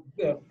into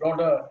a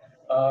broader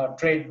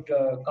trade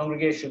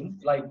congregation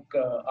like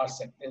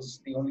RCEP is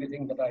the only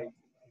thing that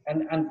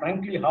and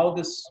frankly, how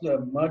this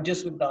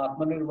merges with the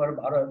Atmanirbhar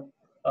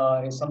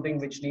Bharat is something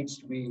which needs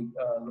to be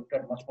looked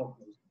at much more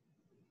closely.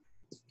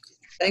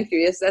 Thank you.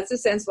 Yes, that's the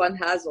sense one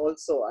has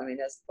also. I mean,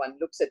 as one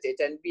looks at it,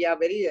 and we are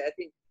very, I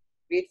think,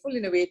 grateful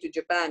in a way to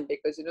Japan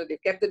because, you know,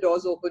 they've kept the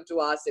doors open to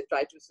us. They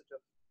try to sort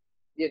of,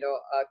 you know,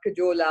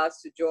 cajole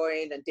us to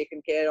join and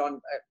taken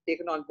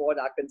on board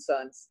our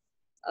concerns.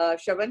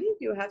 Shavani, do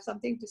you have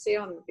something to say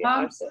on the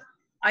RCEP?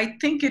 I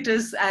think it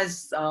is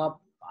as,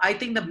 I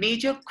think the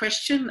major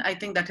question, I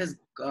think that has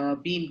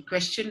been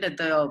questioned at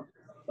the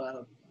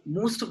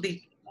most of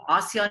the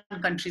ASEAN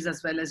countries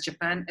as well as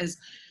Japan is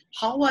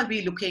how are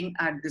we looking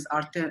at this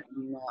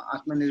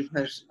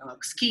Atmanirbhar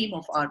scheme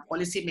of our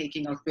policy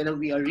making, of whether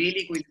we are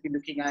really going to be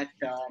looking at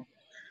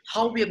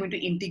how we are going to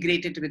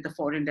integrate it with the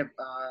foreign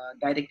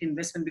direct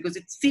investment, because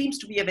it seems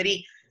to be a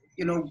very,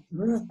 you know,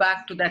 move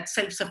back to that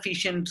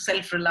self-sufficient,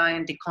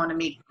 self-reliant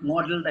economic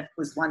model that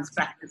was once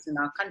practiced in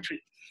our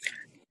country.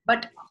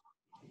 But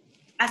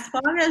as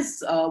far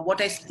as what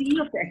I see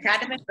of the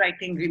academic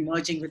writing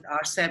emerging with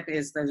RCEP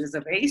is there is a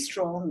very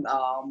strong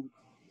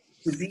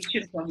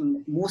position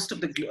from most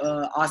of the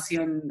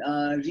ASEAN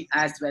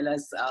as well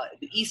as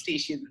the East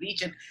Asian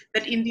region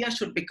that India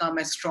should become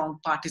a strong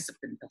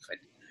participant of it.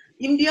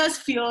 India's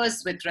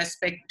fears with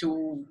respect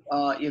to,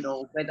 you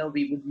know, whether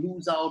we would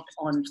lose out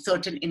on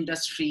certain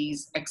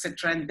industries,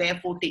 etc., and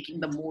therefore taking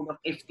the mode of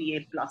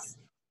FTA plus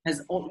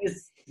has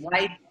always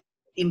why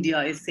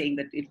India is saying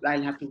that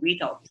I'll have to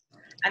wait out.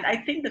 And I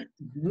think the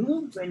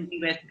move when we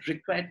were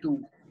required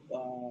to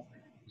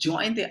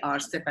join the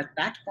RCEP at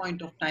that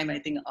point of time, I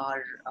think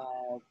our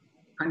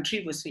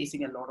country was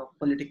facing a lot of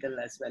political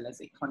as well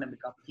as economic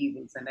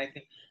upheavals. And I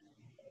think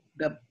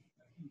the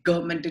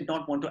government did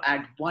not want to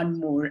add one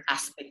more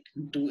aspect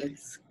to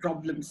its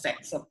problem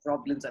sets of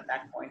problems at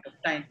that point of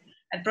time.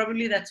 And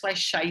probably that's why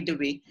shied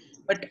away.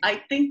 But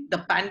I think the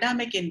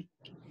pandemic in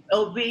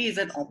a way is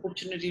an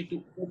opportunity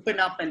to open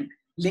up and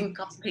link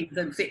up things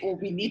and say, oh,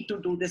 we need to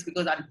do this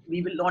because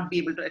we will not be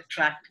able to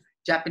attract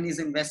Japanese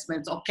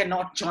investments or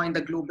cannot join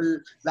the global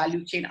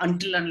value chain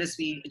unless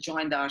we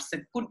join the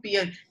RCEP. Could be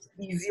an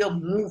easier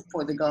move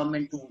for the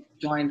government to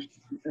join,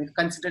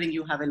 considering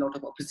you have a lot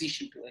of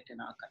opposition to it in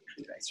our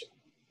country, right?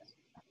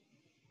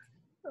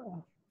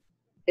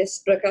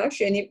 Yes,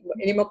 Prakash, any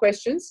more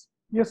questions?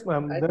 Yes,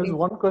 ma'am. There is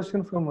one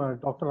question from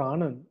Dr.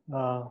 Anand.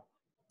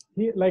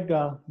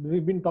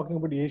 We've been talking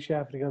about the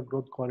Asia-Africa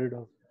growth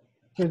corridor.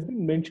 So it's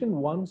been mentioned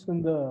once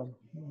in the,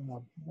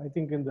 I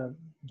think in the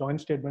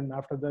joint statement.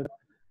 After that,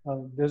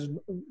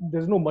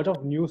 there's no much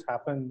of news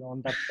happened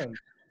on that front.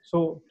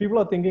 So people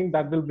are thinking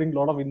that will bring a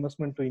lot of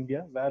investment to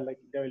India, where like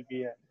there will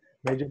be a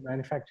major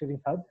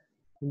manufacturing hub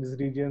in this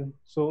region.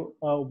 So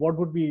what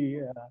would be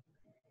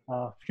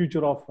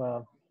future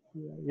of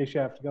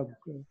Asia-Africa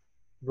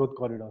growth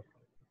corridor?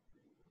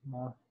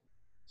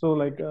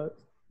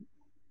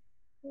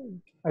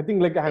 I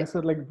think like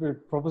answer like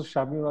Professor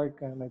Shabnir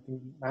and I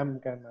think ma'am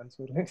can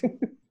answer.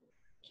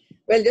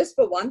 Well, just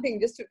for one thing,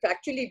 just to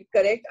factually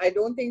correct, I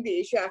don't think the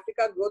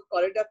Asia-Africa growth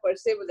corridor per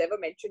se was ever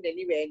mentioned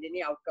anywhere in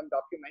any outcome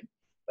document.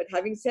 But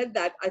having said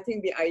that, I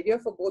think the idea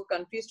for both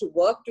countries to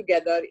work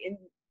together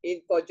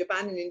for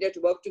Japan and India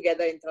to work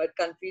together in third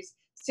countries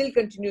still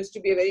continues to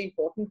be a very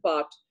important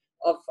part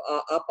of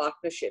our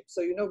partnership.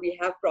 So, you know, we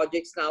have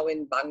projects now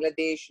in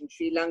Bangladesh, in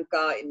Sri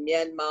Lanka, in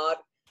Myanmar,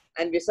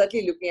 and we're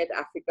certainly looking at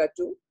Africa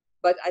too.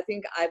 But I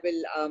think I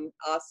will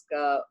ask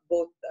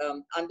both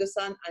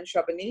Andersan and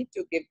Shabani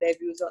to give their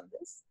views on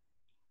this.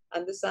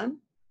 Andersan?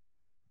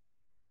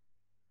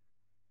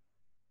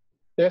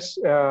 Yes,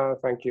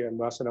 thank you,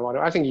 Ambassador Wadu.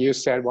 I think you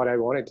said what I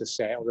wanted to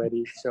say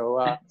already. So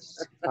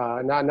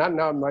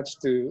not much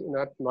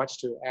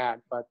to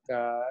add. But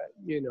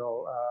you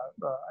know,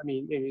 I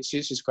mean,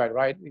 she's quite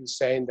right in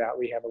saying that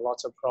we have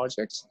lots of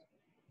projects,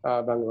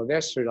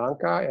 Bangladesh, Sri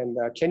Lanka, and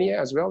Kenya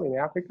as well in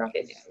Africa.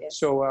 Kenya, yes.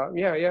 So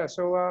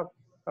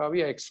So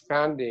we are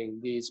expanding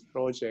these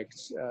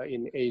projects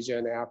in Asia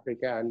and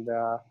Africa, and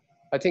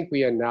I think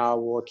we are now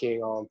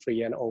working on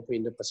free and open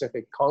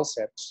Indo-Pacific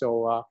concept.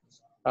 So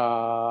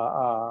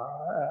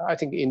I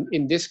think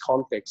in this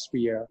context,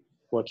 we are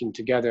working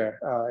together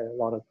a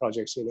lot of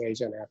projects in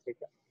Asia and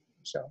Africa.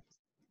 So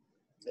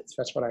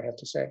that's what I have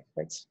to say.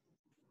 Thanks.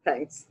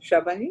 Thanks.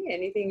 Shabani,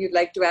 anything you'd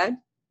like to add?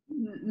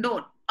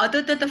 No,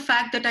 other than the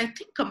fact that I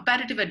think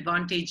comparative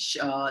advantage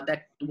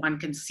that one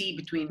can see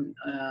between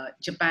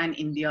Japan,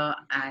 India,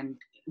 and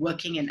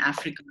working in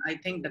Africa, I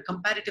think the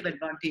comparative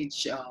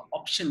advantage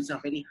options are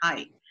very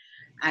high.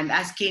 And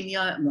as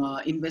Kenya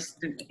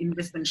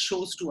investment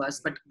shows to us,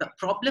 but the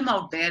problem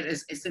out there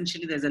is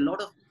essentially there's a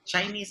lot of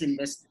Chinese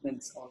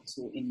investments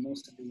also in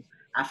most of the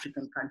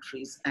African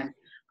countries. And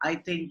I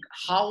think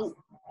how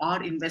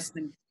our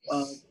investment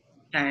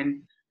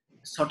can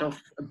sort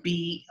of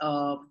be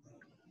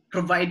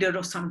provider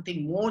of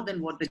something more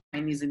than what the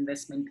Chinese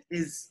investment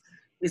is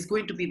is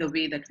going to be the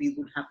way that we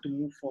would have to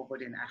move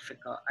forward in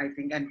Africa, I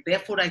think. And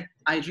therefore,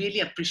 I really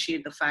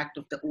appreciate the fact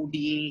of the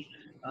ODA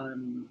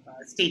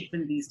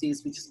statement these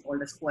days, which is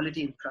called as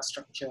quality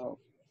infrastructure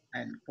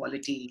and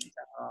quality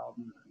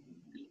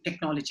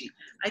technology.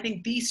 I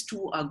think these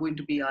two are going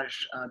to be our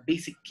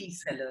basic key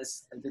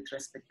sellers with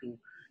respect to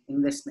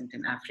investment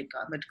in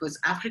Africa. But because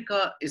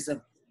Africa is an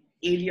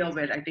area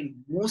where I think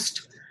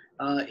most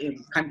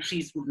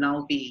countries would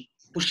now be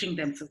pushing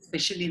themselves,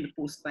 especially in the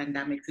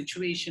post-pandemic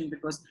situation,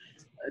 because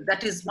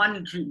that is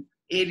one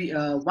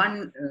area,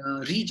 one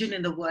region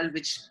in the world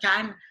which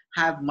can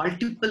have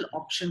multiple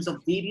options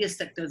of various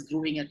sectors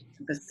growing at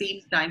the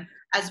same time,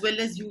 as well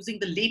as using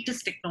the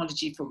latest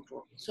technology for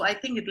growth. So I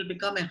think it will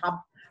become a hub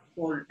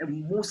for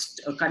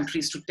most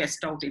countries to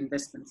test out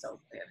investments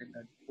out there in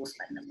the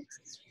post-pandemic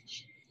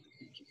situation.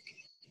 Thank you.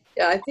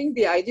 Yeah, I think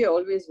the idea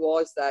always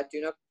was that,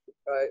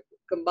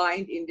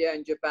 combined India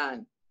and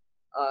Japan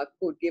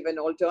could give an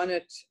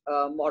alternate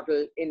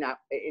model in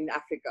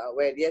Africa,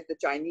 where yet the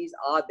Chinese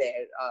are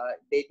there,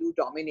 they do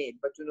dominate,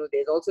 but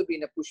there's also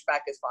been a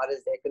pushback as far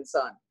as they're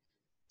concerned.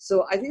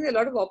 So I think there are a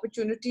lot of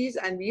opportunities,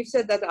 and we've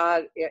said that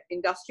our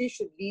industry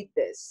should lead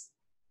this,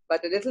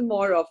 but a little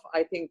more of,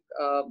 I think,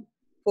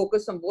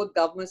 focus on both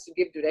governments to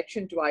give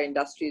direction to our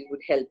industries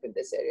would help in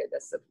this area.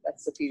 That's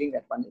the feeling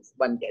that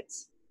one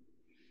gets.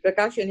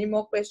 Prakash, any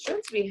more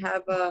questions? We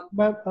have,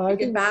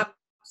 perhaps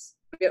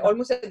we're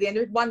almost at the end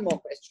of it. One more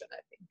question,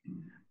 I think.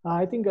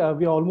 I think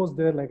we're almost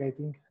there. Like, I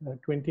think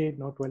 28,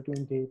 now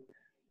 12:28.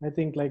 I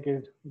think like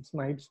it's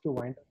nice to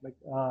wind up. Like,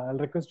 I'll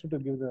request you to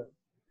give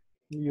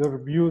your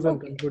views and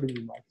concluding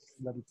remarks.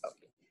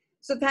 Okay.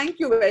 So thank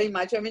you very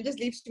much. I mean, it just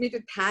leaves me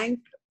to thank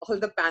all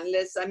the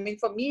panelists. I mean,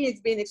 for me,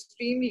 it's been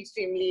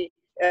extremely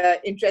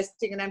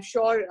interesting, and I'm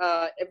sure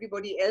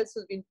everybody else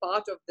who's been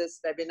part of this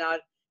webinar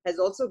has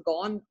also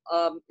gone,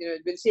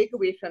 will take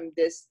away from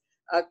this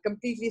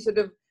completely sort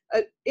of,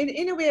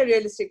 in a way, a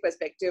realistic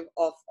perspective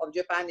of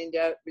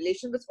Japan-India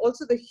relations, but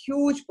also the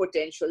huge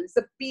potential. It's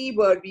the P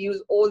word we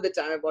use all the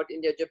time about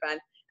India-Japan.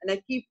 And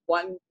I keep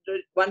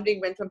wondering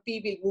when from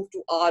P we'll move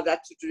to R,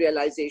 that's to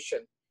realization.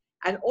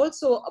 And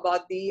also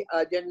about the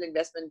general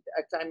investment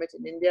climate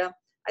in India.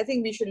 I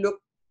think we should look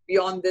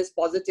beyond this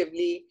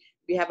positively.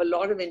 We have a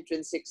lot of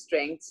intrinsic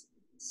strengths.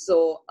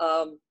 So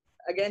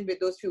again, with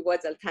those few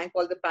words, I'll thank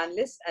all the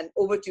panelists, and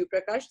over to you,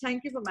 Prakash.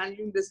 Thank you for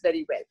managing this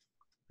very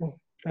well.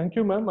 Thank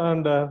you, ma'am,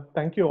 and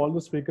thank you all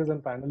the speakers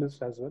and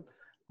panelists as well.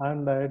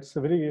 And it's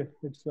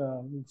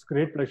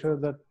great pleasure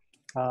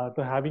that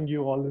to having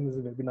you all in this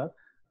webinar.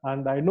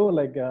 And I know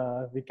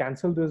we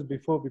canceled this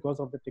before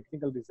because of the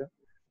technical reason,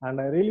 and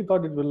I really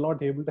thought it will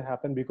not able to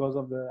happen because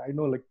of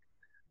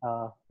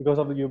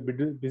your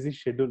busy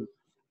schedule.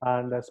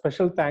 And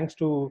special thanks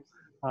to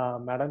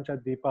Madam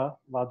Deepa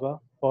Vadwa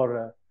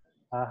for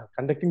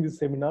conducting this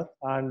seminar,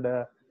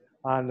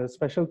 and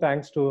special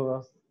thanks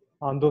to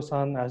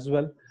Ando-san as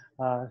well.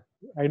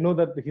 I know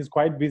that he's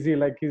quite busy.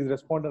 Like, he's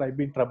responded, I've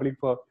been troubling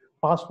for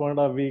past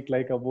 1.5 weeks,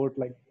 about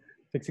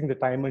fixing the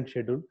time and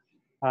schedule.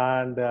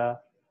 And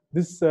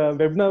this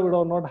webinar would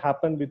have not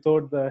happened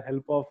without the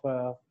help of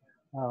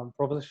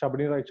Professor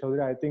Shabani Rai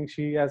Chaudhary. I think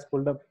she has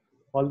pulled up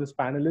all these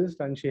panelists,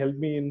 and she helped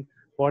me in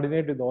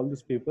coordinate with all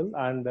these people.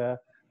 And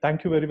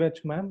thank you very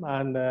much, ma'am.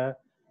 And the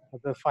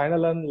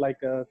final and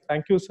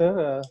thank you,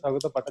 sir,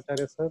 Sagata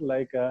Bhattacharya,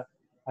 sir,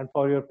 and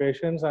for your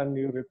patience, and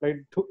you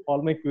replied to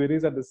all my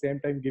queries at the same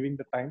time, giving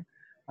the time,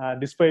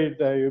 despite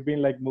you've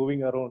been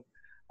moving around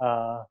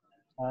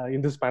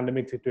in this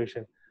pandemic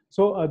situation.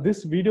 So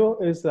this video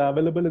is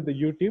available in the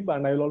YouTube,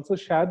 and I will also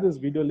share this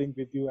video link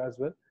with you as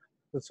well.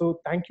 So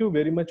thank you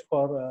very much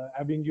for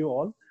having you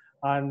all.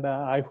 And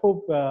I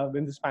hope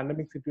when this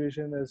pandemic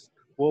situation is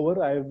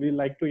over, I will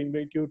like to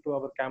invite you to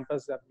our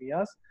campus at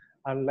NIAS,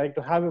 and like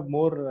to have a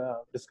more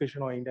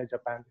discussion on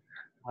India-Japan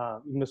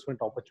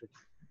investment opportunity.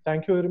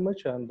 Thank you very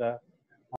much, and